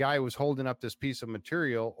the guy was holding up this piece of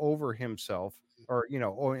material over himself, or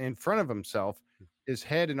in front of himself. His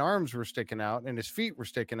head and arms were sticking out, and his feet were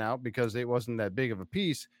sticking out because it wasn't that big of a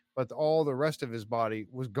piece, but all the rest of his body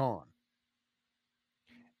was gone.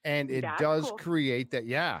 And it does create that,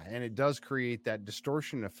 and it does create that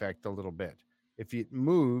distortion effect a little bit. If it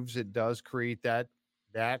moves, it does create that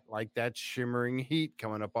shimmering heat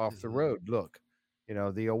coming up off the road. Look,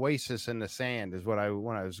 the oasis in the sand is what I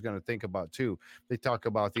was going to think about too. They talk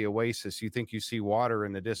about the oasis. You think you see water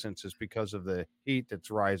in the distance is because of the heat that's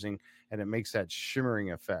rising, and it makes that shimmering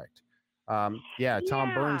effect. Tom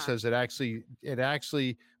Burns says it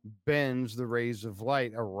actually bends the rays of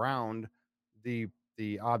light around the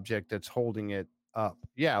object that's holding it up.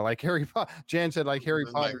 Yeah, like Harry Potter. Jan said, like Harry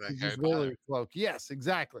Potter. Really cloak. Yes,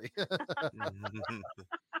 exactly.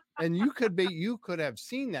 And you could have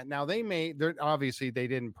seen that. Now obviously they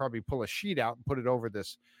didn't probably pull a sheet out and put it over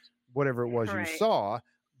this, whatever it was you saw,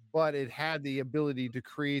 but it had the ability to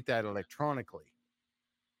create that electronically.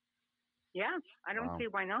 Yeah, I don't see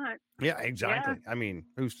why not. Yeah, exactly. Yeah. I mean,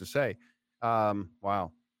 who's to say?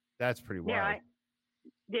 Wow, that's pretty wild.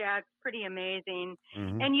 Yeah, it's pretty amazing.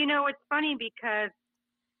 And it's funny because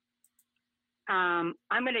I'm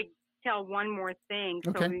going to tell one more thing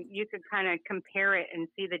so you could kind of compare it and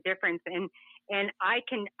see the difference. And I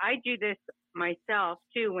do this myself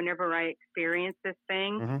too whenever I experience this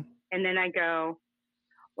thing. Mm-hmm. And then I go,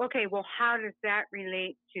 okay, well, how does that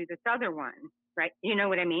relate to this other one? Right? You know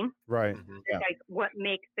what I mean? Right. Mhm. Yeah. Like, what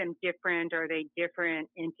makes them different? Are they different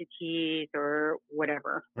entities or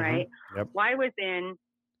whatever? Right? Yep. Well, I was in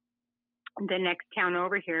the next town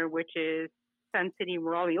over here, which is Sun City,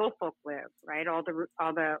 where all the old folk live. Right? All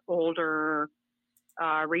the older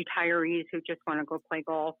retirees who just want to go play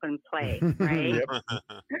golf and play. Right?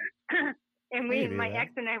 Yep. And my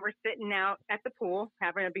ex and I were sitting out at the pool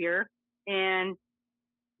having a beer, and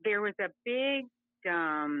there was a big,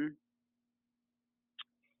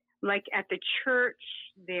 like at the church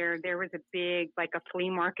there was a big, like a flea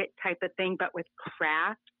market type of thing, but with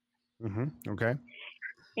craft. Okay.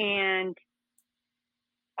 And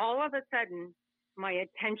all of a sudden, my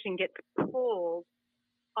attention gets pulled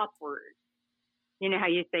upward. You know how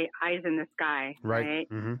you say eyes in the sky, right?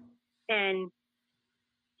 Mm-hmm. And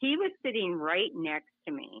he was sitting right next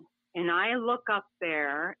to me. And I look up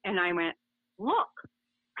there and I went, look.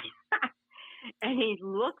 And he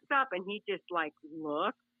looks up and he just like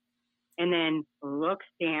looks and then looks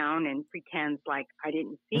down and pretends like I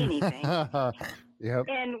didn't see anything. Yep.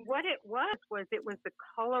 And what it was the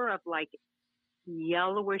color of like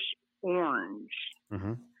yellowish orange.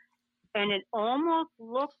 Mm-hmm. And it almost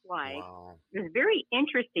looked like, Wow. it was very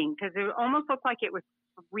interesting because it almost looked like it was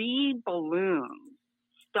 3 balloons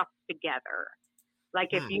stuck together. Like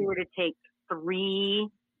if you were to take 3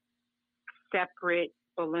 separate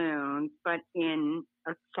balloons, but in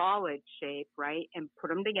a solid shape, right, and put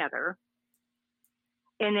them together.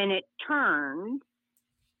 And then it turned.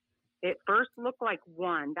 It first looked like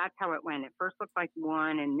 1. That's how it went. It first looked like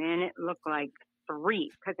 1, and then it looked like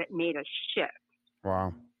 3 because it made a shift.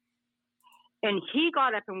 Wow. And he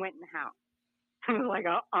got up and went in the house. I was like,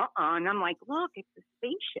 and I'm like, look, it's a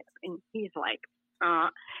spaceship. And he's like,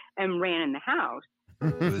 and ran in the house.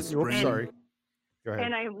 Oops, sorry. Go ahead.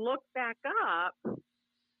 And I looked back up,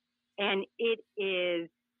 and it is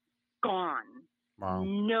gone. Wow.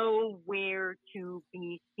 Nowhere to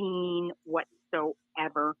be seen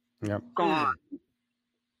whatsoever. Yep. Gone.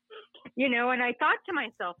 You know, and I thought to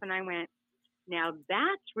myself, and I went, now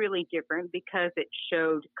that's really different because it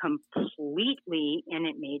showed completely and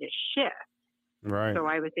it made a shift. Right. So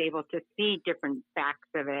I was able to see different facts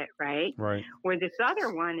of it, right? Right. Where this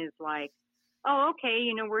other one is like, oh, okay,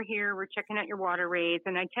 you know, we're here, we're checking out your water rates.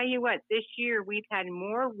 And I tell you what, this year we've had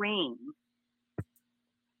more rain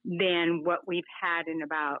than what we've had in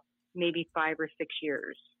about maybe 5 or 6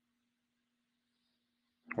 years.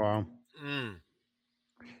 Wow.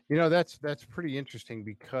 You know, that's pretty interesting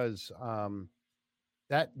because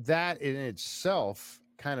that in itself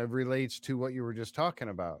kind of relates to what you were just talking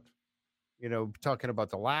about. You know, talking about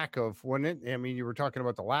the lack of you were talking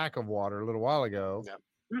about the lack of water a little while ago. Yep.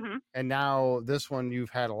 Mm-hmm. And now this one, you've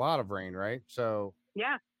had a lot of rain, right? So,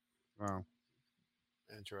 yeah. Wow.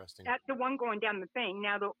 Interesting. That's the one going down the thing.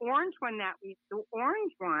 Now, the orange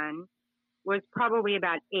one was probably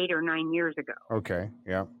about 8 or 9 years ago. Okay.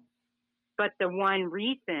 Yeah. But the one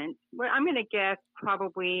recent, well, I'm going to guess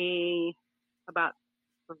probably about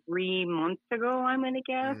 3 months ago, I'm going to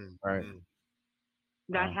guess. Right.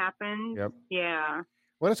 That happened. Yep. Yeah.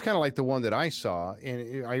 Well, it's kind of like the one that I saw,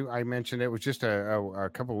 and I mentioned it was just a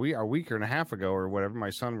week and a half ago or whatever. My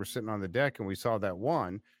son was sitting on the deck, and we saw that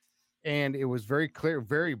one, and it was very clear,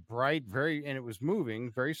 very bright, and it was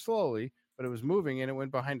moving very slowly, but it was moving, and it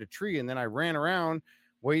went behind a tree, and then I ran around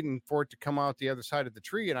waiting for it to come out the other side of the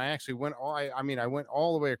tree, and I actually went I went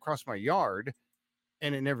all the way across my yard,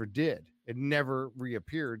 and it never did. It never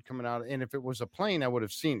reappeared coming out, and if it was a plane, I would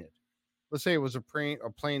have seen it. Let's say it was a plane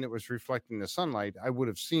that was reflecting the sunlight, I would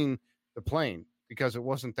have seen the plane because it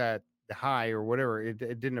wasn't that high or whatever. It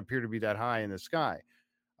didn't appear to be that high in the sky.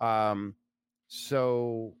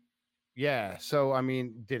 So, yeah. So, I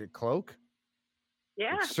mean, did it cloak?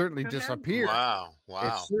 Yeah. It certainly disappeared. Wow.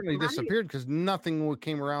 It certainly disappeared because nothing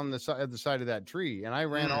came around the side of that tree. And I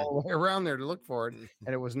ran all the way around there to look for it,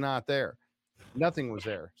 and it was not there. Nothing was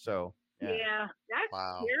there. So, yeah, that's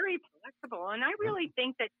very flexible. And I really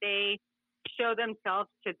think that they show themselves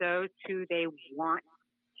to those who they want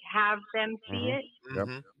to have them see it. Yep.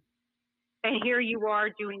 And here you are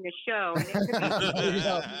doing the show. And it could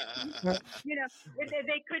be, you know,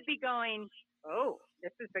 they could be going, oh,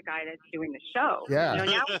 this is the guy that's doing the show. Yeah. You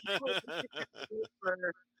know,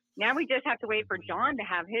 now we just have to wait for John to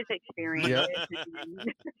have his experience.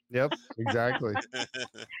 Yep, exactly.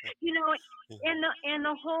 You know, and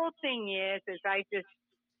the whole thing is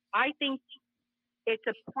I think it's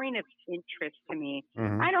a point of interest to me.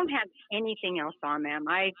 I don't have anything else on them.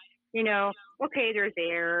 you know, okay, they're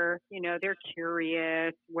there, you know, they're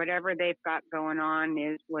curious, whatever they've got going on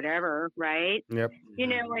is whatever, right? Yep. You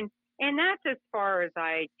know, and that's as far as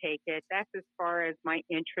I take it. That's as far as my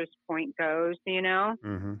interest point goes, you know,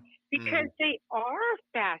 Mm-hmm. because they are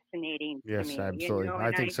fascinating to Yes, me. absolutely. You know, I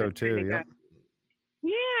and think so just too. kinda Yep. go,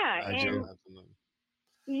 yeah, I and do. Absolutely.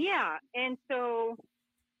 yeah, and so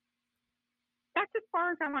that's as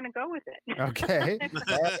far as I want to go with it. Okay. I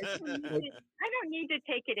don't need to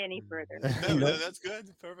take it any further. No, Nope. that's good.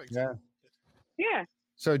 Perfect. Yeah. Yeah.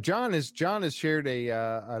 So John has shared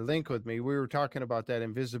a link with me. We were talking about that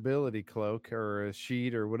invisibility cloak or a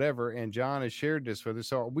sheet or whatever, and John has shared this with us.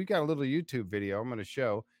 So we got a little YouTube video I'm going to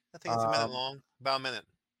show. I think it's a minute long, about a minute.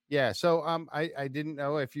 Yeah. So I didn't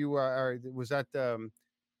know if you was that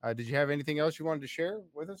did you have anything else you wanted to share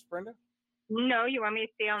with us, Brenda? No, you want me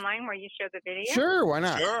to stay online where you show the video? Sure, why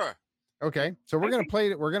not? Sure. Okay, so we're gonna Okay.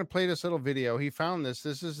 play it. We're gonna play this little video. He found this.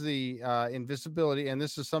 This is the invisibility, and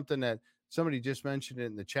this is something that somebody just mentioned it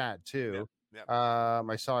in the chat too. Yep.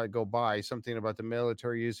 I saw it go by. Something about the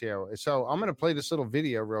military use. Yeah. So I'm gonna play this little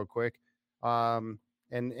video real quick.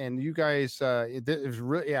 And you guys, it's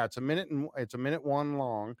really, yeah, it's a minute one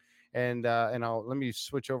long. And let me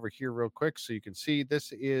switch over here real quick so you can see.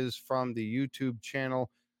 This is from the YouTube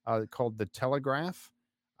channel called The Telegraph.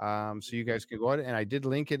 So you guys can go ahead, and I did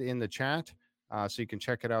link it in the chat, so you can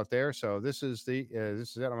check it out there. So this is it. I'm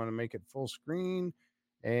going to make it full screen,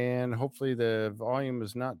 and hopefully the volume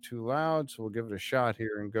is not too loud. So we'll give it a shot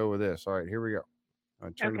here and go with this. All right, here we go.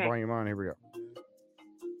 I'll turn the volume on. Here we go.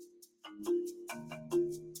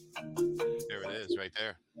 There it is, right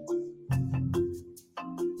there.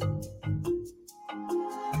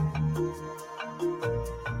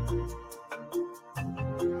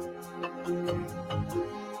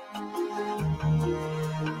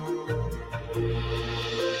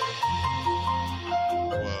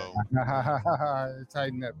 It's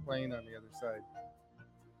hiding that plane on the other side.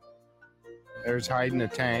 There's hiding a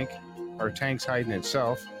tank, or tank's hiding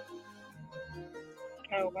itself.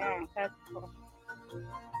 Oh, wow. That's cool.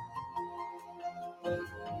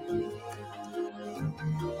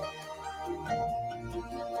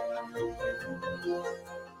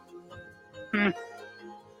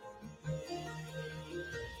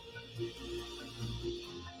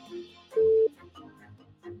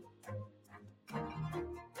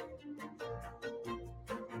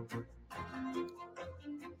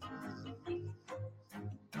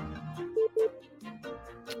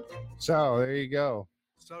 So there you go.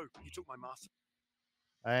 So you took my master.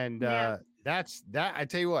 And Yeah. that's that. I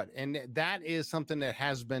tell you what, and that is something that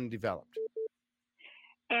has been developed.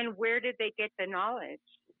 And where did they get the knowledge?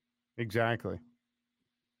 Exactly.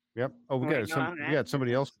 Yep. Oh, we Wait, got no, we got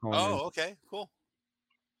somebody else calling in. Oh, okay, cool.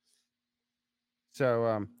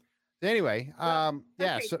 So anyway, yeah.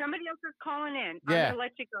 Okay, So somebody else is calling in. Yeah. I'm gonna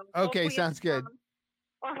let you go. Okay, Hopefully sounds good.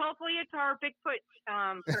 Or hopefully it's our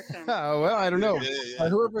Bigfoot person. Oh, well, I don't know. Yeah.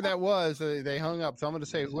 Whoever that was, they hung up. So I'm going to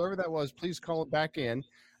say, whoever that was, please call it back in.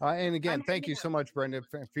 And again, I'm thank you hanging so much, Brenda.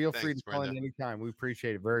 Feel free Thanks, to call in Brenda. anytime. We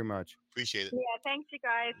appreciate it very much. Appreciate it. Yeah, thanks you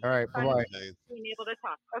guys. All right, Fun bye-bye. being able to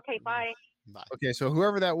talk. Okay, bye. Bye. Okay, so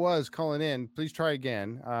whoever that was calling in, please try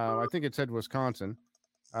again. I think it said Wisconsin,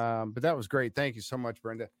 but that was great. Thank you so much,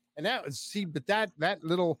 Brenda. And that was but that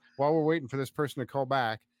little, while we're waiting for this person to call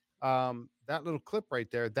back, that little clip right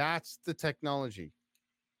there, that's the technology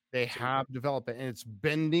they have developed, and it's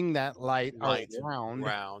bending that light around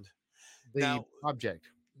the Now, object.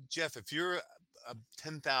 Jeff, if you're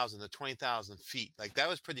 10,000 to 20,000 feet, like that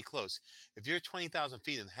was pretty close. If you're 20,000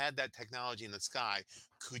 feet and had that technology in the sky,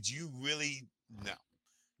 could you really? No.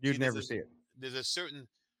 You'd See, never see it. There's a certain,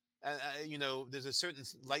 there's a certain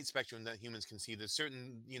light spectrum that humans can see. There's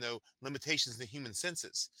certain, limitations to human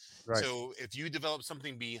senses. Right. So if you develop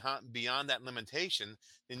something beyond that limitation,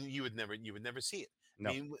 then you would never see it. No.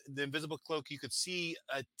 I mean, the invisible cloak, you could see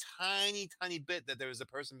a tiny bit that there was a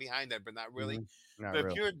person behind that, but not really. Not But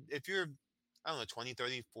really. if you're, I don't know, 20,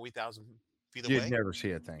 30, 40,000 feet You'd away, never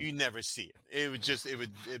see a thing. you never see it.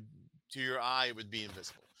 To your eye, it would be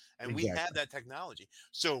invisible. And we have Exactly. that technology.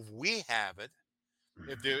 So if we have it,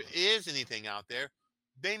 if there is anything out there,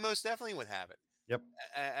 they most definitely would have it. Yep.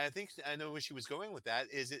 I think I know where she was going with that.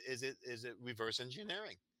 Is it reverse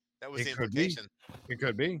engineering? That was It the could be. implication. It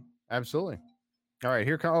could be. Absolutely. All right,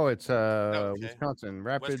 here come. Oh, it's Okay. Wisconsin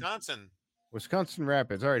Rapids. Wisconsin.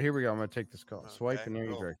 Rapids. All right, here we go. I'm going to take this call. Swipe Okay, in any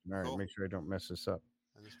cool, direction. All right, cool. make sure I don't mess this up.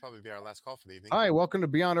 And this will probably be our last call for the evening. Hi, welcome to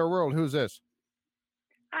Beyond Our World. Who's this?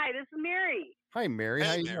 Hi, this is Mary. Hi, Mary.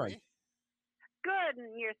 How Hey, you Mary. doing? Good,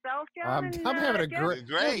 and yourself, John? I'm having a Jeff? great,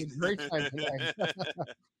 Great. great time tonight.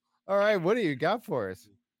 All right, what do you got for us?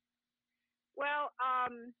 Well,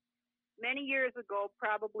 many years ago,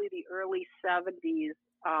 probably the early 70s,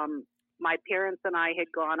 my parents and I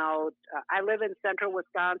had gone out. I live in central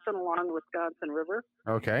Wisconsin along the Wisconsin River.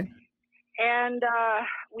 Okay. And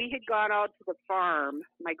we had gone out to the farm,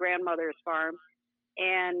 my grandmother's farm,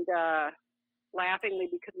 and laughingly,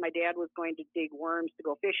 because my dad was going to dig worms to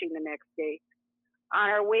go fishing the next day. On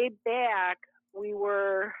our way back, we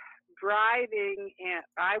were driving, and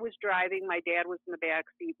I was driving, my dad was in the back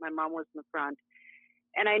seat, my mom was in the front,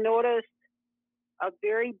 and I noticed a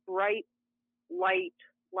very bright light,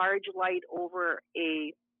 large light over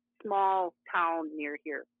a small town near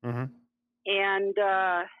here. Mm-hmm. And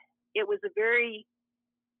it was a very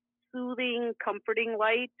soothing, comforting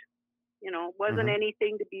light. You know, wasn't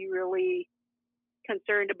anything to be really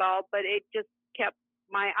concerned about, but it just kept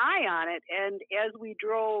my eye on it. And as we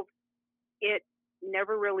drove, it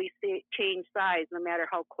never really changed size, no matter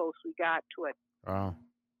how close we got to it. Wow.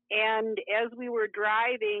 And as we were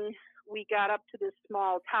driving, we got up to this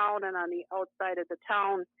small town, and on the outside of the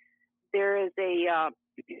town, there is a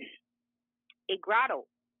grotto.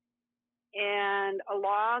 And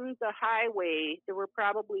along the highway, there were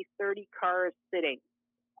probably 30 cars sitting,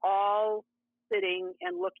 all sitting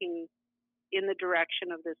and looking in the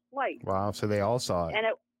direction of this light. Wow. So they all saw it. And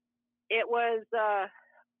it was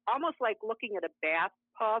almost like looking at a bath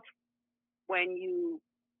puff when you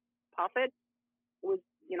puff it. It was,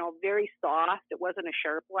 you know, very soft. It wasn't a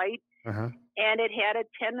sharp light. Uh-huh. And it had a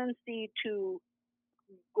tendency to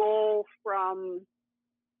go from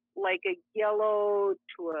like a yellow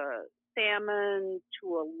to a salmon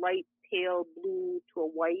to a light pale blue to a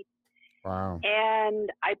white. Wow.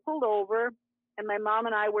 And I pulled over, and my mom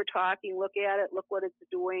and I were talking, look at it, look what it's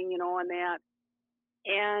doing, you know, and that.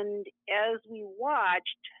 And as we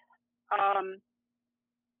watched,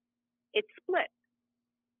 it split.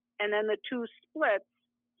 And then the two split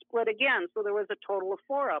again. So there was a total of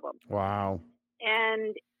 4 of them. Wow.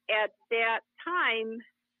 And at that time,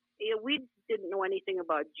 we didn't know anything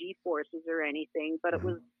about G-forces or anything, but it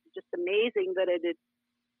was just amazing that it had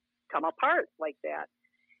come apart like that.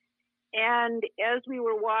 And as we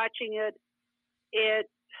were watching it, it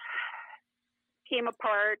came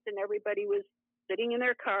apart, and everybody was sitting in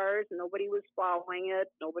their cars. Nobody was following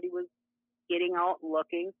it. Nobody was getting out and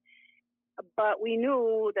looking. But we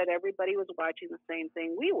knew that everybody was watching the same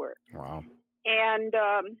thing we were. Wow. And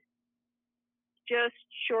just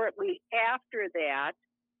shortly after that,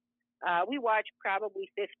 we watched probably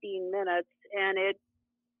 15 minutes, and it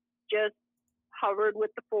just hovered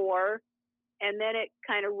with the 4, and then it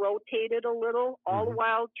kind of rotated a little, all the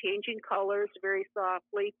while changing colors very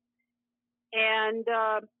softly. And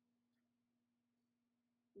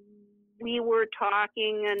we were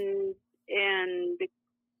talking and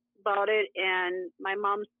about it, and my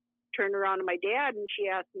mom turned around to my dad, and she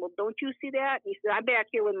asked him, well, don't you see that? And he said, I'm back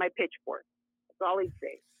here with my pitchfork. That's all he'd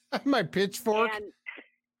say. My pitchfork? And,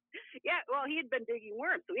 yeah, well, he had been digging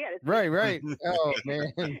worms, so he had his Right. Oh,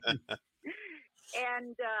 man. And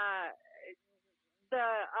the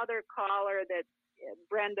other caller that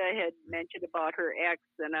Brenda had mentioned about her ex,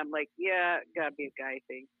 and I'm like, yeah, gotta be a guy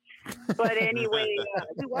thing. But anyway,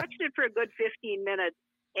 we watched it for a good 15 minutes,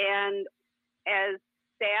 and as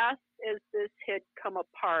fast as this had come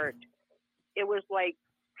apart, it was like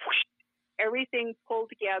whoosh, everything pulled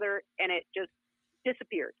together, and it just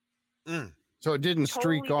disappeared. So it didn't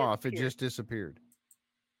streak off; it just disappeared.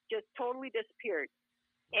 Just totally disappeared.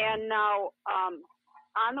 And now,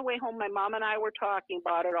 on the way home, my mom and I were talking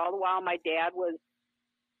about it. All the while, my dad was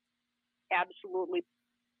absolutely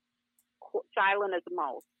silent as a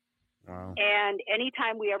mouse. Wow. And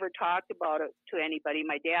anytime we ever talked about it to anybody,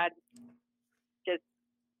 my dad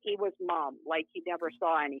he was mum, like he never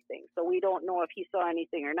saw anything. So we don't know if he saw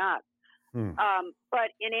anything or not.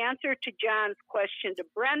 But in answer to John's question to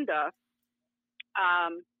Brenda,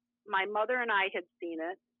 my mother and I had seen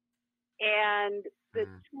it. And the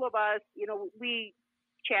two of us, you know, we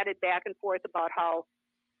chatted back and forth about how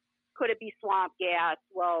could it be swamp gas?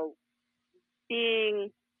 Well,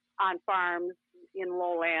 being on farms in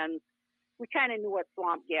lowlands, we kind of knew what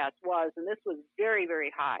swamp gas was, and this was very, very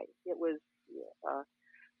high. It was,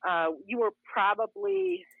 you were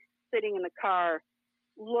probably sitting in the car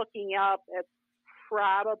looking up at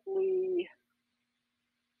probably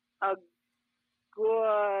a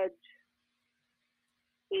good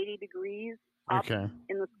 80 degrees up in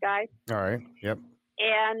the sky. All right. Yep.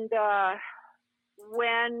 And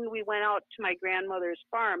when we went out to my grandmother's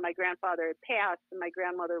farm, my grandfather had passed and my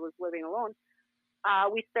grandmother was living alone.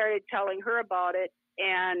 We started telling her about it,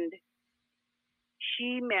 and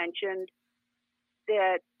she mentioned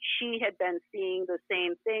that she had been seeing the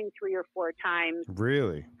same thing 3 or 4 times.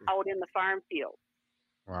 Really? Out in the farm field.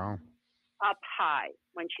 Wow. up high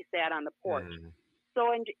when she sat on the porch. Mm.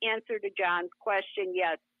 So in answer to John's question,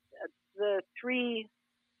 yes, the 3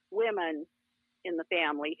 women in the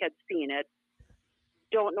family had seen it.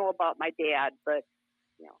 Don't know about my dad, but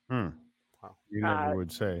Wow. You never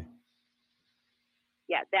would say.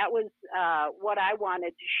 yeah, that was what I wanted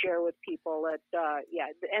to share with people.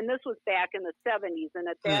 And this was back in the 70s, and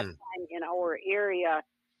at that time in our area,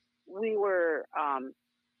 we were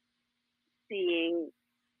seeing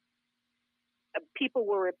people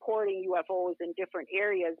were reporting UFOs in different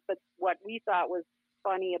areas. But what we thought was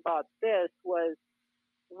funny about this was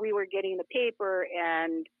we were getting the paper,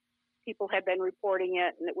 and people had been reporting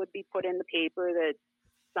it, and it would be put in the paper that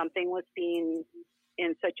something was seen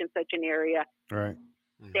in such and such an area. Right.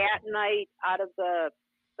 That night, out of the,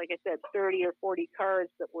 like I said, 30 or 40 cars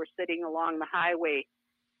that were sitting along the highway,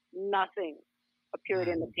 nothing appeared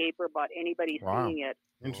in the paper about anybody seeing it.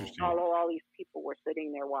 Interesting. Although all these people were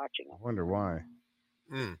sitting there watching it. I wonder why.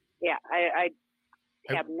 Yeah, I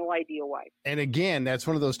have no idea why. And again, that's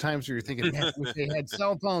one of those times where you're thinking, man, I wish they had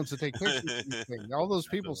cell phones to take pictures of these things. All those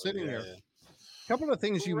people sitting there. A couple of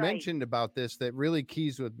things you mentioned about this that really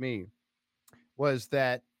keys with me was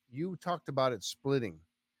that you talked about it splitting.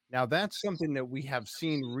 Now that's something that we have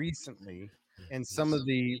seen recently, and some of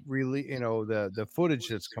the really, the footage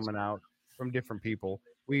that's coming out from different people.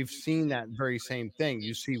 We've seen that very same thing.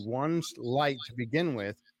 You see one light to begin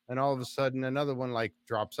with, and all of a sudden another one like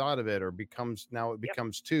drops out of it, or becomes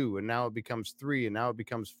 2, and now it becomes 3, and now it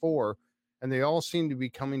becomes 4, and they all seem to be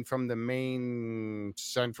coming from the main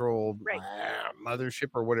central mothership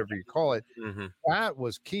or whatever you call it. That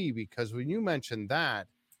was key, because when you mentioned that,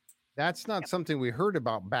 that's not something we heard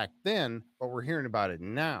about back then, but we're hearing about it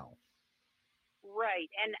now. Right,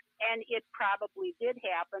 and it probably did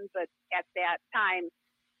happen, but at that time,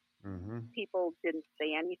 people didn't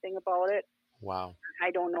say anything about it. Wow.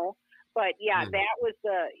 I don't know, but yeah, that was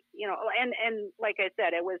the and like I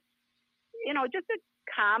said, it was just a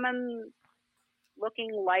common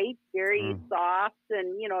looking light, very soft,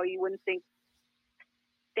 and you wouldn't think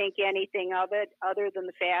anything of it other than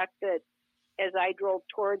the fact that as I drove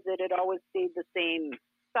towards it, it always stayed the same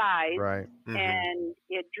size, right? And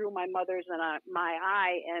it drew my mother's and my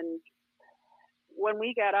eye. And when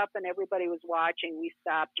we got up and everybody was watching, we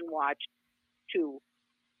stopped and watched too.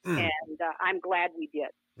 And I'm glad we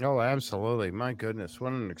did. Oh, absolutely. My goodness,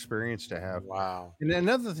 what an experience to have. Wow. And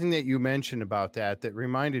another thing that you mentioned about that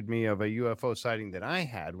reminded me of a UFO sighting that I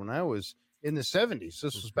had when I was in the 70s.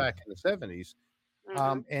 This was back in the 70s.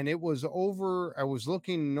 And it was I was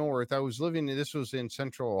looking north. This was in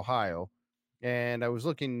central Ohio, and I was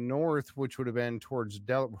looking north, which would have been towards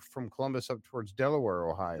from Columbus up towards Delaware,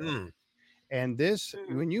 Ohio. And this,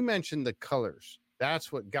 when you mentioned the colors,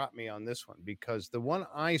 that's what got me on this one, because the one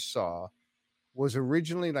I saw was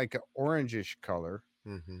originally like an orangish color.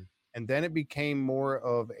 And then it became more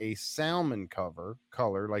of a salmon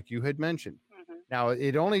color, like you had mentioned. Now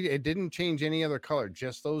it didn't change any other color,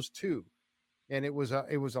 just those 2. And it was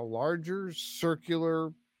a larger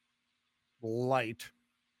circular light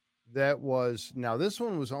that was, now this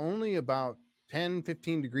one was only about 10,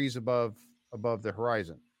 15 degrees above the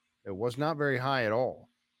horizon. It was not very high at all.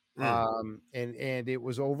 And it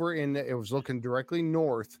was it was looking directly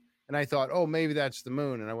north. And I thought, oh, maybe that's the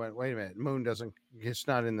moon. And I went, wait a minute, moon it's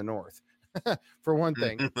not in the north, for one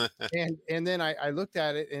thing. and then I looked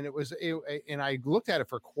at it, and and I looked at it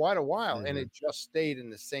for quite a while, and it just stayed in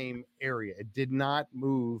the same area. It did not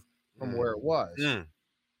move from where it was.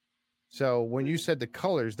 So when you said the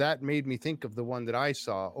colors, that made me think of the one that I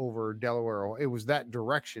saw over Delaware. It was that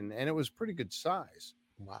direction, and it was pretty good size.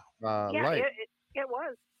 Wow. Yeah, it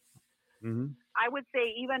was. I would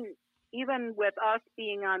say even with us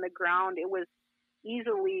being on the ground, it was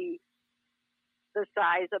easily the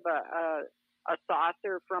size of a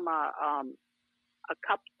saucer from a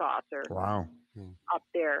cup saucer. Wow. Up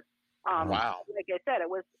there. Wow. Like I said, it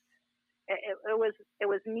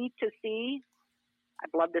was neat to see.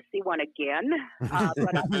 I'd love to see one again. But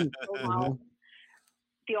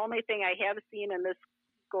the only thing I have seen, and this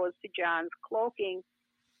goes to John's cloaking,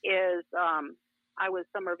 is I was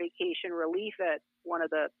summer vacation relief at one of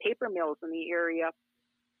the paper mills in the area,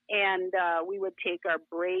 and we would take our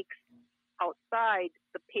breaks outside.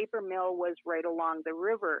 The paper mill was right along the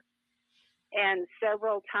river, and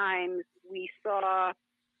several times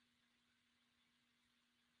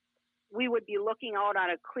we would be looking out on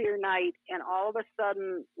a clear night, and all of a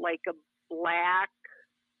sudden, like a black,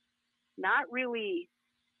 not really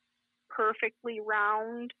perfectly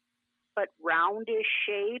round, but roundish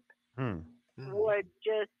shape would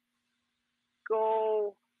just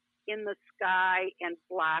go in the sky and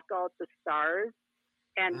block out the stars.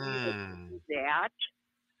 and we would Mm. do that.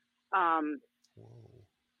 Whoa.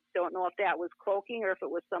 Don't know if that was cloaking or if it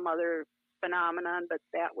was some other phenomenon, but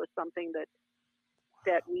that was something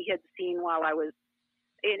that we had seen while I was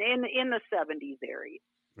in the 70s area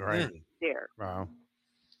Right. there. Wow.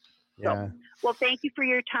 So, Yeah. well, thank you for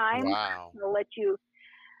your time. Wow. I'll let you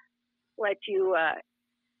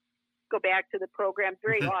go back to the program.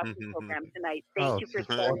 Very awesome program tonight. Thank you for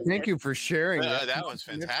Well, starting thank this. you for sharing. That was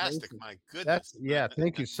fantastic. My goodness. That's yeah.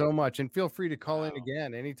 Thank you so much, and feel free to call in Wow.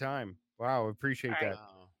 again anytime. Wow, appreciate All right. that.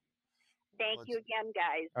 Wow. Thank Well, you again,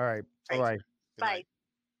 guys. All right. Bye Thanks. bye. Good Bye. night.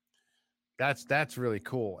 That's really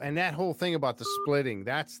cool. And that whole thing about the splitting,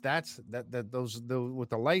 that's those with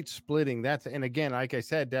the light splitting, that's, and again, like I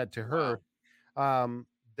said, that to her,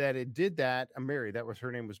 that it did that. Mary, that was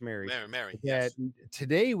her name, was Mary. Mary. That Yes.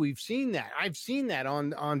 today we've seen that. I've seen that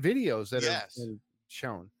on videos that have Yes. been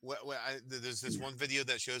shown. There's this one video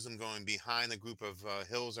that shows them going behind a group of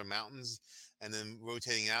hills or mountains and then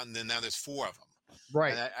rotating out, and then now there's 4 of them.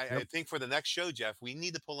 Right. And I Yep. think for the next show, Jeff, we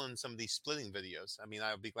need to pull in some of these splitting videos. I mean,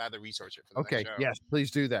 I would be glad to research it for the Okay. next show. Yes,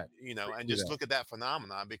 please do that. You know, Please and do just that. look at that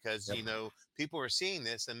phenomenon, because Yep. you know, people are seeing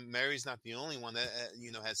this, and Mary's not the only one that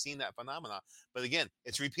you know, has seen that phenomenon. But again,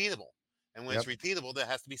 it's repeatable, and when Yep. it's repeatable, there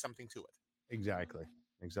has to be something to it. Exactly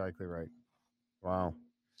right. Wow.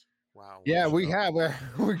 Wow. Yeah, what a we show. have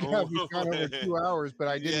we've gone over 2 hours, but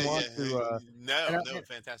I didn't want to No, and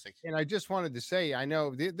fantastic. and I just wanted to say, I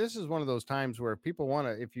know this is one of those times where people want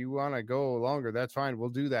to, if you want to go longer, that's fine. We'll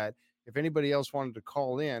do that. If anybody else wanted to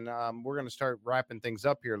call in, we're going to start wrapping things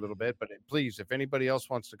up here a little bit, but please, if anybody else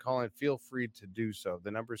wants to call in, feel free to do so.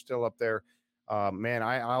 The number's still up there. Man,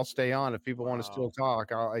 I'll stay on if people want to still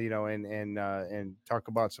talk, I'll, you know, and talk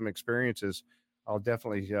about some experiences. I'll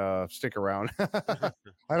definitely stick around.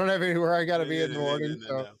 I don't have anywhere I got to be in the morning.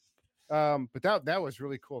 But that was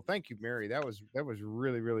really cool. Thank you, Mary. That was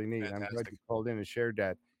really, really neat. I'm glad Fantastic. you called in and shared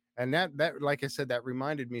that. And that, like I said, that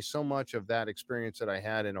reminded me so much of that experience that I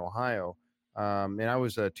had in Ohio. And I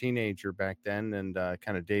was a teenager back then, and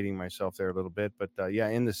kind of dating myself there a little bit. But yeah,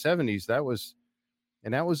 in the 70s, that was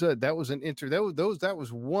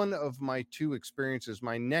one of my 2 experiences.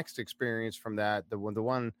 My next experience from that, the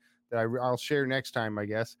one that I'll share next time, I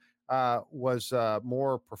guess, was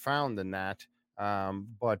more profound than that.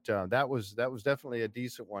 But that was definitely a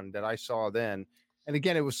decent one that I saw then. And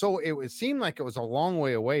again, it seemed like it was a long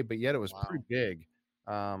way away, but yet it was pretty big.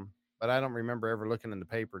 But I don't remember ever looking in the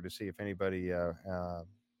paper to see if anybody, you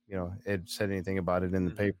know, had said anything about it in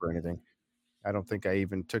the paper or anything. I don't think I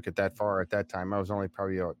even took it that far at that time. I was only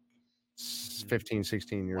probably 15,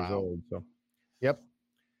 16 years old. So, yep.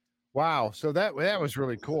 Wow. So that was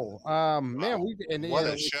really cool. Man, what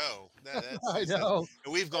a show. I know.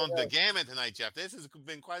 We've gone the gamut tonight, Jeff. This has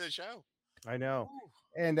been quite a show. I know.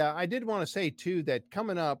 And I did want to say too, that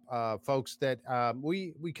coming up, folks, that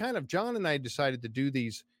we kind of, John and I decided to do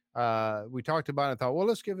these. We talked about it and thought, well,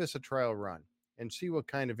 let's give this a trial run and see what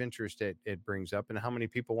kind of interest it brings up, and how many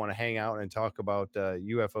people want to hang out and talk about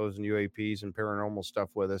UFOs and UAPs and paranormal stuff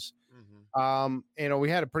with us. You know, we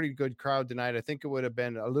had a pretty good crowd tonight. I think it would have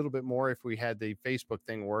been a little bit more if we had the Facebook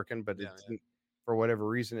thing working, but for whatever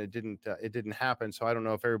reason, it didn't happen. So I don't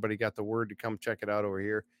know if everybody got the word to come check it out over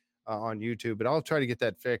here on YouTube, but I'll try to get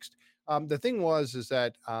that fixed. The thing is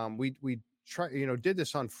that we did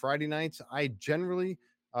this on Friday nights. I generally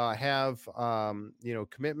have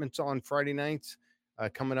commitments on Friday nights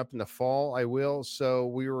coming up in the fall. I will. So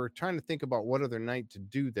we were trying to think about what other night to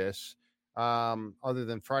do this other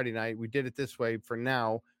than Friday night. We did it this way for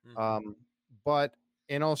now.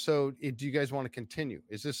 And also, do you guys want to continue?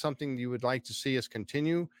 Is this something you would like to see us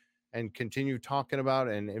continue talking about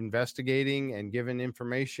and investigating and giving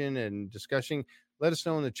information and discussing? Let us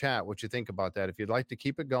know in the chat what you think about that. If you'd like to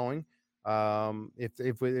keep it going, I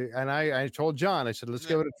told John, I said, let's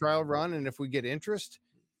give it a trial run, and if we get interest,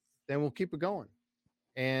 then we'll keep it going.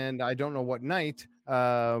 And I don't know what night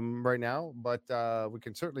right now, but we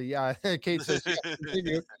can certainly, Kate says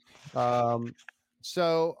continue.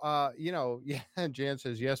 Jan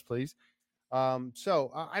says yes, please. I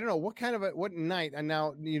don't know what night. And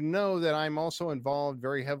now you know that I'm also involved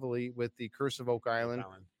very heavily with the Curse of Oak Island,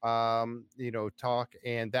 talk,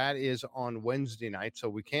 and that is on Wednesday night. So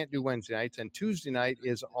we can't do Wednesday nights, and Tuesday night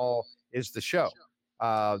is the show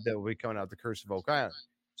that will be coming out, the Curse of Oak Island.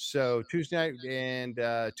 So Tuesday night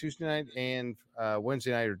and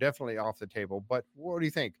Wednesday night are definitely off the table. But what do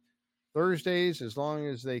you think? Thursdays, as long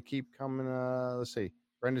as they keep coming, let's see.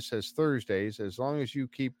 Brenda says Thursdays, as long as you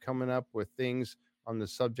keep coming up with things on the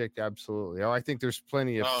subject, absolutely. Oh, I think there's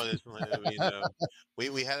plenty of. Oh, there's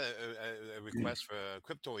we had a request for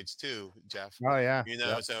cryptoids too, Jeff. Oh yeah,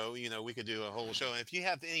 yep. So we could do a whole show. And if you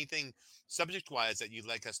have anything subject wise that you'd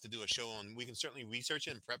like us to do a show on, we can certainly research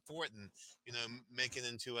it and prep for it, and make it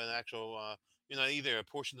into an actual either a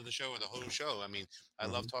portion of the show or the whole show. I mean, I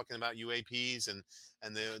love talking about UAPs and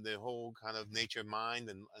the whole kind of nature of mind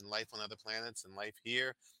and life on other planets and life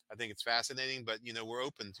here. I think it's fascinating, but we're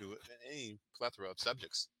open to any plethora of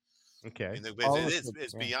subjects. Okay.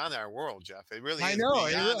 It's beyond our world, Jeff. It really I is know,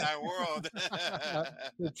 beyond our world.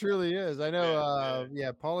 It truly is. I know.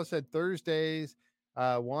 Yeah. Paula said Thursdays.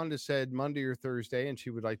 Wanda said Monday or Thursday, and she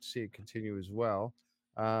would like to see it continue as well.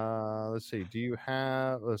 Let's see.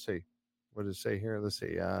 Let's see. What does it say here? Let's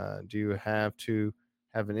see. Do you have to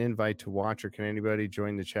have an invite to watch, or can anybody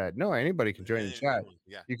join the chat? No, anybody can join the chat.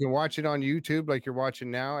 Yeah. You can watch it on YouTube like you're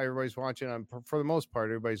watching now. Everybody's watching for the most part,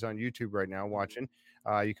 everybody's on YouTube right now watching.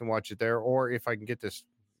 You can watch it there, or if I can get this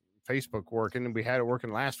Facebook working, and we had it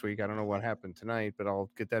working last week. I don't know what happened tonight, but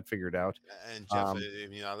I'll get that figured out. And Jeff,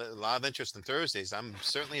 a lot of interest in Thursdays. I'm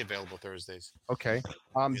certainly available Thursdays. Okay.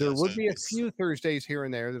 There would be a few Thursdays here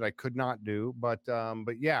and there that I could not do, but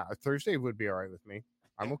yeah, a Thursday would be all right with me.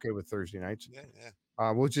 I'm okay with Thursday nights.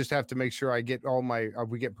 Yeah. We'll just have to make sure I get all my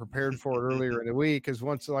we get prepared for it earlier in the week, because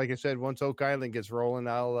once, like I said, once Oak Island gets rolling,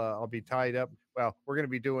 I'll be tied up. Well, we're going to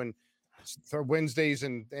be doing Wednesdays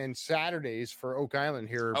and Saturdays for Oak Island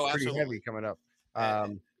here, pretty absolutely. heavy coming up.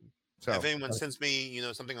 So if anyone sends me,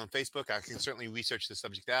 something on Facebook, I can certainly research the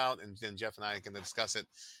subject out, and then Jeff and I can discuss it.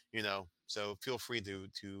 So feel free to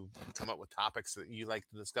come up with topics that you like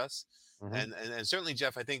to discuss, and certainly,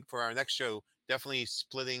 Jeff, I think for our next show, definitely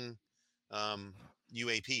splitting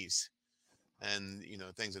UAPs and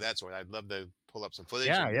things of that sort. I'd love to pull up some footage.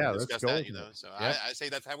 Yeah, discuss that. So I say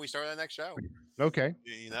that's how we start our next show. Okay.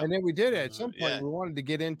 And then we did it at some point. Yeah. We wanted to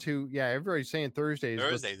get into everybody's saying Thursdays.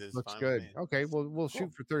 Looks good. Okay, well we'll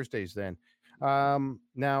shoot for Thursdays then.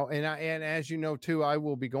 Now and as you know too, I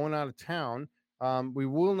will be going out of town. We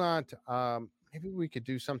will not. Maybe we could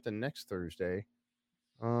do something next Thursday.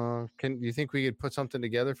 Do you think we could put something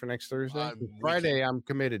together for next Thursday? Friday, I'm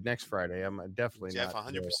committed. Next Friday, I'm definitely Jeff, not.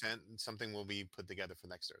 100%. Something will be put together for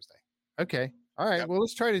next Thursday. Okay. All right. Yep. Well,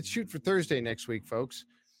 let's try to shoot for Thursday next week, folks.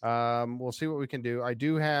 We'll see what we can do. I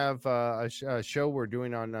do have a show we're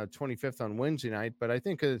doing on 25th on Wednesday night, but I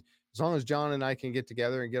think as long as John and I can get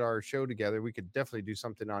together and get our show together, we could definitely do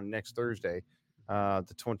something on next Thursday,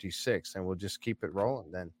 the 26th, and we'll just keep it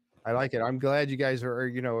rolling then. I like it. I'm glad you guys are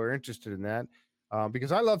interested in that.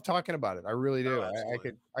 Because I love talking about it. I really do.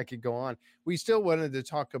 I could go on. We still wanted to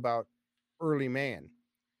talk about early man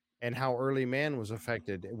and how early man was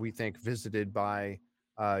affected, we think, visited by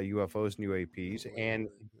UFOs and UAPs,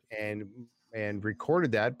 and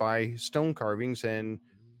recorded that by stone carvings and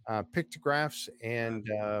pictographs and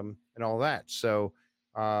all that. So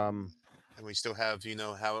and we still have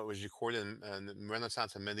how it was recorded in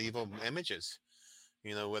Renaissance and medieval images.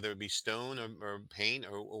 Whether it be stone or paint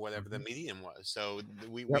or whatever the medium was. So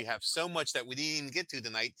we have so much that we didn't even get to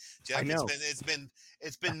tonight, Jeff. I know.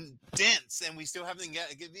 It's been dense, and we still haven't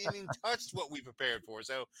even touched what we prepared for.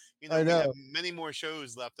 So we I know. have many more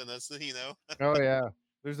shows left in us. Oh yeah,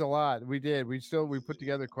 there's a lot. We did. We put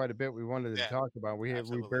together quite a bit. We wanted to talk about. We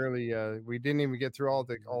barely. We didn't even get through all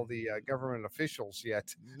the government officials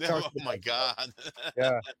yet. No, oh my God.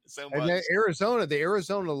 Yeah. So much. And then the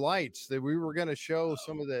Arizona Lights, that we were going to show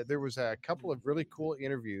some of there was a couple of really cool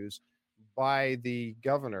interviews by the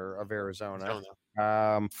governor of Arizona,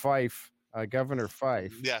 Fife, Governor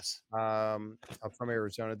Fife. Yes. From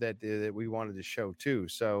Arizona that we wanted to show too.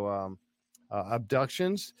 So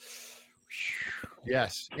abductions.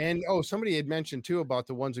 Yes. And somebody had mentioned too about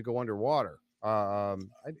the ones that go underwater.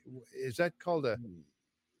 Is that called a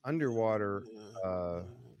underwater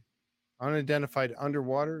unidentified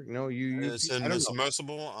underwater? No, it's a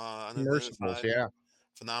submersible submersibles, yeah.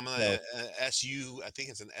 Phenomena. SU, I think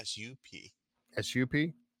it's an SUP.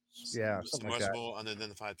 SUP? Yeah, submersible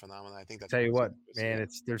unidentified phenomena. I think that's. Tell you what, man,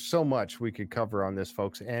 there's so much we could cover on this,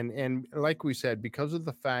 folks. And like we said, because of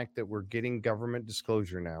the fact that we're getting government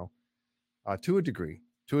disclosure now, to a degree,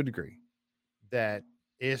 that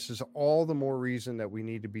this is all the more reason that we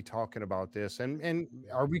need to be talking about this. And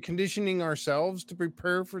are we conditioning ourselves to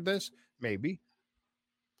prepare for this? Maybe.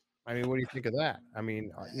 I mean, what do you think of that? I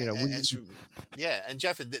mean, and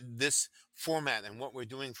Jeff, this format and what we're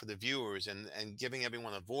doing for the viewers and giving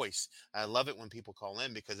everyone a voice. I love it when people call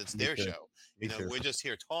in because it's their show. We're just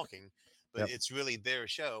here talking, but it's really their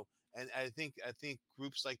show. And I think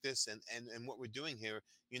groups like this and what we're doing here,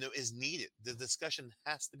 is needed. The discussion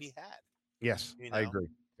has to be had. Yes, I agree.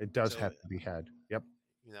 It does So, have to be had. Yep.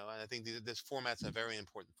 and I think this format's a very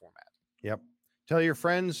important format. Yep. Tell your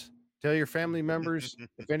friends, tell your family members.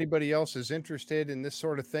 If anybody else is interested in this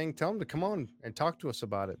sort of thing, tell them to come on and talk to us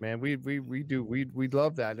about it, man. We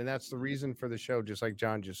love that, and that's the reason for the show. Just like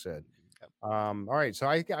John just said. Yep. All right, so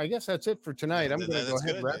I guess that's it for tonight. I'm going to go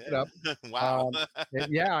ahead and wrap it up. Wow.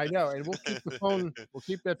 Yeah, I know, and we'll keep the phone. We'll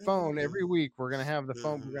keep that phone every week. We're going to have the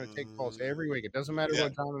phone. We're going to take calls every week. It doesn't matter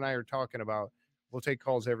what John and I are talking about. We'll take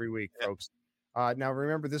calls every week, folks. Now,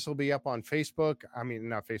 remember, this will be up on Facebook. I mean,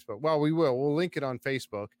 not Facebook. Well, we will. We'll link it on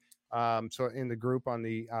Facebook. So in the group on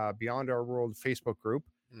the Beyond Our World Facebook group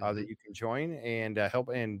that you can join and help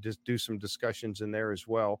and just do some discussions in there as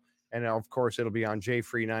well. And of course, it'll be on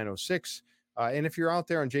JFree 906. And if you're out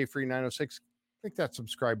there on JFree 906, click that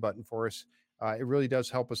subscribe button for us. It really does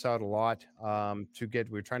help us out a lot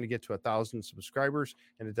we're trying to get to 1,000 subscribers,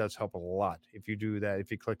 and it does help a lot if you do that,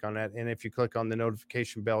 if you click on that. And if you click on the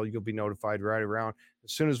notification bell, you'll be notified right around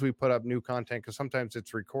as soon as we put up new content, because sometimes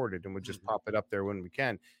it's recorded and we just pop it up there when we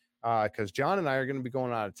can. Because John and I are going to be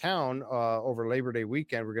going out of town over Labor Day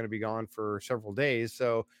weekend. We're going to be gone for several days.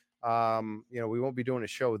 So, we won't be doing a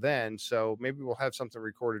show then. So maybe we'll have something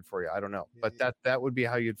recorded for you. I don't know. But that would be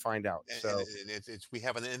how you'd find out. So we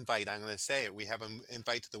have an invite. I'm going to say it. We have an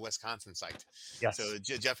invite to the Wisconsin site. Yes. So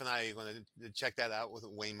Jeff and I are going to check that out with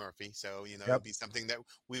Wayne Murphy. So, it'll be something that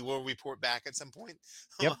we will report back at some point.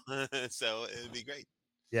 Yep. So it'll be great.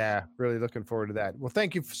 Yeah, really looking forward to that. Well,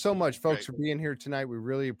 thank you so much, folks, for being here tonight. We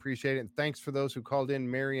really appreciate it. And thanks for those who called in,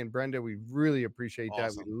 Mary and Brenda. We really appreciate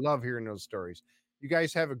that. We love hearing those stories. You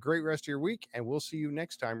guys have a great rest of your week, and we'll see you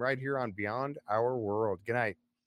next time right here on Beyond Our World. Good night.